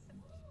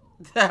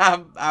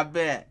 I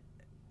bet.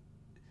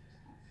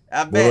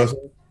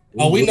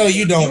 Oh, we know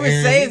you don't. You were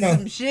Aaron. saying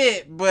some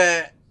shit,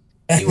 but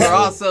you were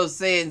also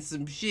saying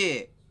some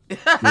shit.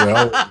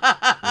 I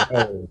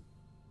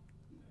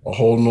was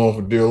holding on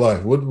for dear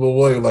life. What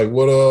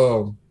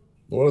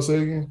I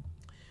say again?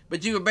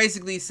 But you were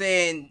basically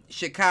saying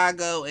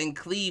Chicago and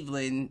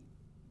Cleveland,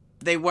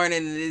 they weren't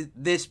in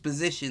this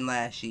position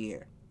last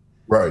year.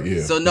 Right,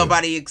 yeah. So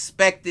nobody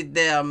expected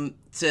them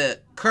to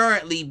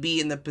currently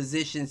be in the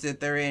positions that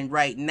they're in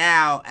right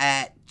now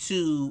at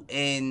 2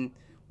 and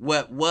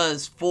what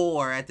was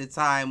 4 at the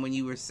time when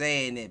you were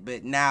saying it.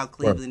 But now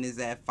Cleveland is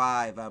at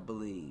 5, I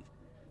believe.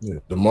 Yeah,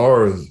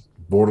 DeMar is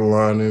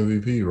borderline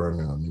MVP right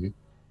now, nigga.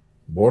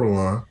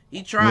 Borderline.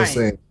 He trying. I'm not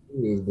saying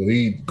he is, but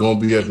he gonna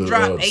be at the. He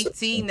dropped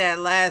 18 that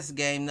last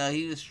game. though.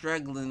 He was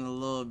struggling a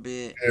little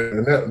bit.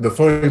 And the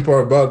funny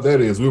part about that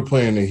is we're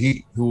playing the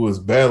Heat, who was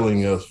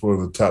battling us for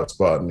the top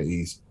spot in the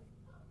East,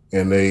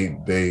 and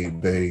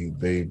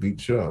they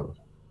beat Charlotte.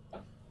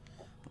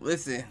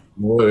 Listen,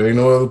 well, ain't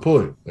no other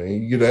put it.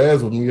 You get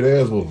ass with them, you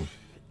get ass with them.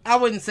 I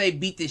wouldn't say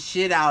beat the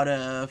shit out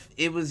of.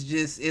 It was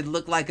just it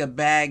looked like a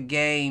bad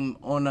game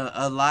on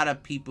a lot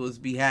of people's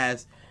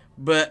behalf.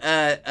 But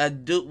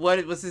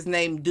what's his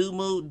name?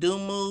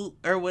 Dumu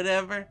or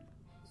whatever.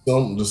 The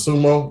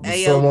sumo.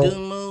 Ayo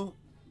Dumu,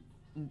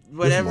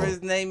 whatever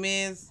his name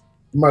is.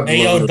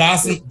 Ayo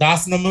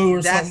Dosnamu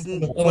or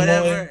something.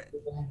 Whatever.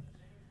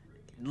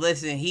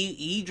 Listen,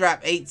 he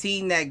dropped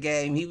 18 that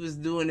game. He was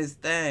doing his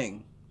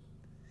thing.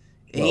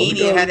 And he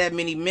didn't have that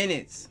many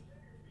minutes.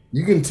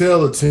 You can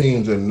tell the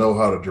teams that know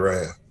how to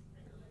draft.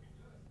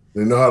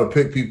 They know how to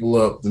pick people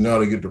up. They know how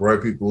to get the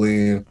right people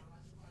in.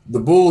 The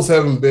Bulls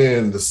haven't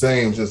been the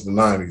same since the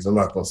 90s. I'm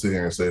not going to sit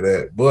here and say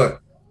that. But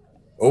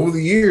over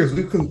the years,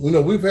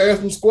 we've had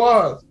some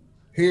squads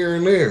here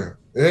and there.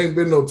 It ain't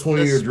been no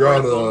 20-year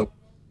drought of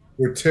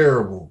we're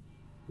terrible,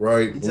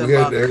 right? You talking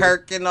about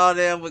Kirk and all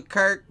that with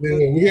Kirk? Yeah,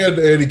 we had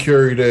the Eddie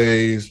Curry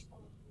days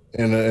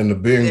and the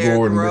Ben Derrick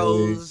Gordon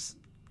Rose.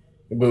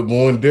 days. But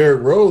when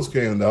Derrick Rose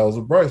came, that was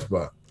a bright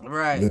spot.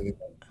 Right. Then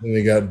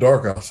it got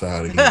dark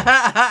outside again.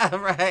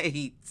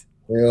 Right.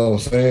 You know what I'm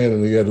saying?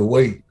 And we had to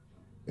wait.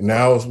 And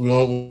now we're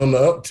on the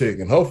uptick,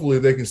 and hopefully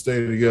they can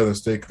stay together and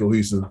stay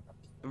cohesive.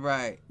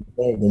 Right.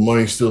 The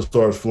money still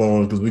starts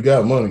flowing because we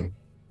got money.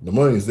 The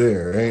money's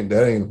there.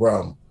 That ain't the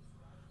problem.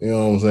 You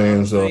know what I'm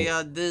saying? So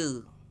y'all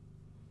do.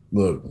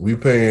 Look,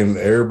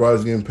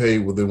 everybody's getting paid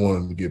what they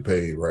want to get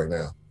paid right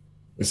now,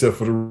 except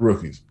for the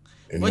rookies.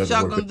 And what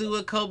y'all gonna do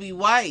with Kobe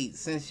White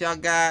since y'all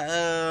got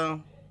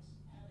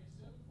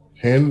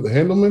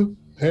Handelman?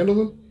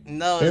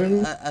 No,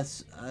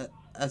 Handelman?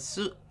 a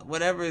suit,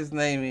 whatever his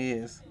name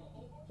is.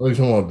 What are you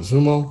talking about? The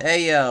sumo?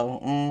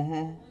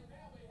 Ayo.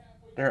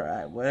 All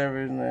right,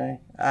 whatever his name.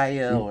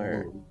 Ayo.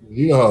 Or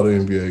you know how the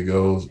NBA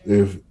goes.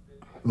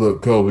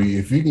 Look, Kobe,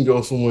 if you can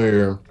go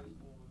somewhere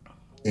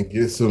and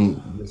get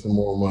some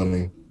more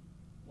money,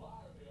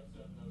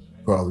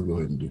 probably go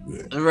ahead and do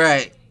that.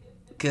 Right.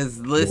 Because,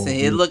 listen,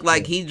 it looked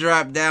like he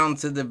dropped down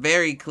to the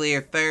very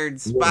clear third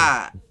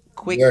spot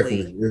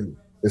quickly. Exactly.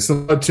 If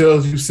somebody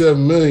tells you $7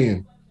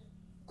 million,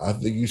 I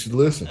think you should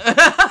listen.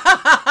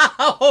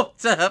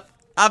 Hold up.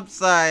 I'm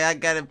sorry. I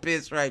got to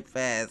piss right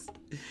fast.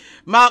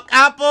 Mark,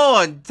 hop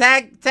on.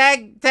 Tag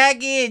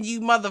in,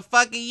 you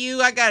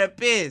motherfucker. I got to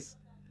piss.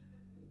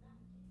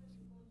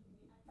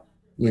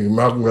 Nigga,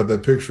 Malcolm got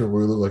that picture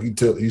where he look like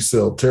he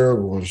sell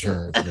terrible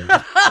insurance.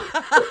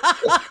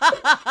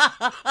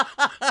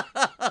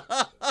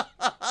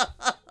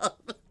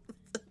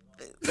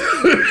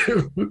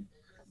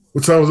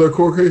 What time was that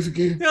court case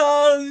again?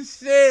 Oh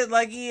shit!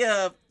 Like he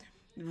a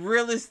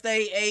real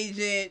estate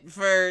agent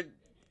for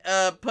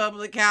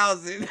public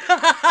housing.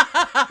 I'm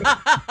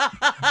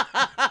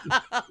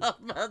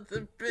about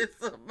to piss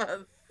on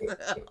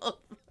myself.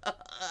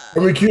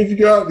 How many kids you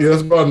got? Yeah,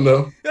 that's about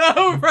enough.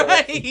 Oh,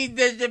 right.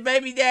 Does your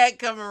baby dad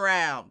come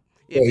around?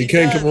 If he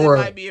can't come around.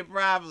 It might be a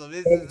problem.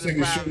 This is a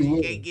problem.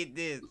 You can't get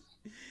this.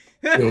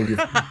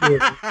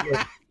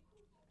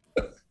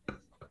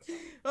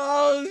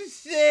 Oh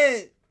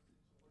shit!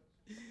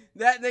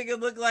 That nigga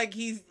look like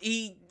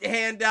he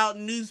hand out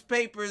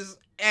newspapers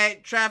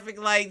at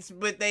traffic lights,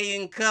 but they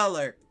in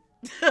color.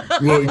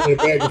 You get a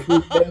bag of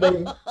fruit,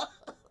 brother?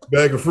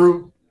 Bag of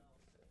fruit.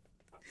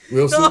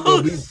 We'll see.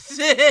 Oh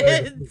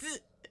shit!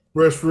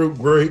 Fresh fruit,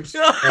 grapes.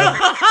 I'm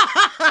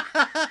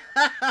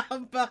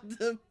about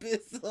to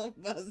piss on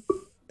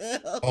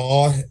myself.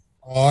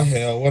 Oh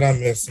hell! What I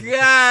missing?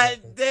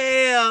 God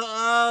damn!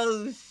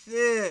 Oh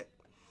shit!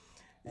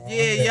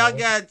 Yeah, y'all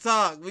gotta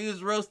talk. We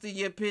was roasting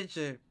your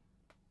picture.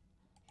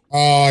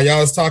 Oh,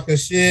 y'all was talking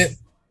shit.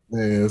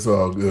 Man, it's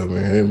all good,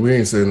 man. We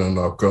ain't saying nothing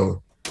off color.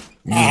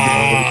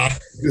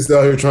 Just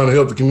out here trying to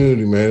help the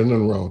community, man. There's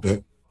nothing wrong with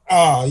that.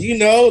 Oh,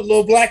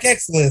 little black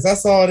excellence.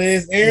 That's all it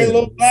is. Aaron,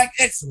 little black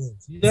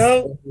excellence.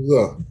 What's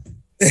up?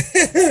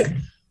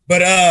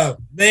 But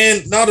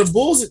man, now the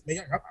Bulls,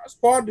 man, I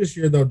squad this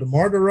year though.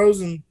 DeMar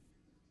DeRozan,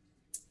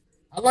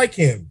 I like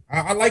him.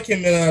 I like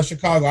him in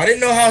Chicago. I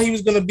didn't know how he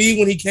was gonna be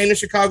when he came to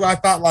Chicago. I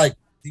thought like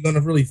he's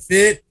gonna really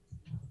fit.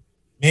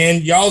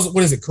 Man,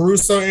 what is it?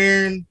 Caruso,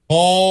 Aaron,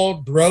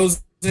 Ball,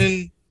 DeRozan,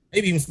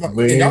 maybe even Smart.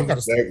 Y'all got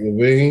to Zach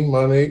LaVine,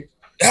 my nigga.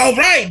 Oh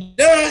right,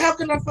 duh. How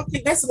can I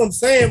fucking? That's what I'm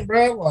saying,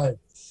 bro. Like,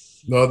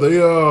 no, they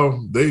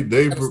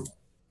the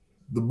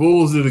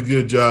Bulls did a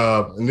good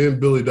job, and then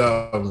Billy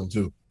Donovan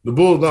too. The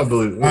Bulls, not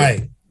Billy,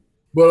 right?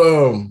 But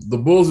the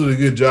Bulls did a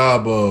good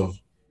job of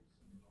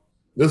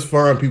let's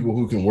find people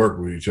who can work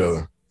with each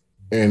other,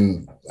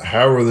 and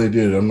however they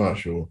did it, I'm not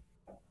sure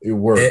it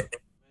worked.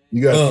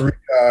 You got three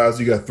guys.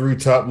 You got three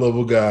top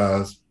level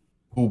guys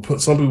who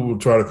some people would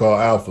try to call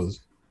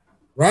alphas.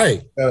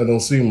 Right. Kind of don't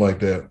seem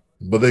like that,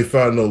 but they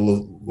found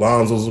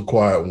Lonzo's a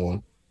quiet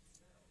one.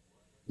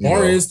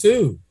 DeMar is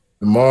too.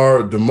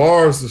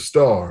 DeMar's the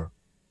star,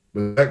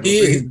 but he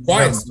is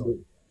quiet.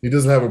 He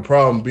doesn't have a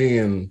problem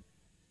being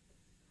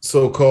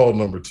so-called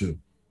number two.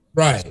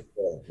 Right.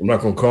 I'm not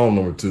gonna call him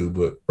number two,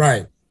 but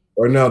right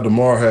now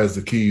DeMar has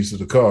the keys to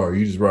the car.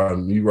 You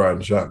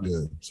riding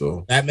shotgun.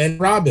 So Batman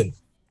Robin.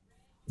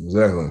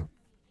 Exactly.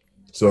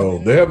 So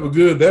they have a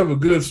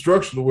good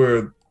structure to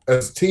where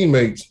as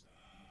teammates,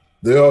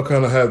 they all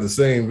kind of have the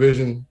same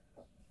vision.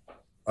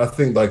 I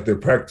think like their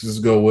practices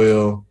go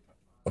well.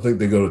 I think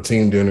they go to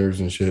team dinners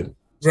and shit.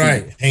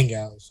 Right.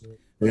 Hangouts. You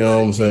know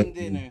what I'm saying?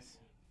 Dinners.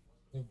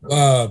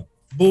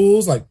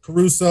 Bulls like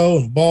Caruso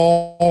and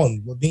Ball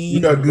and Levine.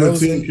 You got good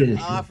team chemistry.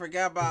 Oh, I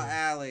forgot about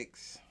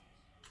Alex.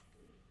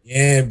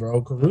 Yeah,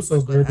 bro.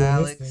 Caruso's good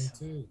doing this thing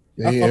too.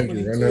 Yeah,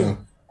 right now.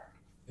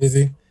 Is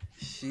he?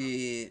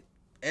 Shit.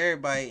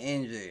 Everybody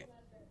injured.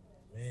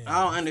 Man.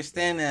 I don't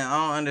understand that.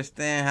 I don't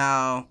understand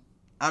how.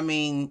 I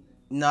mean,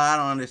 no, I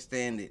don't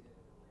understand it.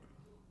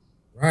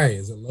 Right.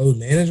 Is it load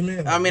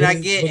management? I mean, I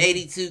get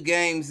 82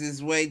 games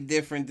is way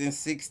different than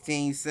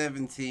 16,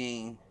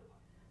 17.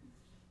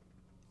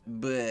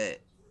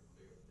 But.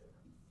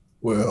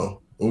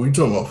 Well, are we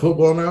talking about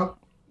football now?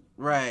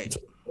 Right.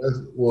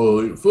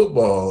 Well,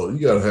 football, you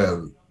got to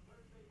have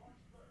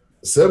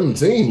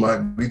 17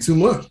 might be too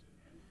much.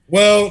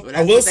 Well,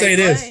 I will say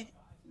this.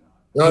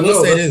 I will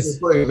know say that's this.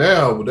 what they're playing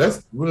now,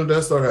 but when did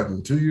that start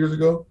happening? 2 years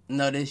ago?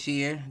 No, this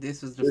year.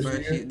 This was the This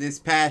first year? year. This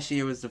past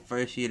year was the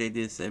first year they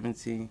did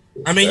 17.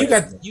 I mean, you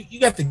got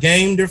the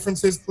game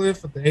differences,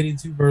 Cliff, with the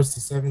 82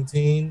 versus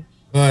 17,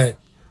 but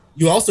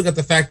you also got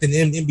the fact that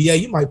in NBA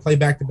you might play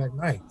back to back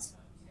nights,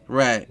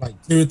 Right. like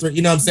 2 or 3.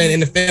 You know what I'm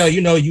saying? NFL,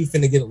 you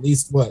finna get at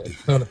least what, if you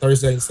play on a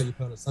Thursday and say you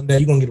play on a Sunday,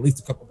 you're gonna get at least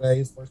a couple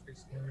days. Worst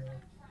case scenario,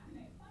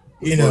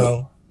 you But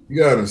know. you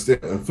gotta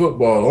understand, in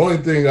football, the only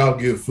thing I'll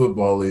give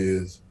football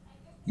is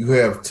you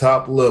have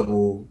top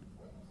level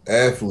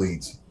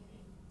athletes.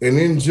 And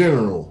in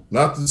general,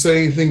 not to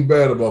say anything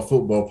bad about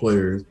football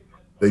players,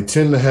 they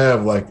tend to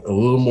have like a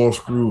little more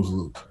screws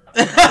loose.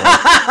 Right?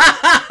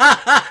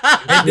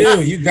 They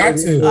do. You got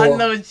to. I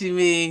know what you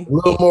mean. A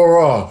little more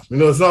off.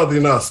 It's not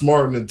they're not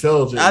smart and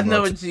intelligent. I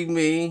know what you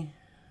mean.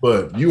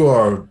 But you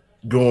are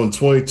going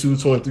 22,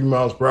 23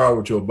 miles per hour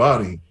with your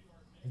body.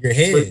 Your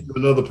head.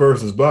 Another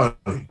person's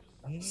body.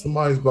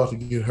 Somebody's about to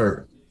get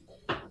hurt.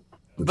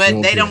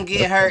 But they don't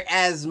get hurt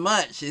as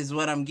much is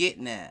what I'm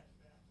getting at.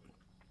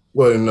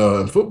 What,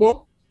 in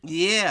football?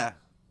 Yeah.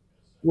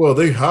 Well,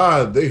 they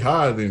hide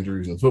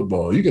injuries in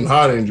football. You can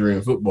hide injury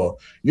in football.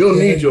 You don't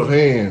need your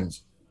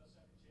hands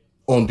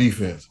on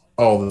defense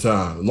all the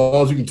time. As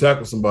long as you can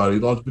tackle somebody,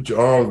 as long as you put your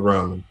arms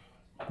around them,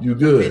 you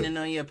good. Depending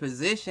on your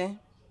position.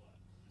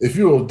 If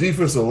you're a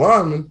defensive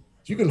lineman,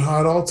 you can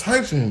hide all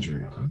types of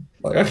injuries.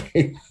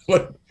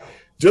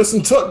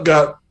 Justin Tuck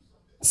got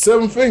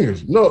 7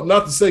 fingers. No,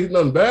 not to say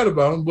nothing bad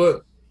about him,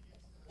 but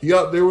he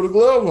out there with a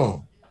glove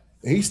on.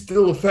 And he's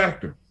still a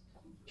factor.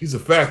 He's a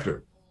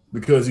factor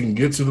because he can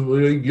get to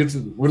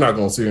we're not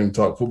going to sit here and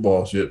talk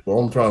football shit, but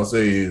what I'm trying to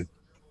say is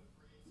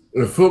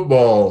in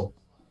football,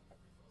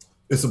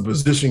 it's a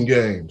position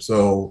game.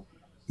 So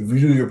if you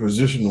do your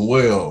position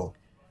well,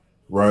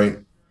 right,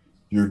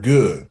 you're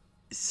good.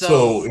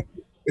 So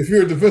if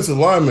you're a defensive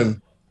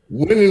lineman,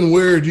 when and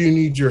where do you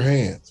need your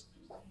hands?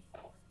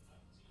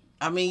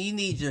 I mean, you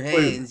need your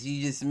hands.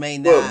 You just may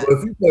not. But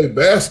if you play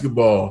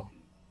basketball,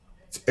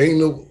 shout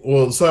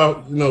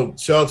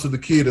out to the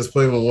kid that's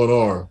playing with one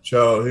arm.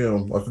 Shout out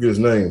him. I forget his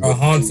name.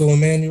 Hansel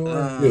Emmanuel.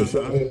 Yeah,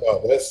 shout him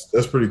out.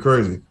 That's pretty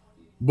crazy.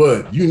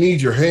 But you need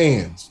your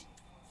hands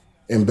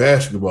in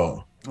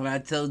basketball. When I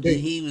told you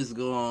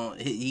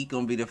he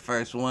gonna be the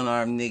first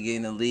one-armed nigga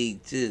in the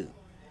league too.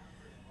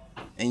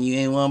 And you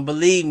ain't want to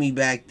believe me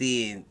back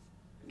then.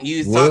 You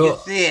was talking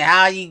shit.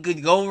 How you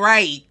could go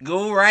right.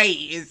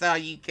 Is how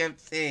you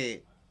kept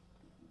saying.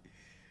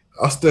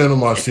 I stand on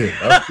my shit.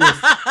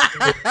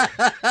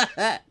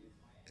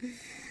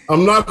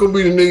 I'm not gonna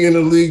be the nigga in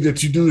the league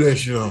that you do that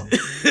shit on.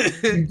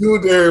 You do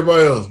it to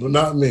everybody else, but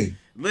not me.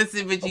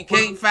 Listen, but you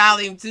can't foul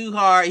him too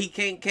hard. He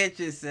can't catch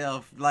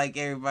himself like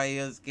everybody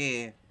else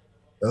can.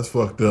 That's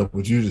fucked up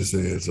what you just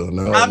said. So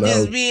now I'm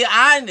just being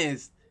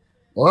honest.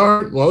 All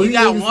right. Well, you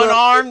got one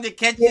arm to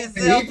catch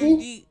yourself.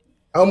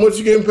 How much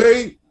you getting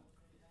paid?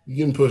 You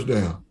getting pushed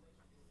down.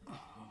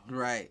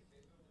 Right.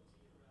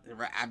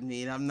 I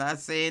mean, I'm not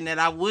saying that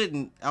I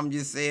wouldn't. I'm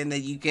just saying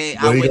that you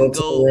can't. I wouldn't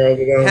go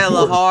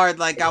hella hard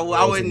like I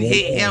wouldn't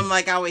hit him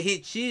like I would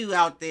hit you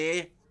out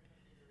there.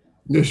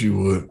 Yes, you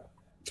would.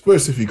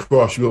 Especially if he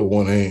crossed you up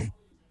one hand.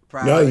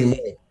 Probably. Now you know.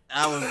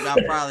 I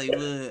probably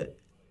would.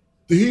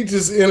 Did he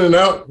just in and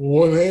out with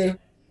one hand?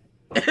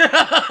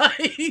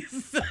 He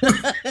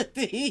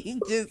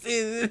just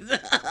in and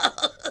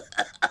out.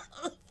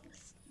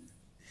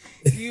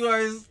 You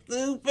are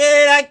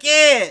stupid. I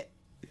can't.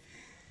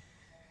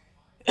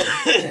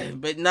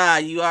 But nah,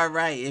 you are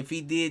right. If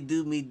he did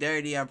do me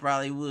dirty, I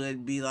probably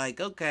would be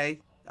like, okay,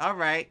 all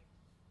right.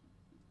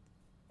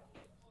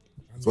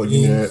 So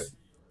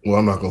well,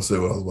 I'm not gonna say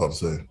what I was about to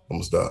say. I'm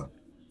gonna stop.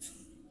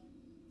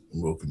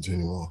 And we'll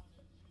continue on.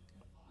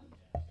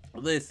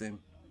 Listen,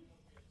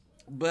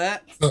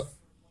 but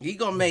he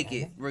gonna make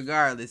it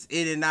regardless,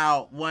 in and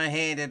out,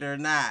 one-handed or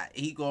not.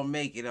 He gonna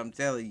make it. I'm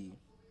telling you.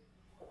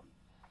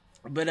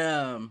 But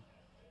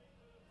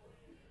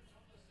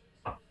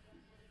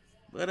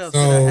what else did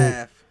I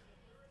have?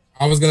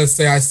 I was gonna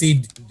say I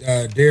see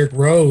Derrick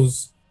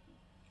Rose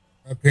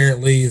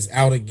apparently is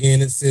out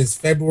again. It says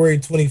February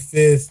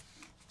 25th.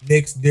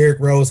 Knicks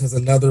Derrick Rose has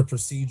another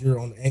procedure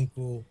on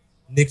ankle.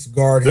 Knicks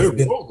guard has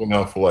been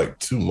out for like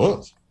 2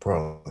 months,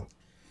 probably.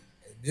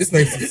 This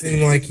makes it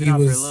seem like he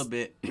was for a little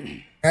bit.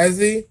 Has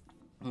he?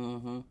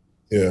 Mm-hmm.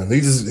 Yeah,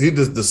 he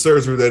just the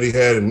surgery that he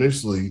had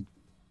initially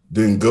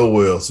didn't go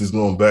well, so he's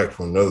going back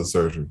for another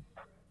surgery.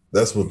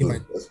 That's what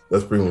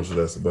that's pretty much what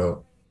that's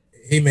about.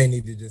 He may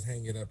need to just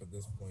hang it up at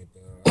this point,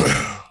 though.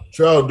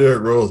 Shout out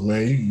Derrick Rose,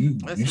 man.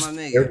 That's my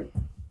nigga.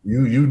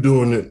 You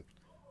doing it.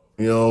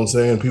 You know what I'm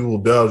saying? People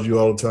doubt you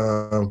all the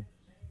time.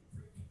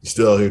 You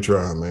still out here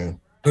trying, man.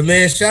 But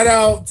man, shout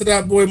out to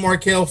that boy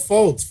Markelle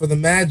Fultz for the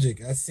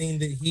Magic. I seen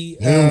that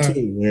him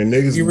too, man.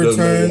 Niggas he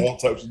returned all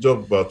types of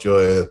jokes about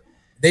your ass.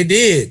 They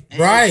did, and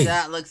right? His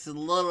shot looks a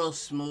little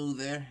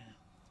smoother.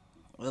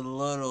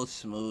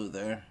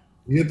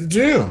 You at the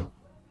gym.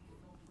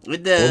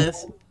 It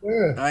does.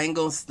 Yeah. I ain't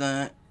gonna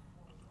stunt.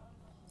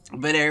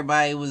 But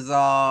everybody was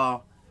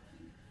all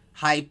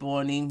hype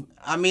on him.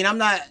 I mean, I'm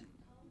not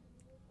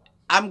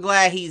I'm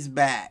glad he's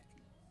back.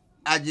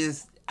 I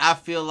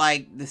feel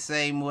like the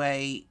same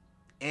way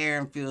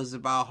Aaron feels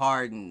about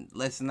Harden.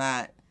 Let's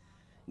not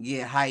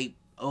get hyped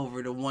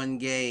over the one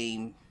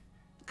game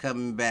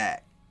coming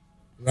back.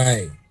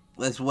 Right.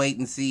 Let's wait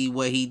and see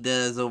what he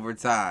does over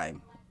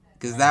time.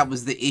 Because that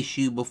was the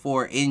issue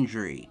before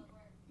injury.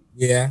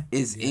 Yeah.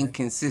 Is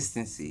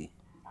inconsistency.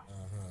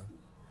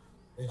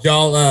 Did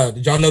y'all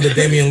know that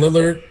Damian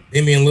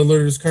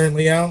Lillard is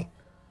currently out?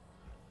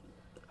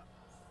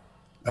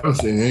 I haven't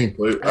seen any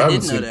play. I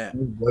haven't seen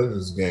any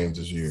Blazers games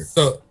this year.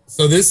 So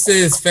this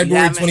is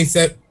February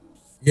 27th.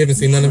 You haven't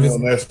seen none of his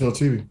on national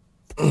TV.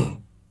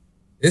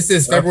 This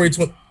is February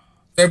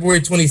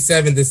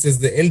 27th. This is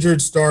the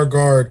injured star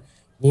guard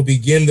will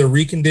begin the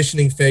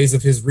reconditioning phase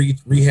of his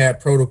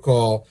rehab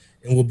protocol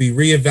and will be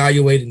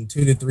reevaluated in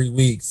 2 to 3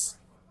 weeks.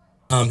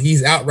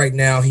 He's out right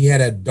now. He had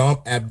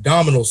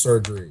abdominal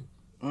surgery.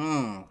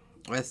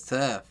 That's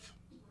tough.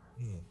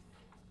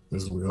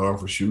 This is gonna be hard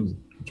for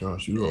shooting. I'm trying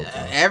to shoot all the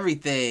time.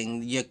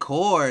 Everything, your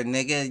core,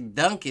 nigga,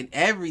 dunking,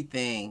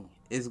 everything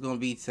is gonna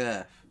be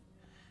tough.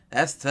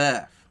 That's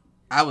tough.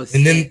 I was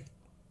sick.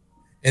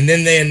 And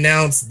then they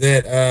announced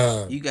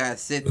that you gotta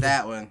sit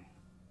that one.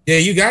 Yeah,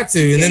 you got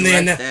to. And then they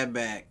announced that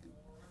back.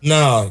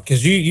 No,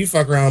 because you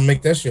fuck around and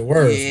make that shit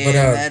worse. Yeah, but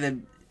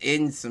that'd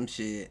end some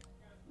shit.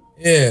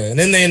 Yeah, and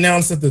then they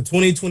announced that the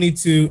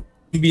 2022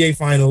 NBA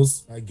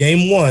Finals,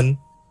 Game 1,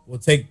 will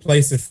take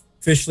place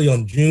officially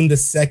on June the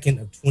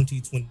 2nd of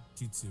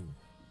 2022.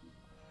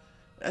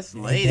 That's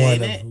late,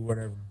 ain't it?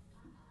 Whatever.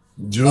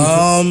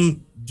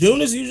 June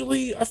is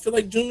usually, I feel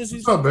like June is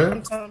usually not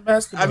bad. Time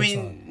basketball. I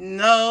mean,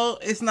 no,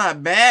 it's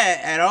not bad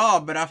at all,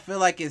 but I feel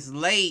like it's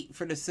late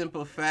for the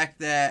simple fact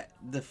that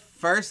the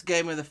first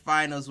game of the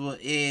finals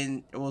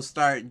will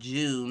start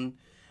June,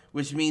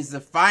 which means the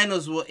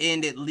finals will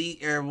end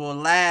will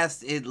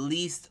last at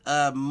least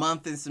a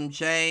month and some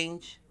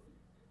change.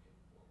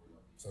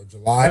 So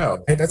July,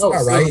 that's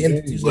about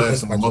right.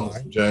 Last a month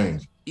and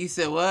change. You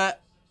said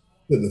what?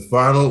 The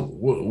final.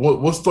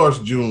 What starts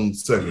June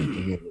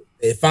 2nd?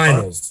 The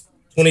finals.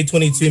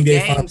 2022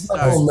 NBA Finals.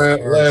 Oh, man,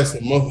 last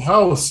a month.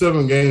 How was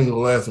 7 games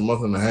will last a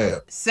month and a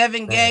half?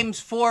 7 games,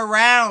 4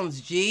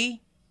 rounds,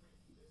 G.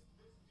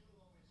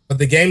 But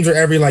the games are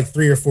every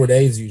 3 or 4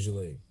 days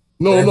usually.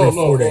 No.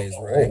 4 days,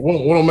 right?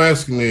 What I'm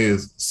asking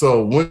is,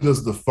 so when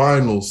does the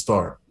finals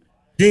start?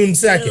 June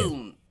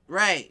 2nd.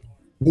 Right.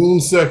 June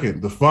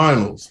 2nd, the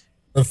finals.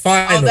 The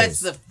finals. Oh, that's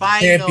the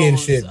finals.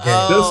 Championship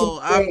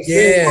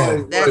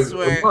game. That's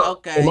where,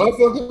 okay. Am I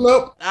fucking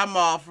up? I'm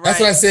off, right? That's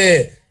what I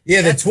said.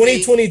 Yeah, the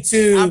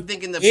 2022 I'm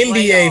thinking the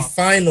NBA playoff.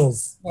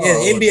 Finals.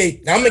 Yeah,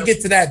 NBA. I'm gonna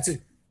get to that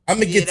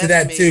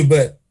too.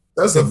 But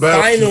that's the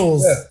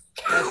finals.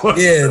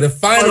 Yeah, the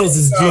finals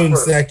is June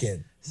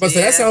 2nd. But so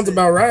that sounds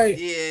about right.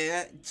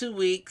 Yeah, 2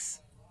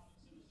 weeks.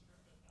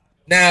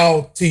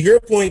 Now, to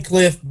your point,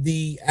 Cliff,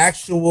 the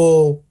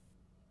actual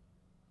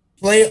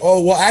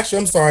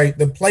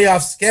the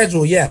playoff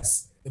schedule,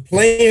 yes. The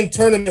play-in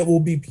tournament will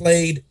be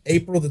played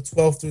April the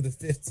 12th through the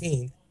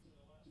 15th.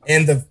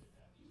 And the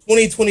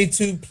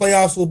 2022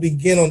 playoffs will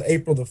begin on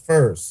April the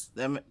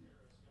 1st.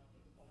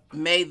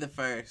 May the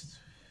 1st.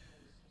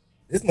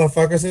 This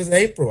motherfucker says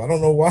April. I don't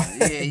know why.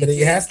 Yeah, but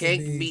it has to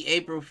be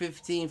April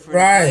 15th for the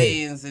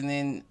play-ins, and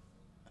then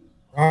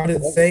I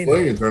didn't say that.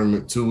 Play-in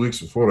tournament 2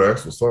 weeks before the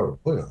actual start of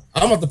the playoff.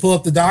 I'm about to pull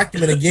up the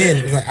document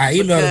again. I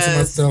emailed it to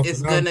myself.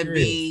 It's gonna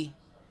be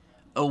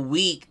a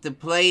week. The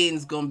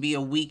play-in's gonna be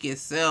a week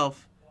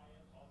itself.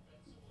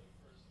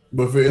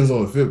 But if it ends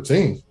on the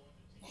 15th,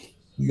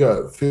 you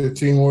got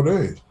 15 more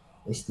days.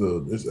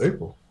 It's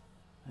April.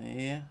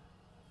 Yeah.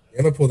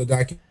 I'm gonna pull the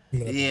document.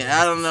 Yeah,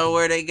 I don't know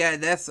where they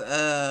got. That's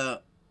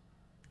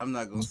I'm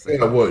not gonna say.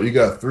 What you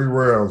got 3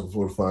 rounds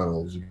before the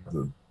finals. You got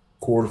the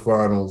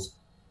quarterfinals.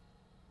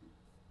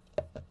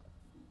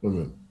 Wait a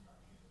minute.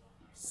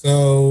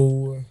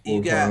 So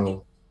you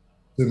got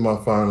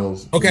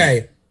semifinals.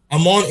 Okay,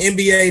 I'm on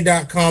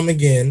NBA.com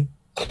again.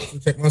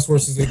 Check my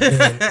sources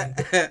again.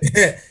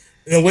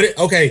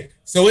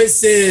 So it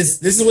says,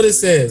 this is what it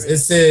says. It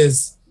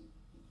says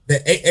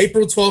that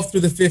April 12th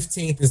through the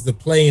 15th is the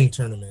play-in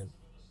tournament.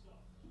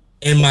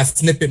 And my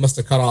snippet must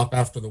have cut off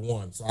after the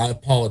 1. So I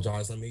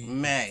apologize.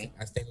 May.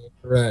 I stand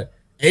correct.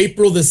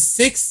 April the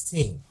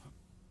 16th,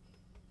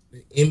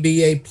 the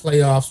NBA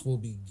playoffs will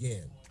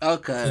begin.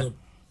 Okay.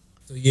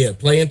 So yeah,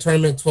 play-in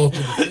tournament 12th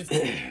through the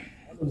 15th.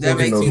 That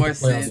makes more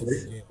sense.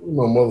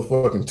 No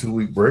motherfucking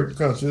 2-week break. What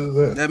kind of shit is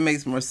that? That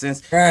makes more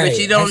sense. Right. But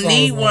you don't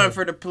need one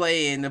for the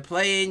play-in. The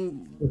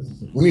play-in.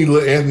 We need to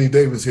let Anthony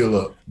Davis heal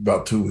up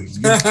about 2 weeks.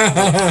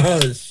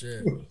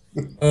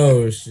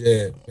 Oh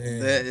shit.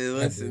 Man.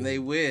 Listen, they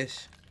wish.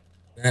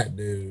 That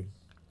dude.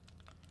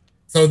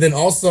 So then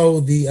also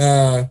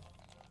the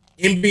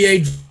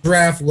NBA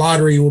draft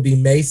lottery will be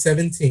May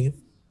 17th.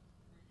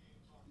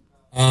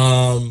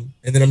 And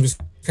then I'm just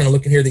kind of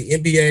looking here. The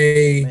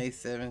May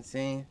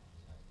 17th.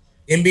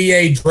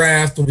 NBA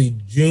draft will be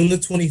June the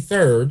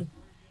 23rd.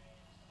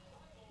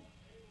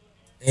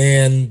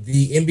 And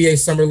the NBA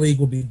Summer League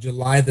will be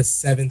July the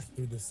 7th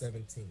through the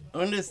 17th.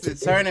 When does the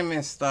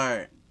tournament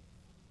start?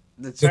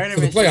 The for the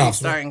tournament should be playoffs,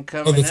 starting right?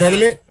 coming The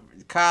tournament.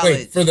 up. College.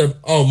 Wait for the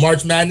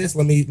March Madness.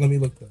 Let me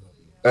look that up.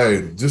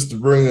 Hey, just to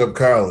bring up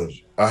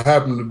college, I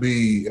happened to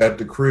be at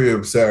the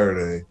crib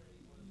Saturday,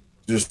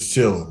 just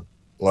chilling.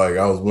 Like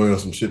I was wearing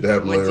some shit that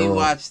happened Would later you on.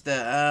 watch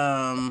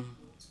the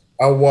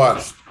I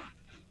watched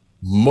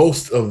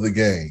most of the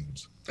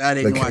games I that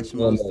didn't came watch on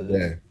most that of it.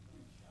 day.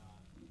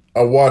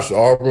 I watched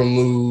Auburn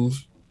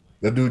lose.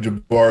 That dude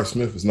Jabbar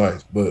Smith is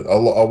nice, but I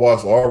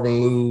watched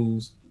Auburn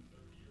lose.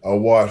 I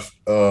watched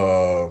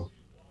what's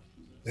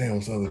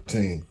the other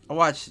team?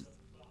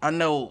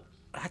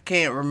 I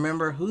can't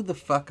remember who the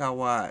fuck I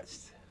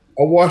watched.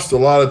 I watched a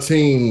lot of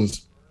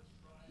teams,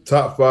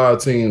 top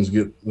 5 teams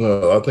get.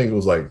 I think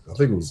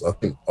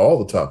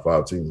all the top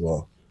 5 teams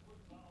lost.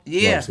 If I'm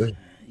not Yeah. mistaken.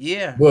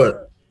 Yeah.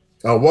 But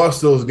I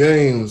watched those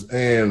games,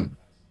 and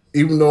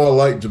even though I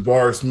like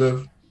Jabari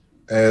Smith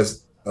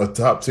as a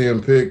top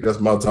 10 pick, that's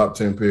my top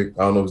 10 pick.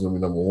 I don't know if it's gonna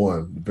be number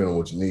one, depending on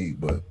what you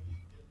need, but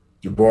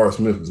Jabari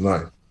Smith is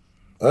nice.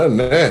 Other than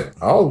that,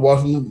 I was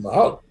watching.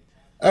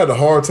 I had a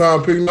hard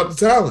time picking up the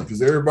talent because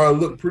everybody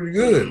looked pretty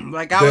good.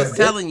 Like I was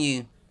telling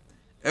you,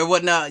 or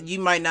what? No, you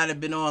might not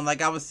have been on.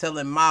 Like I was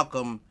telling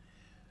Malcolm,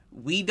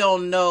 we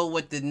don't know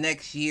what the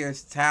next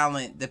year's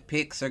talent, the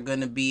picks are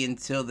going to be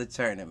until the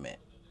tournament.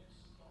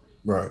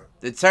 Right.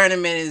 The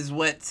tournament is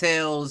what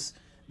tells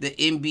the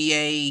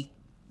NBA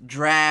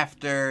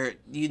draft, or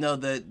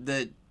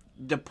the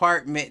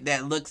department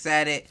that looks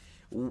at it,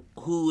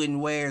 who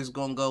and where is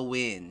going to go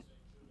in.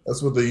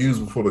 That's what they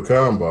used before the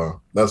combine.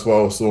 That's why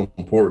it was so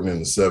important in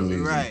the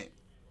 70s. Right.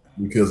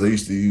 Because they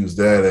used to use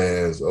that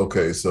as,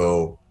 okay,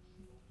 so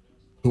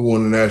who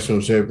won the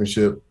national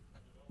championship?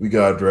 We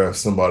got to draft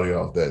somebody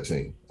off that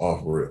team,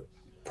 off rip.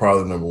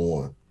 Probably number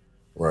one,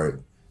 right?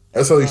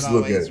 That's how they used to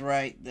look at always it.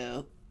 right,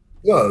 though.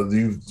 No,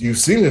 you've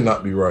seen it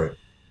not be right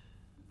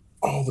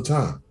all the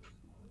time.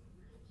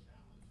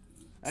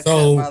 I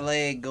cut my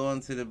leg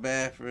going to the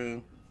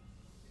bathroom.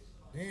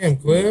 Damn,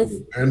 Cliff.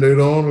 Band-Aid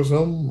on or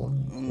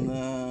something?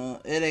 No,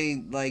 it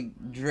ain't like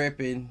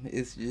dripping.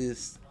 It's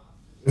just.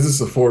 Is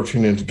this a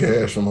 14-inch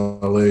gash on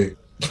my leg?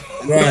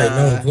 Right,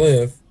 no,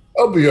 Cliff.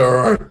 I'll be all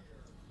right.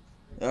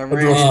 I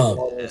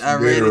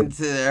ran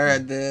into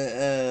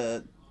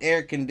the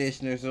air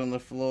conditioners on the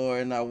floor,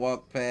 and I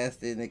walked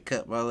past it and it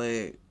cut my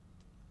leg.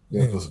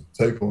 Yeah, put some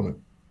tape on it.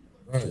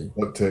 Right. Some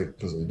duct tape.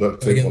 Put some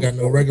duct tape. Again, got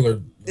no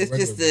regular. It's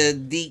just a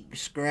deep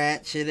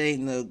scratch. It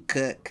ain't no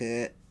cut.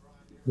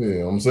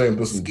 Yeah, I'm saying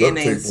put some Skin duct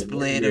tape. ain't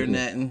split or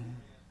nothing.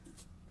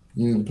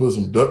 You need to put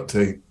some duct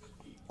tape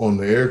on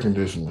the air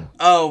conditioner.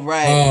 Oh,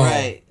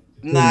 right.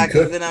 Nah,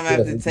 because then I'm going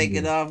to have to cut. take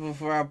it off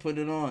before I put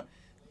it on.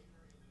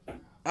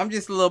 I'm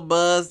just a little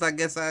buzzed. I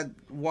guess I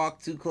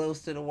walked too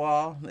close to the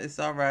wall. It's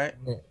all right.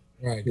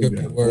 Right, You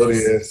got bloody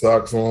ass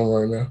socks on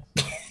right now.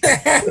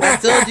 I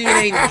told you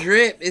it ain't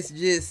drip. It's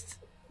just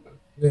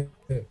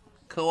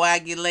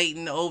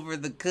coagulating over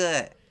the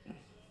cut.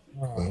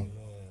 Oh, man.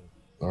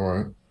 All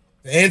right.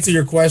 To answer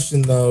your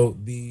question, though,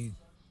 the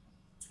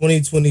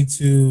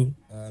 2022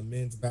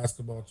 men's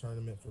basketball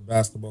tournament for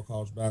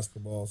college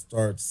basketball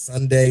starts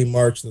Sunday,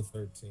 March the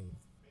 13th.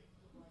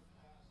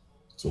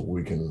 So a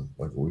week and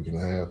a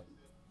half.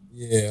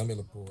 Yeah, I'm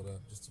gonna pull it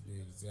up just to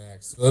be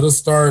exact. So it'll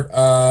start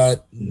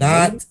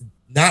not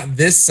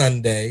this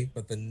Sunday,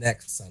 but the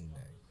next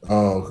Sunday.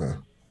 Oh, okay.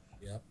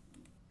 Yep.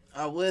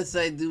 I would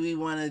say, do we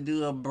want to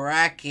do a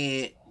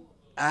bracket?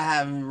 I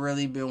haven't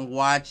really been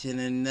watching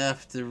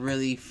enough to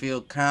really feel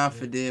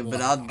confident,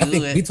 but I'll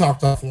do it. We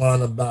talked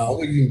offline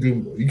about.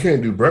 You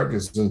can't do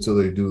brackets until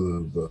they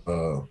do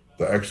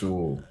the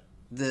actual.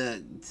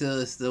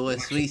 Till it's the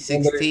Sweet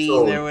 16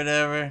 or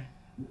whatever.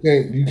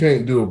 You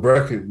can't do a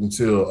bracket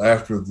until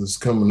after this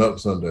coming up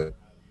Sunday,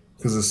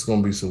 because it's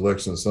going to be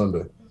selection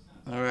Sunday.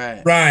 All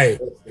right. Right.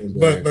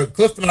 But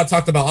Cliff and I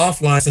talked about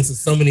offline, since it's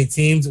so many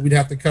teams that we'd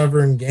have to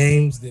cover in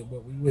games that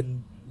we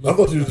wouldn't. I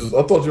thought you were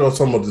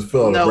talking about just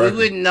fill out a bracket. We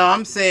wouldn't. No,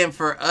 I'm saying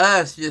for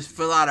us, just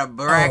fill out a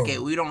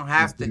bracket. We don't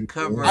have to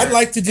cover. I'd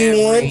like to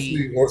do one.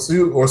 Or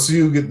see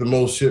who get the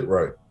most shit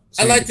right.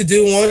 I'd like to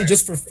do one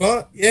just for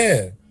fun.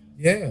 Yeah.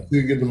 See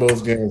who get the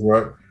most games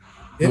right.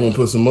 You want to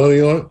put some money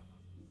on it?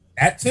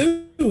 That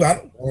too.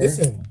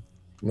 Listen.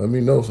 Let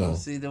me know something.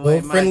 See the way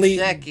my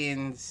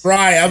check-ins.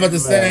 Right, I'm about to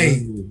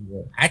say.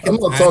 I'm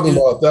not talking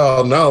about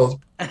 $1,000.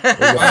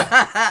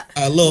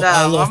 A little.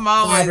 I'm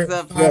always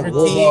up for a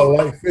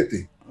light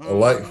 50. A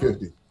light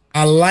 50.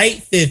 A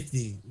light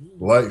 50.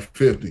 Light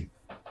 50.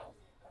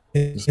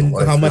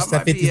 How much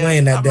that 50's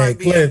weighing that day,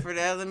 Cliff? For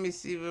that. Let me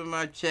see what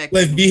my check.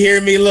 Cliff, you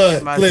hear me?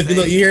 Look, Cliff,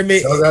 you hear me?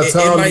 I got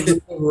time to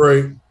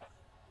deliberate.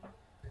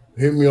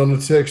 Hit me on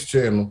the text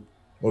channel.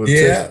 Or the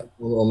text,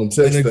 on the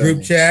text in the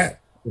group chat.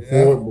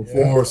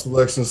 Before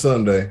Selection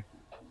Sunday.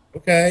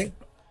 Okay.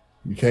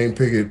 You can't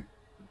pick it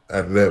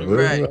after that, but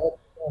right.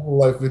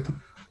 Like 50.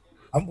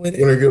 I'm with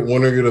it.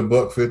 When they get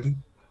 $1.50.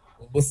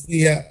 We'll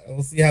see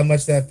how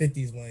much that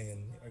 50's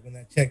weighing. Like when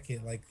that check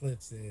hit, like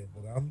Cliff said.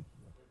 But I'm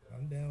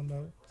down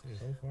though.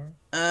 So far.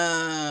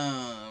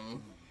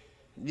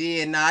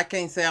 Yeah, no, I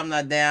can't say I'm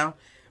not down.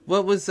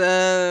 What was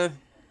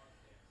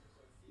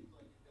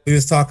We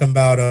was talking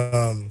about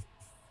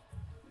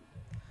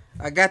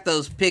I got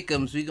those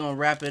pick'ems. We gonna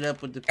wrap it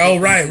up with the oh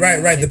pick'ems and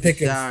then right the hit the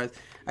pickings. showers.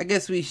 I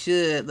guess we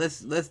should.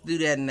 Let's do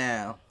that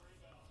now.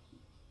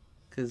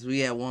 Cause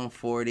we at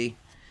 140.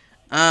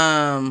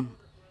 Um.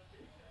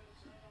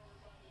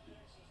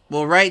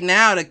 Well, right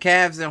now the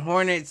Cavs and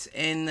Hornets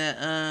and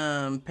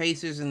the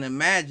Pacers and the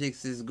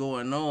Magics is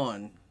going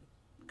on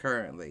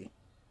currently.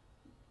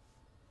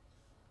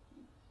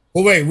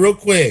 Well, wait, real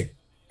quick,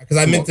 because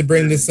I Come meant on. to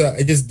bring this up.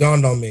 It just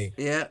dawned on me.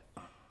 Yeah.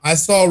 I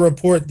saw a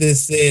report that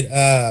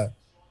said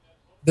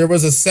there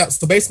was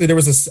so basically there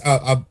was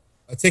a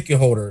ticket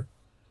holder.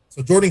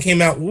 So Jordan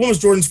came out. When was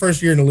Jordan's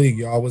first year in the league,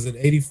 y'all? Was it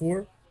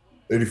 84?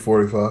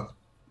 80-45.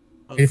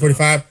 Okay.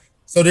 80-45.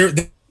 So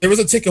there was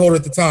a ticket holder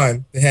at the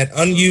time that had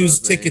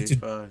unused ticket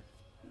to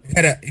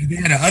had an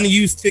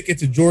unused ticket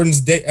to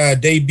Jordan's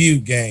debut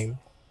game,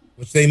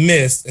 which they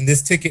missed, and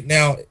this ticket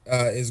now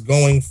is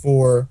going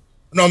for.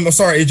 No, I'm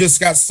sorry. It just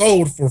got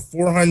sold for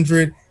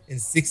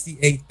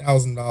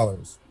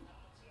 $468,000.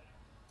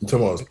 You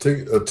talking about a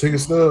ticket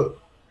stub?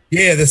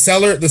 Yeah, the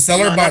seller No,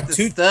 bought not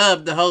the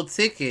stub, the whole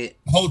ticket.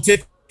 whole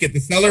ticket. The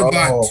seller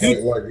bought two.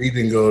 Like he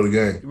didn't go to the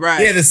game.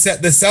 Right. Yeah,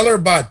 the seller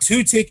bought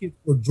 2 tickets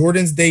for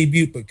Jordan's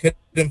debut, but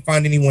couldn't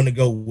find anyone to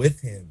go with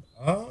him.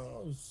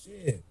 Oh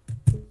shit!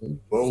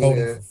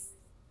 Yeah.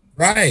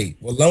 Right.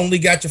 Well, Lonely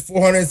got you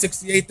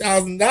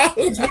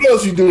 $468,000. What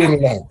else you doing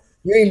tonight?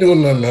 You ain't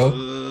doing nothing else.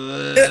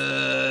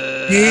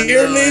 You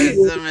hear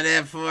me? Some of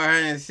that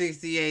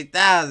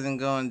 468,000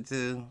 going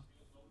to.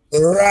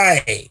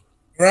 Right.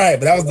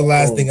 But that was the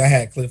last thing I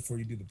had, Cliff, before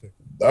you do the pick.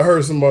 I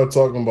heard somebody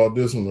talking about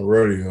this on the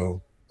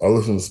radio. I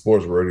listen to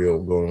sports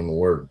radio going to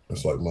work.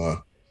 It's like my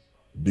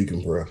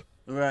decompress.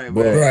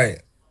 Right.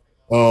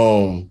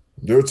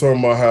 They're talking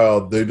about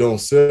how they don't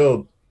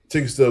sell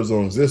ticket stubs,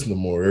 don't exist no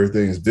more.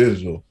 Everything's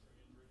digital,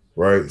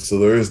 right? So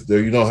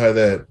you don't have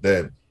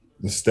that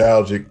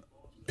nostalgic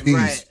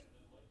piece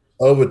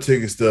of a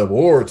ticket stub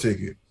or a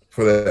ticket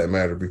for that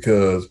matter,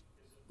 because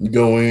you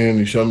go in,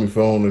 you show me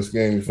phone, this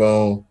game your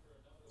phone,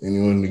 and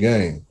you win the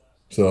game.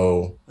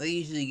 So they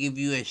usually give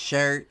you a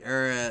shirt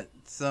or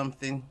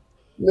something.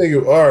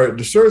 Nigga, all right,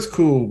 the shirt's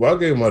cool, but I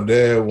gave my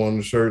dad one of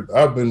the shirt.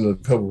 I've been to a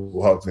couple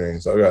of Hawks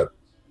games. I got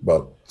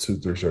about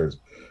 2-3 shirts.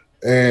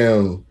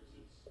 And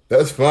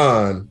that's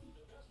fine.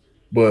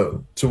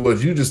 But to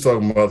what you just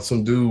talking about,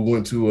 some dude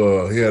went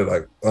to he had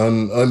like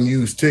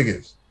unused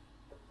tickets,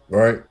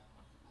 right?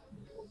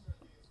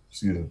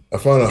 Excuse me. I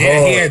find it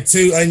hard. He had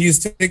 2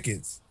 unused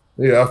tickets.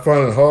 Yeah, I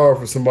find it hard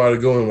for somebody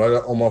to go in. I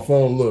got on my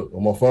phone, look.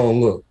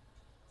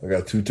 I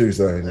got 2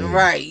 tickets I ain't need.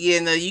 Right. Yeah,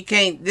 no, you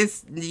can't.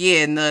 That's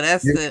give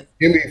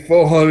me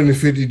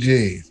 450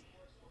 G's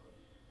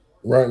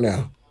right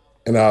now,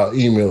 and I'll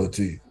email it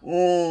to you.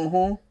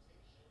 Mm-hmm.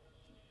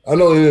 I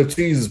know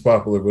NFTs is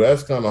popular, but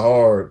that's kind of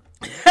hard.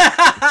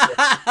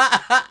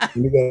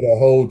 You got a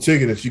whole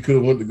ticket that you could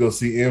have went to go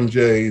see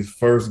MJ's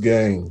first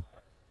game.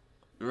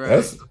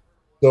 Right.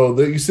 So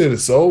you said it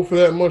sold for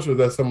that much, or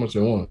that's how much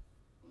it won?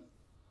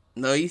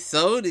 No, he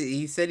sold it.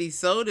 He said he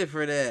sold it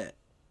for that.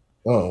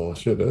 Oh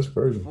shit, that's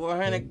crazy.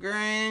 400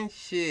 grand,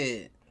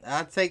 shit.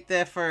 I'll take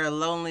that for a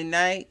lonely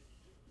night.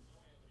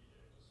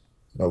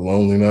 A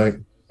lonely night.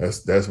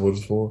 That's what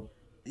it's for.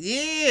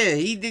 Yeah,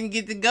 he didn't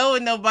get to go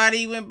with nobody.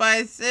 He went by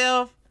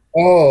himself.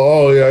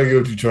 Oh yeah, I get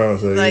what you're trying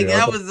to say. Like yeah,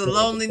 that was a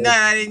lonely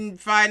night. I didn't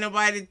find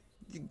nobody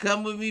to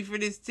come with me for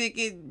this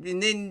ticket,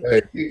 and then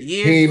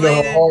years he know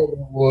later, how hard it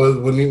was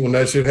when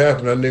that shit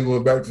happened. That nigga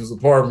went back to his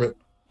apartment.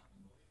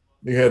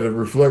 He had to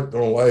reflect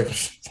on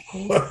life.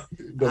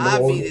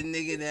 I'll be the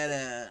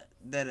nigga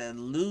that'll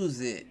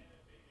lose it.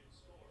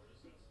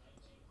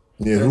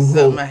 Yeah, or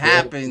something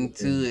happened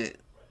to it.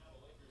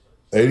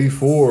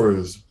 84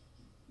 is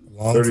a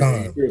long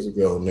time years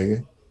ago,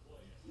 nigga.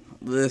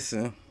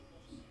 Listen,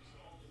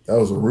 that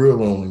was a real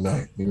lonely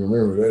night. You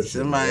remember that?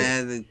 Somebody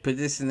had to put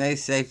this in their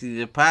safety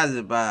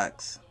deposit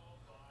box.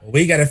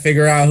 We got to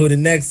figure out who the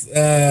next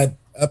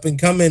up and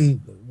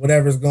coming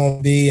whatever's going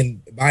to be,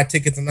 and buy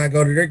tickets and not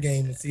go to their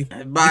game and see.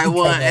 Buy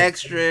one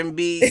extra and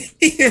be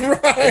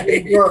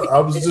right.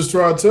 I was just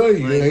trying to tell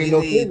you, like, ain't you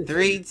no need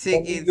 3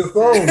 tickets. Your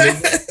phone,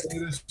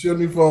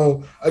 your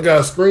phone. I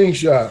got a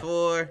screenshot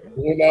 4.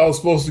 when I was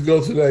supposed to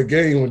go to that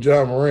game with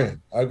John Morant.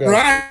 I got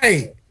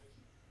right.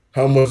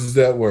 How much is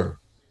that worth?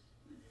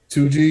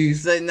 2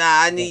 G's. So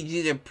I need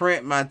you to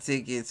print my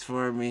tickets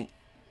for me.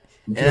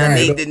 And I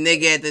need the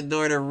nigga at the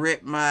door to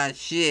rip my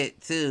shit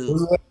too.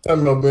 When's the last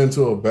time I've been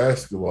to a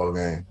basketball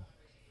game?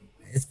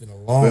 It's been a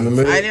long time.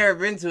 I never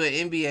been to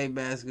an NBA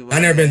basketball.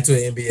 I never been to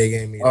an NBA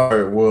game either. All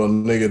right, well,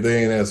 nigga,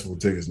 they ain't asking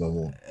for tickets no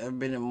more. I've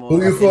been in more.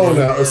 Who your phone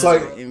now? It's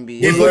like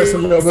NBA. When's the last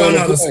time you been on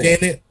a plane?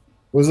 Scan it.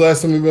 When's the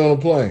last time you been on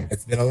a plane?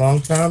 It's been a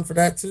long time for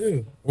that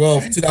too. Well,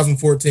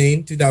 2014.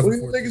 What do you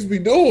niggas be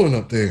doing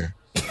up there?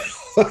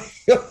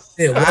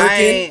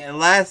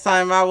 Last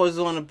time I was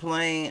on a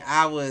plane,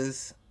 I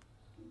was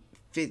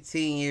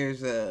 15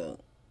 years old.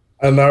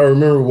 And I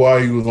remember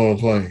why he was on a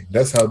plane.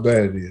 That's how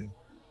bad it is.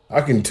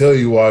 I can tell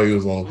you why he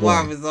was on a plane.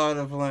 Why I was on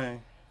a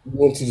plane? He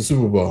went to the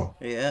Super Bowl.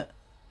 Yeah.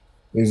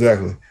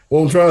 Exactly.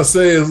 What I'm trying to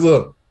say is,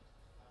 look,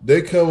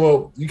 they come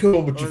up. You come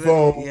up with your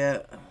phone. Yeah.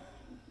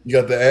 You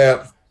got the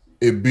app.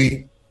 It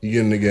beat. You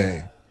get in the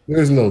game.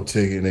 There's no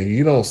ticket, nigga.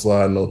 You don't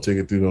slide no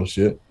ticket through no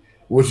shit.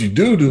 What you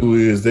do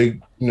is they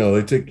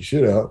take your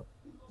shit out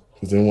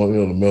because they want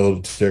the metal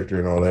detector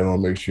and all that. They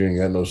want to make sure you ain't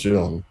got no shit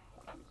on you.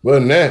 But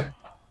than that,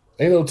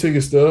 ain't no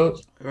ticket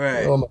stubs.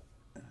 Right.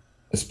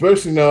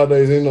 Especially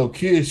nowadays, ain't no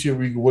kid shit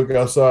where you can wait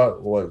outside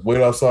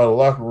the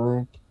locker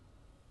room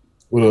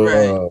with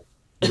a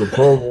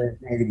program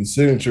trying to get the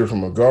signature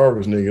from a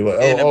garbage nigga.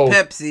 Like, and a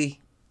Pepsi.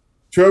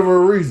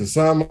 Trevor Reason,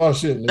 sign my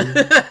shit,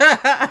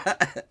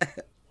 nigga.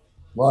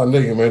 My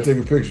nigga, man, take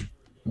a picture.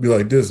 Be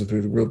like this and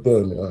pick the real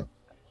thug, nigga.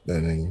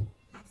 That nigga.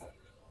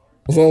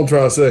 That's what I'm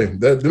trying to say.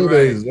 That them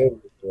days is over,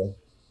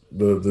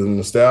 bro. The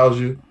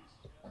nostalgia.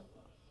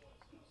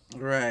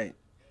 Right.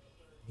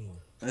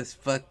 That's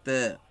fucked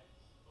up.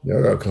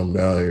 Y'all gotta come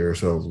down here or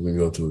something so we can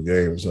go to a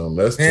game or something.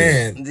 That's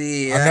man.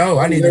 Yeah. I know.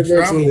 I need to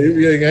travel. To the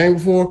NBA game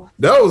before.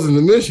 That was in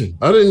the mission.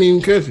 I didn't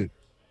even catch it.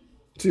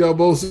 See y'all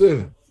both said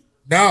it.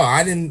 No,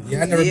 I didn't.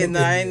 Yeah, I never been.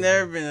 I ain't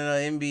never been in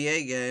an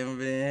NBA game. I've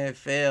been in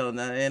NFL,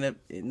 not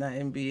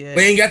NBA.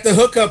 We ain't got the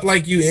hookup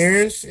like you,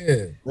 Aaron.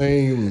 Shit.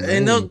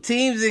 And no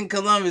teams in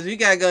Columbus. We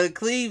gotta go to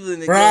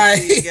Cleveland to go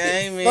see the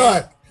game, man.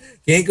 Fuck.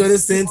 Can't go to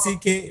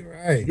Cincy. Can't.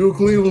 Right. You a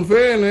Cleveland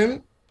fan, ain't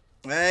it?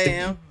 I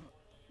am.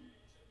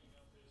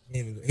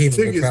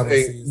 Tickets,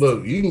 hey,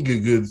 look, you can get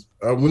good.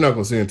 We're not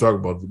gonna sit and talk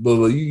about it, but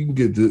look, you can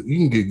get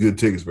good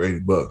tickets for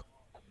 $80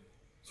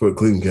 for the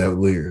Cleveland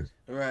Cavaliers.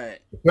 Right.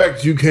 The fact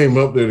that you came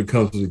up there to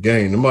come to the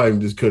game, they might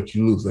even just cut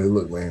you loose. Like,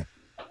 look, man,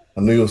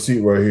 I know your seat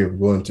right here.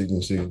 Go and take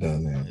your seat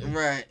down there. Man.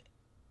 Right.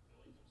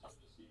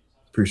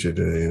 Appreciate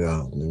that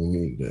 $8. Man. We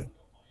need that.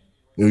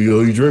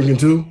 You drinking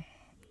too?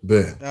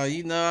 Bet. Oh,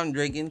 you know I'm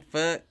drinking.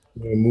 Fuck.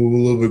 Move a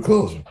little bit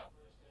closer.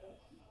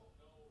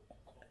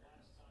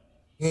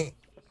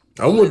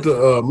 I went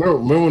to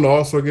remember when the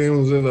All-Star game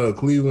was in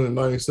Cleveland in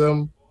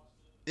 '97?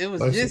 It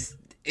was just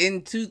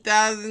in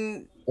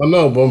 2000. I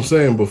know, but I'm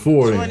saying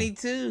before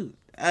 22.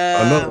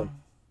 I know.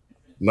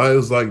 It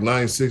was like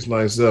 96,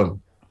 97.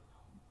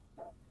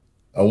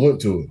 I went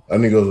to it. I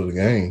didn't go to the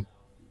game,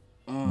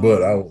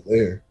 but I was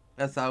there.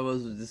 That's how it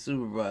was with the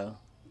Super Bowl.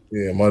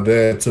 Yeah, my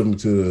dad took me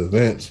to the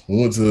events. We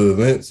went to the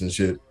events and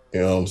shit.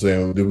 You know what I'm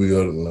saying? Did we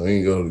go to? No, we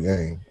didn't go to the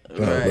game.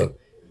 Right.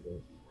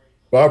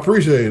 But I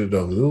appreciate it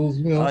though. It was,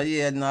 Oh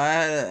yeah, no, I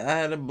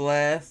had a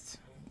blast.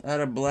 I had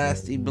a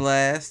blasty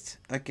blast.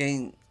 I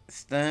can't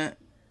stunt.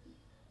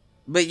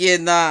 But yeah,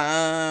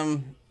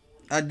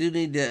 I do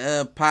need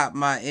to pop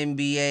my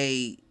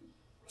NBA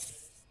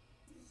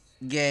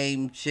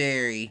game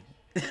cherry.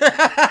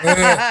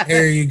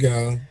 Here you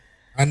go.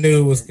 I knew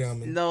it was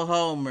coming. No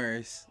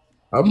homers.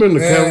 I've been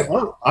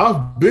to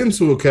I've been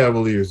to a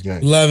Cavaliers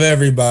game. Love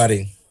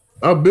everybody.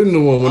 I've been to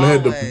one when they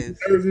had the blue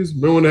jerseys.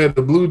 Remember when they had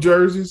the blue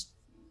jerseys?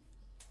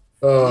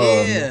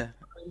 Yeah.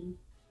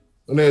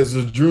 And there's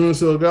a Drew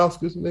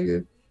Silgauskas,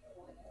 nigga.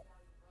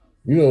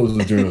 You know it was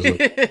a Drew.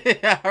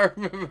 I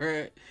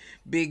remember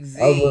Big Z.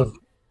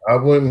 I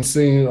wouldn't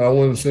seen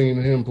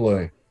him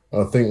play.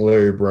 I think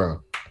Larry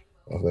Brown.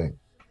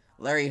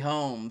 Larry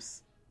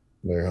Holmes.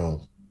 I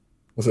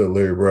said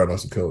Larry Brown,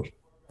 that's the coach.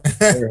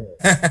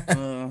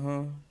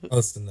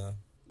 Close enough.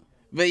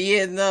 But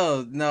yeah,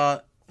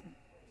 no.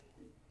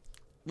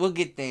 We'll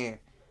get there.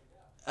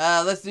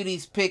 Let's do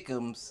these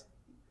pick'ems.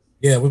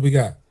 Yeah, what we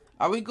got?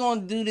 Are we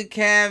gonna do the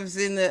Cavs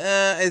and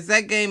the is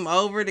that game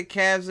over? The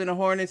Cavs and the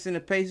Hornets and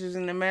the Pacers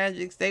and the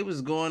Magics? They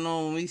was going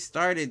on when we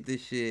started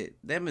this shit.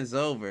 Them is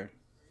over.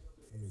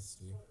 Let me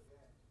see.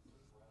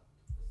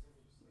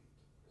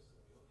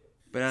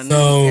 But I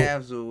know the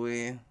Cavs will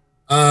win.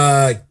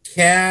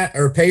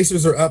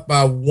 Pacers are up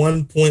by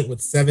 1 point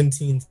with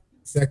 17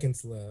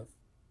 seconds left.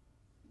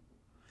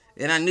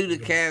 And I knew the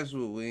Cavs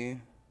would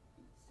win.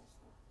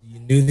 You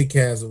knew the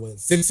Cavs would win.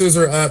 Sixers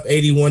are up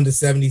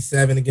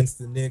 81-77 against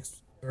the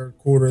Knicks. Third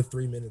quarter,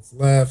 3 minutes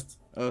left.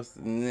 Oh, it's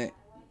the Knicks.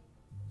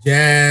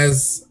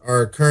 Jazz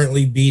are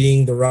currently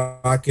beating the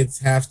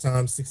Rockets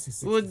halftime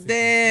 66. Well,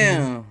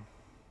 damn.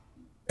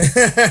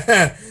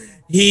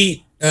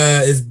 Heat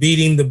is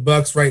beating the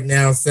Bucks right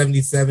now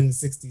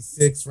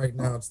 77-66. Right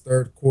now it's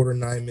third quarter,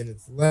 9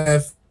 minutes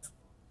left.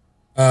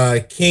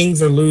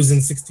 Kings are losing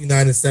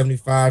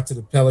 69-75 to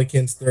the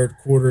Pelicans, third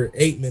quarter,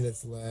 8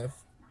 minutes left.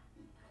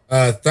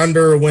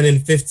 Thunder are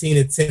winning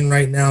 15-10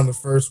 right now in the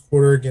first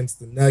quarter against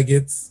the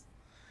Nuggets.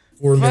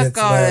 4 minutes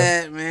all left.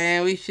 That,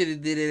 man. We should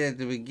have did it at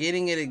the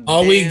beginning of the game.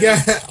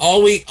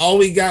 All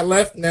we got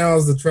left now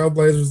is the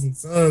Trailblazers and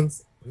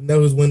Suns. We know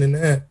who's winning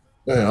that.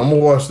 Man, I'm gonna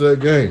watch that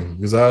game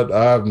because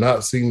I have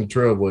not seen the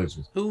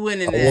Trailblazers. Who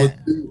winning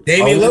that?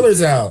 Damian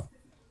Lillard's out.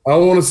 I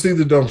want to see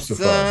the dumpster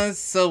fire.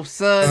 Suns,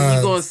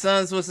 you going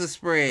Suns? What's the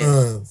spread?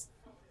 Suns.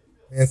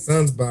 Man,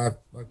 Suns by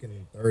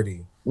fucking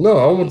 30. No,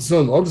 I want the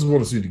Suns. I just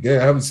want to see the game.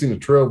 I haven't seen the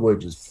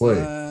Trailblazers play.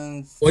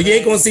 Well, you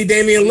ain't gonna see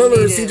Damian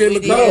Lillard or CJ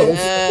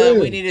McCollum.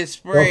 We need a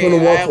spread.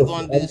 I'm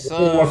gonna do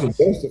Suns. Watch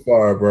the dumpster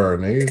fire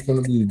burn. It's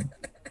gonna be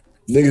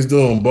Niggas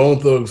doing Bone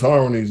Thugs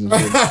harmonies and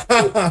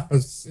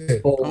shit.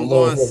 Shit. I'm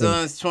going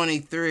Suns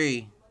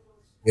 23.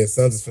 Yeah,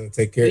 Suns is finna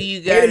take Who care. you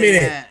Wait got a in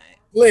minute. that?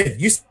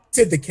 Cliff, you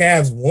said the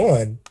Cavs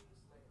won.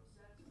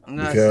 And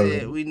The I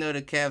said, Cavs. we know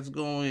the Cavs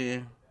going to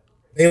win.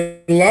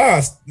 They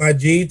lost, my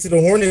G, to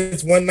the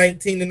Hornets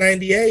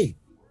 119-98.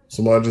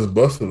 Somebody just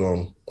busted on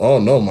them. Oh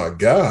no, my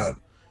God.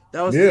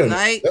 That was Yeah,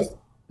 tonight. that's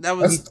That that's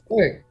was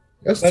tank.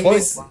 That's Let me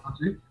tank.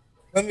 see.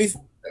 Let me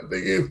That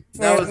big is.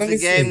 that was let the me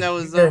game see. that Let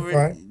me was over.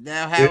 verify.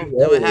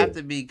 That would have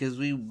to be because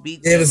we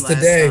beat Yeah, it them was last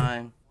today.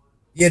 time.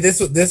 Yeah, this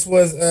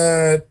was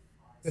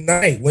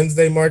tonight,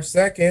 Wednesday, March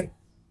 2nd.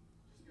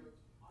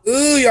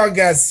 Ooh, y'all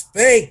got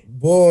spanked,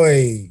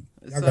 boy.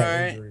 It's Y'all all got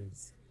right.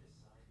 injuries.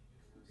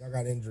 Y'all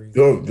got injuries.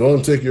 Go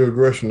and take your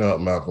aggression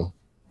out, Malcolm.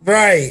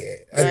 Right.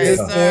 At Right, this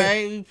it's all point.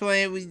 right. We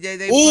playing.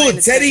 They Ooh, playing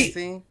the second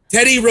team.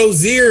 Teddy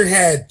Rozier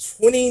had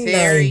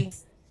 29.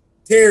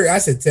 Terry. I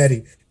said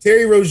Teddy.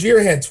 Terry Rozier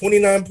had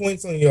 29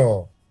 points on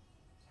y'all.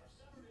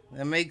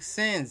 That makes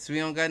sense. We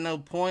don't got no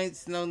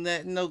points, no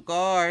net, no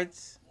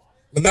guards.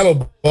 LaMelo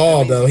That Ball,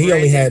 means though, he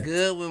only Brandon had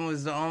Goodwin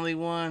was the only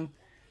one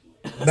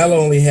LaMelo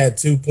only had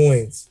 2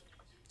 points.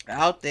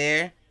 out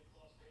there.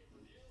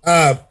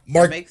 That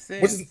Mark, makes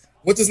sense.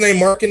 what's his name?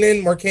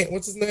 Markkinen?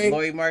 What's his name?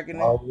 Lloyd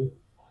Marketing.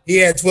 He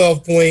had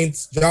 12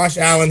 points. Josh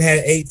Allen had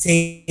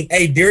 18.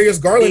 Hey, Darius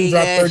Garland Big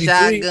dropped ass 33.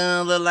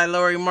 shotgun look like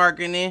Lloyd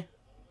Marketing.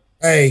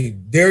 Hey,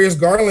 Darius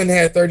Garland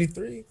had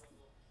 33.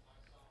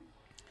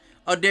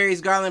 Oh, Darius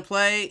Garland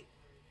played.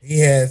 He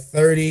had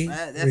 30.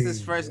 That's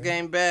his first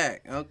game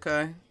back.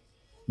 Okay.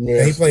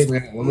 Yeah, he played.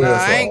 Nah,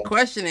 I ain't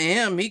questioning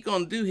him. He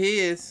gonna do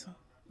his.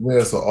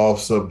 That's an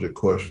off-subject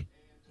question.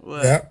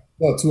 What? Yeah.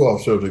 Not too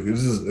off-subject. This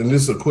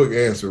is a quick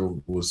answer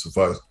would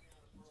suffice.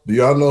 Do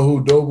y'all know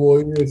who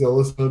Doughboy is? Y'all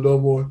listen to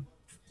Doughboy?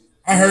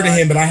 I heard of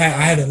him, but I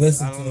haven't I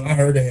listened to don't him. know. I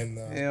heard of him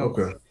though. Hell no.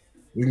 Okay.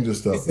 We can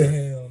just He stop said,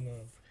 there. hell no.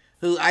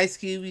 Who? Ice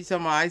Cube? You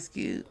talking about Ice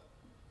Cube?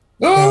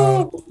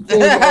 No.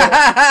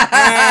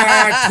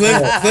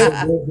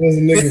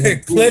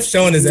 Cliff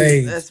showing his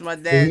age. That's my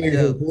There's dad a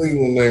nigga joke. from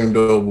Cleveland named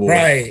Doughboy.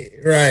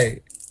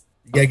 Right.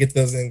 You gotta get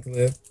those in,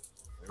 Cliff.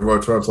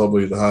 Everybody trying to tell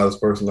me he's the hottest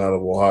person out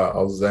of Ohio.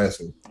 I was just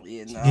asking.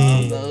 Yeah, no, I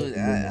don't know.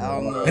 I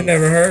don't know. I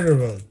never heard of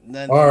him.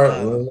 Nothing All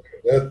right. about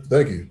Well,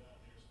 thank you.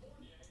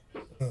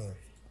 Huh.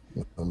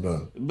 I'm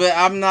done. But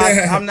I'm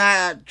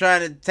not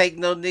trying to take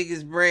no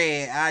niggas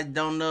bread. I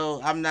don't know.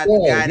 I'm not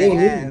the guy that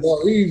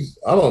has.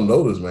 I don't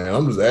know this man.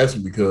 I'm just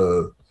asking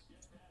because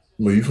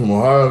you from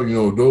Ohio, you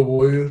know what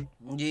Doughboy is?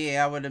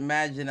 Yeah, I would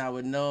imagine I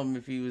would know him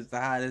if he was the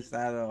hottest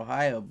out of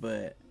Ohio,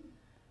 but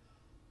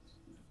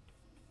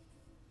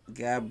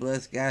God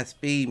bless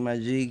Godspeed, my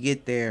G,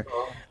 get there.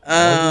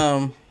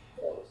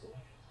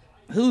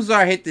 Who's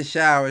our hit the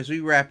showers?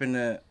 We wrapping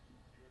up.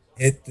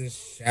 Hit the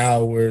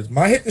showers.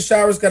 My hit the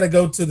showers gotta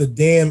go to the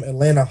damn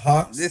Atlanta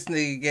Hawks. This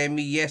nigga gave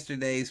me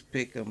yesterday's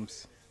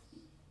pick'ems.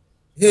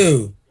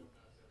 Who?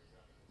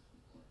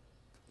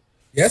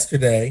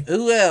 Yesterday.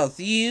 Who else?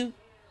 You?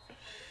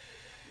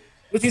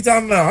 What you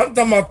talking about? I'm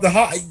talking about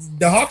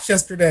the Hawks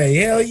yesterday.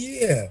 Hell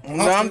yeah.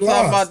 No, I'm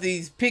talking about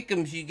these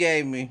pick'ems you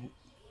gave me.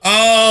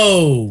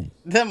 Oh.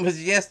 Them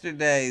was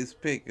yesterday's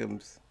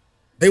pick'ems.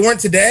 They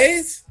weren't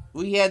today's?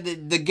 We had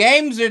the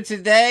games are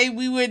today.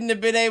 We wouldn't have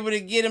been able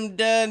to get them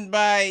done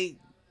by.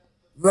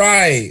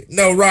 Right.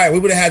 No, right. We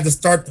would have had to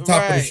start the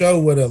top of the show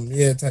with them.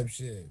 Yeah, type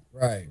shit.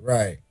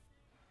 Right.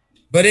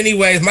 But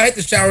anyways, my hit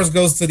the showers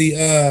goes to the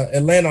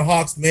Atlanta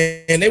Hawks,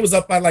 man. They was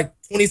up by like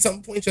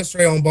 20-something points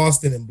yesterday on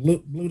Boston and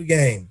blew the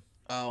game.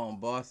 Oh, on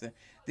Boston.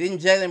 Didn't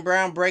Jaylen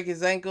Brown break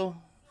his ankle?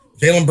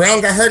 Jaylen Brown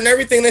got hurt and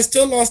everything. They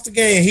still lost the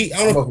game.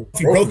 I don't know if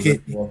he broke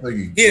it.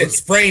 Yeah,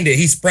 sprained it.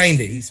 He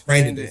sprained it.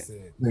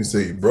 He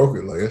say he broke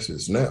it. Like that shit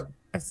snapped.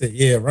 I said,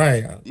 yeah,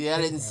 right. Yeah,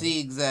 I didn't see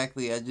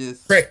exactly. I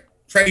just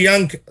Trae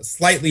Young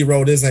slightly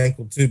rolled his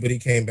ankle too, but he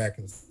came back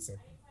in the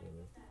second quarter.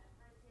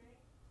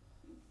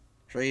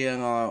 Trae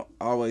Young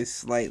always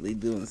slightly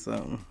doing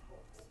something.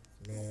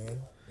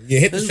 Man. Yeah,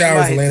 hit the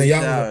showers, Atlanta. Y'all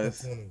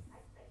was up 20.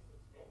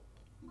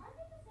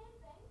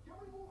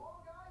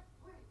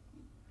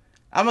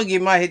 I'm gonna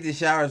give my hit the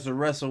showers to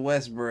Russell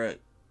Westbrook.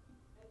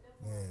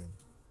 Man,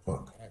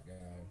 fuck that guy.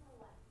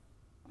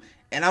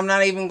 And I'm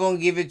not even gonna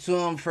give it to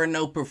him for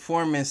no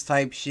performance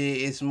type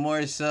shit. It's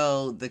more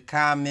so the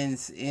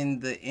comments in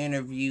the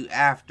interview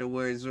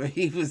afterwards where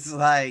he was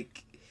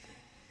like,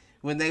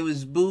 when they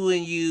was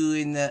booing you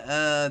in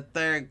the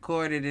third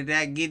quarter, did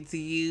that get to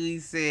you? He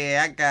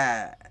said,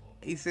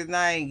 nah,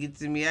 I ain't get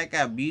to me. I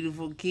got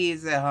beautiful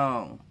kids at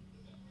home.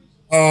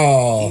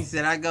 Oh. He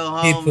said, I go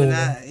home and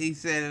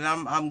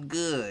I'm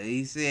good.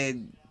 He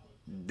said,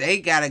 they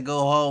gotta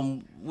go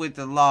home with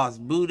the loss.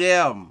 Boo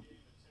them.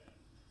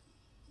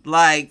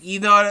 Like, you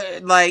know,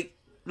 like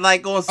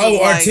on some.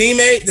 Oh, our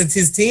teammate? That's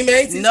his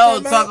teammates?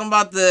 No, talking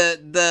about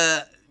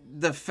the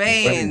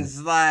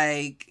fans.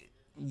 Like,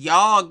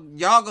 y'all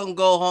gonna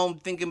go home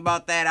thinking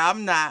about that.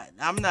 I'm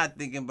not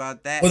thinking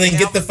about that. Well, then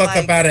get the fuck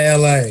up out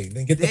of LA.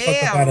 Then get the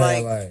fuck up out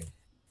of LA.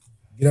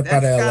 Get up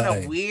out of LA. That's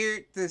kind of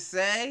weird to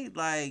say.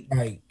 Like,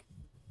 right.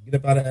 Get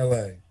up out of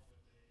LA.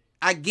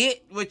 I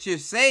get what you're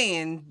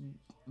saying.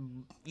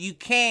 You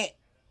can't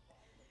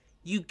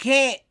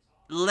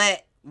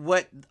let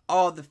what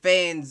all the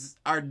fans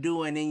are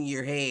doing in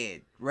your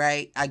head,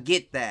 right? I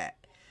get that.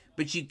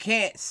 But you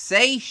can't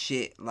say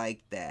shit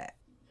like that.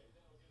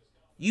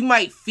 You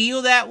might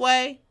feel that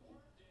way,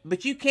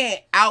 but you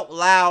can't out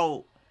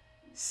loud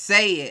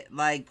say it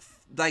like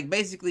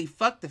basically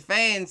fuck the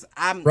fans.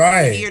 I'm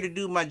here to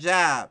do my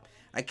job.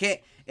 I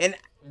can't, and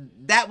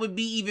that would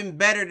be even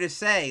better to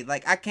say.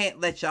 Like, I can't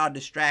let y'all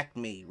distract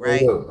me,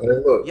 right? Hey,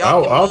 look.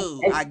 Y'all can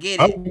boo. I get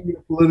it. I'll give you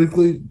a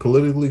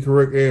politically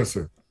correct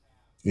answer.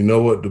 You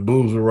know what? The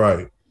boos are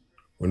right.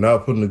 We're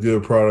not putting a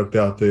good product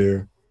out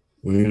there.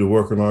 We need to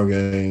work on our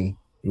game.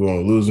 We want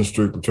a losing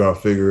streak and try to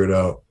figure it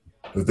out.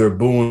 If they're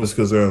booing, it's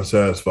because they're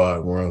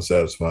unsatisfied. We're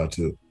unsatisfied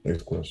too.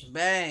 Next question.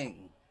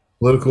 Bang.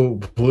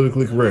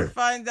 Politically correct.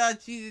 Find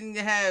out you didn't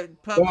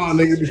have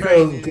publicist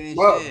training and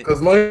shit.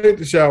 Because my hit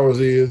the showers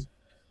is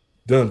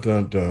dun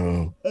dun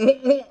dun.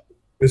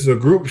 It's a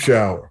group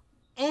shower.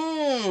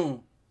 The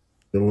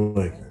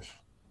Lakers.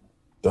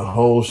 The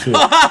whole shit.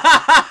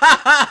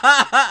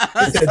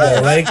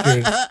 The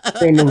Lakers.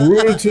 From the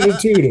rooter to the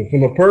tutor.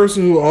 From the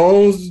person who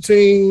owns the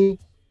team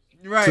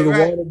to the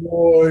water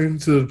boy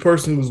to the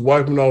person who's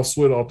wiping off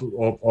sweat off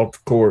the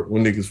court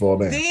when niggas fall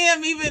down.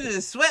 Damn, even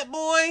the sweat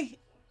boy?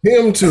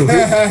 Him too.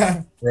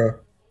 Bro.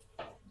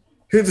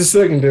 Hit the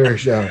secondary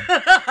shower.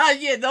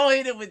 Yeah, don't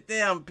hit it with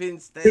them, Penn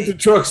State. Hit the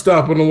truck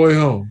stop on the way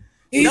home.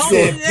 He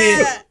said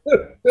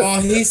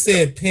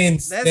Penn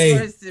State.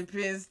 That's worse than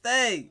Penn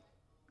State.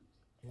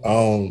 I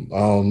don't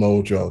know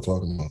what y'all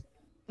talking about.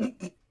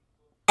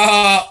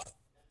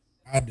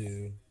 I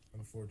do,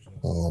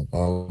 unfortunately. I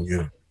don't get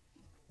it.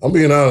 I'm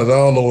being honest. I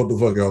don't know what the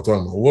fuck y'all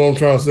talking about. What I'm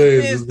trying to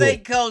say Penn is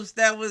State coach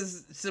that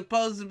was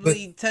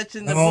supposedly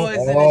touching the boys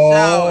in the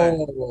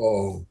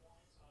shower.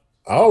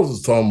 I was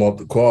just talking about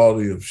the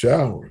quality of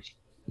showers,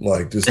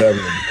 like just having.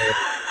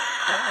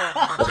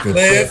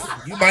 Cliff,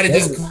 you might have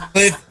just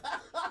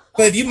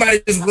Cliff, you might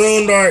have just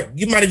ruined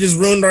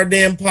our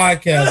damn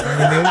podcast.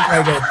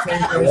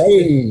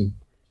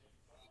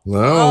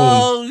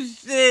 Oh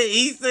shit!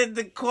 He said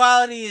the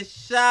quality of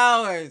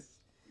showers.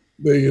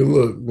 Nigga,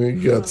 look, man,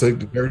 you gotta take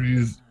the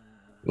dirtiest.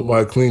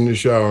 Nobody clean the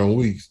shower in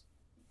weeks.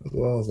 That's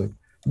what I was saying.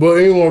 But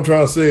anyway, what I'm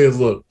trying to say is,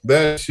 look,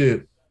 that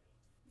shit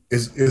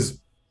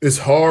is it's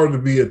hard to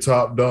be a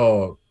top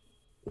dog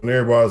when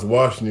everybody's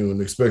watching you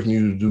and expecting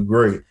you to do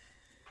great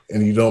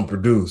and you don't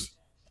produce.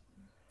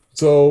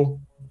 So,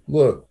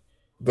 look,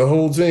 the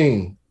whole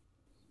team,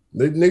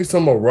 niggas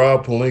talking about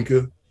Rob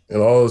Pelinka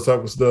and all this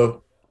type of stuff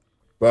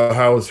about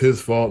how it's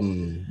his fault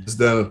and it's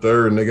down the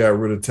third and they got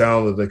rid of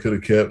talent that they could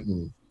have kept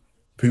and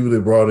people they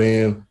brought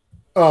in.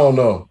 I don't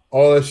know.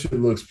 All that shit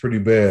looks pretty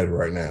bad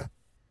right now.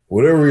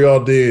 Whatever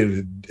y'all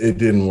did, it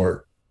didn't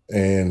work.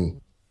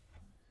 And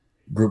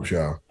group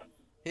shower.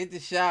 Hit the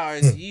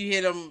showers. You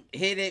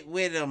hit it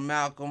with them,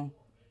 Malcolm.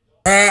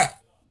 I'm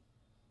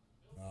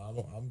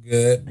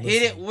good.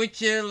 Hit it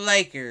with your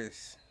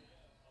Lakers.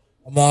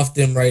 I'm off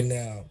them right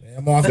now, man.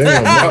 I'm off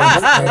them.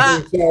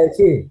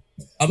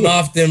 I'm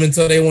off them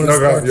until they want to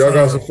start. Y'all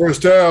got some fresh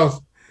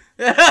towels.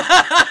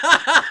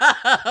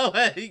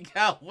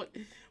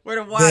 Where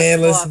the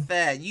washcloth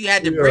at? You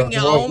had to bring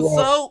your own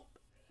soap?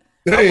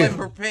 Damn. I wasn't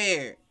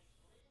prepared.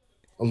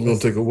 I'm gonna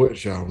take a wet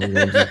shower.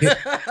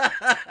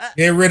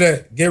 Get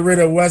rid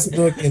of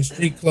Westbrook and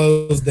street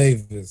clothes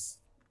Davis.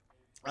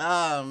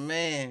 Oh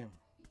man.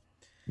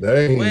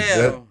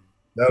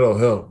 That'll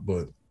help,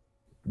 but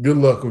good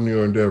luck on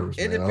your endeavors.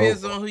 It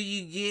depends on who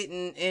you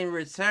getting in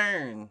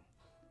return.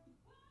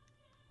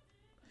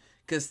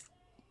 Cause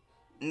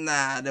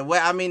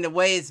the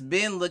way it's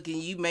been looking,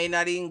 you may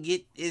not even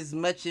get as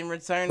much in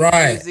return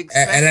as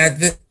expected.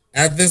 And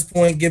at this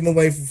point, give them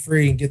away for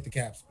free and get the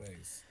cap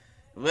space.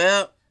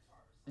 Well,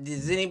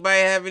 does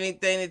anybody have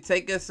anything to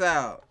take us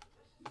out?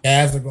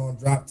 Cavs are going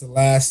to drop to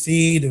last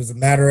seed. It was a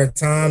matter of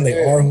time.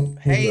 They are who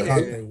we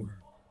thought they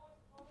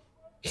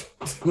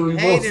were.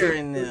 Hater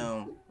in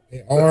them.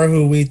 They are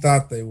who we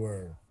thought they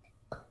were.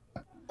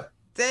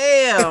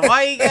 Damn,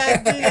 why you gotta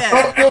do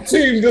that? Your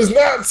team does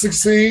not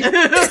succeed.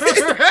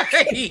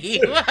 Right.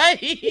 Why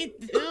you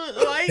do?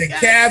 The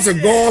Cavs are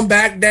going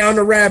back down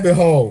the rabbit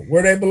hole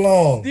where they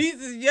belong.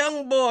 These is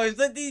young boys.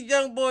 Let these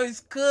young boys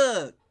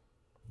cook.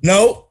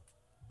 Nope.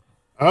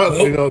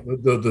 You know,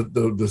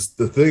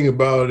 the thing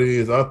about it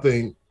is, I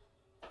think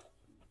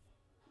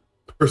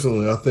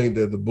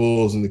that the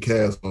Bulls and the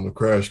Cavs are on the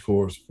crash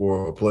course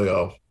for a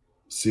playoff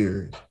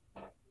series.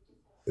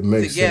 It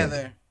makes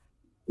sense.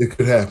 It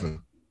could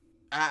happen.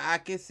 I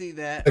can see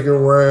that. Second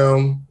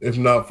round, if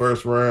not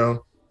first round.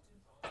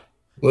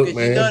 Look,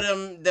 man. You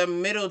know the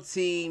middle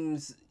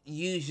teams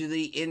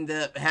usually end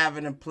up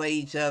having to play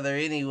each other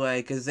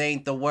anyway because they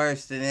ain't the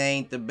worst and they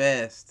ain't the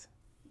best.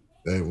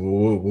 Hey,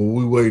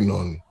 we waiting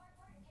on you.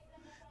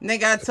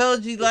 Nigga, I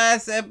told you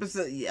last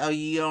episode. Oh,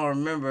 you don't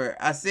remember.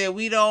 I said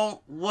we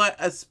don't want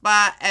a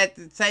spot at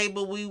the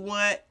table. We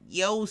want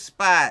your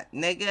spot,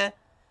 nigga.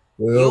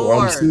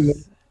 Well,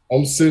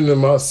 I'm sitting in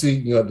my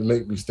seat. You have to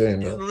make me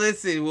stand up.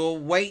 Listen, we'll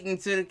wait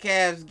until the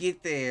Cavs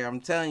get there.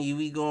 I'm telling you,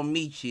 we gonna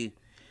meet you.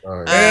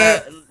 All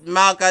right.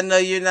 Malk, I know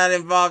you're not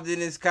involved in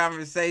this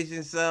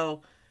conversation,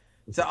 so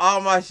to all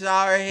my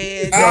shower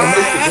heads,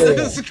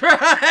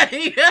 subscribe,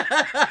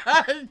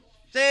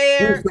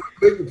 share,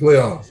 Make the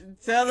playoffs.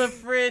 tell a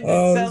friend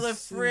to tell a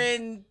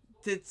friend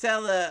to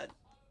tell a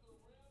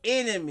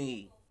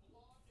enemy.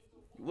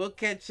 We'll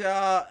catch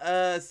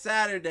y'all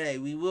Saturday.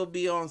 We will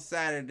be on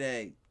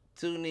Saturday.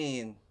 Tune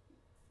in.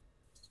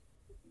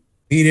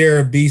 Be there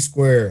or be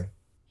square.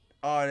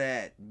 All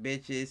that,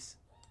 bitches.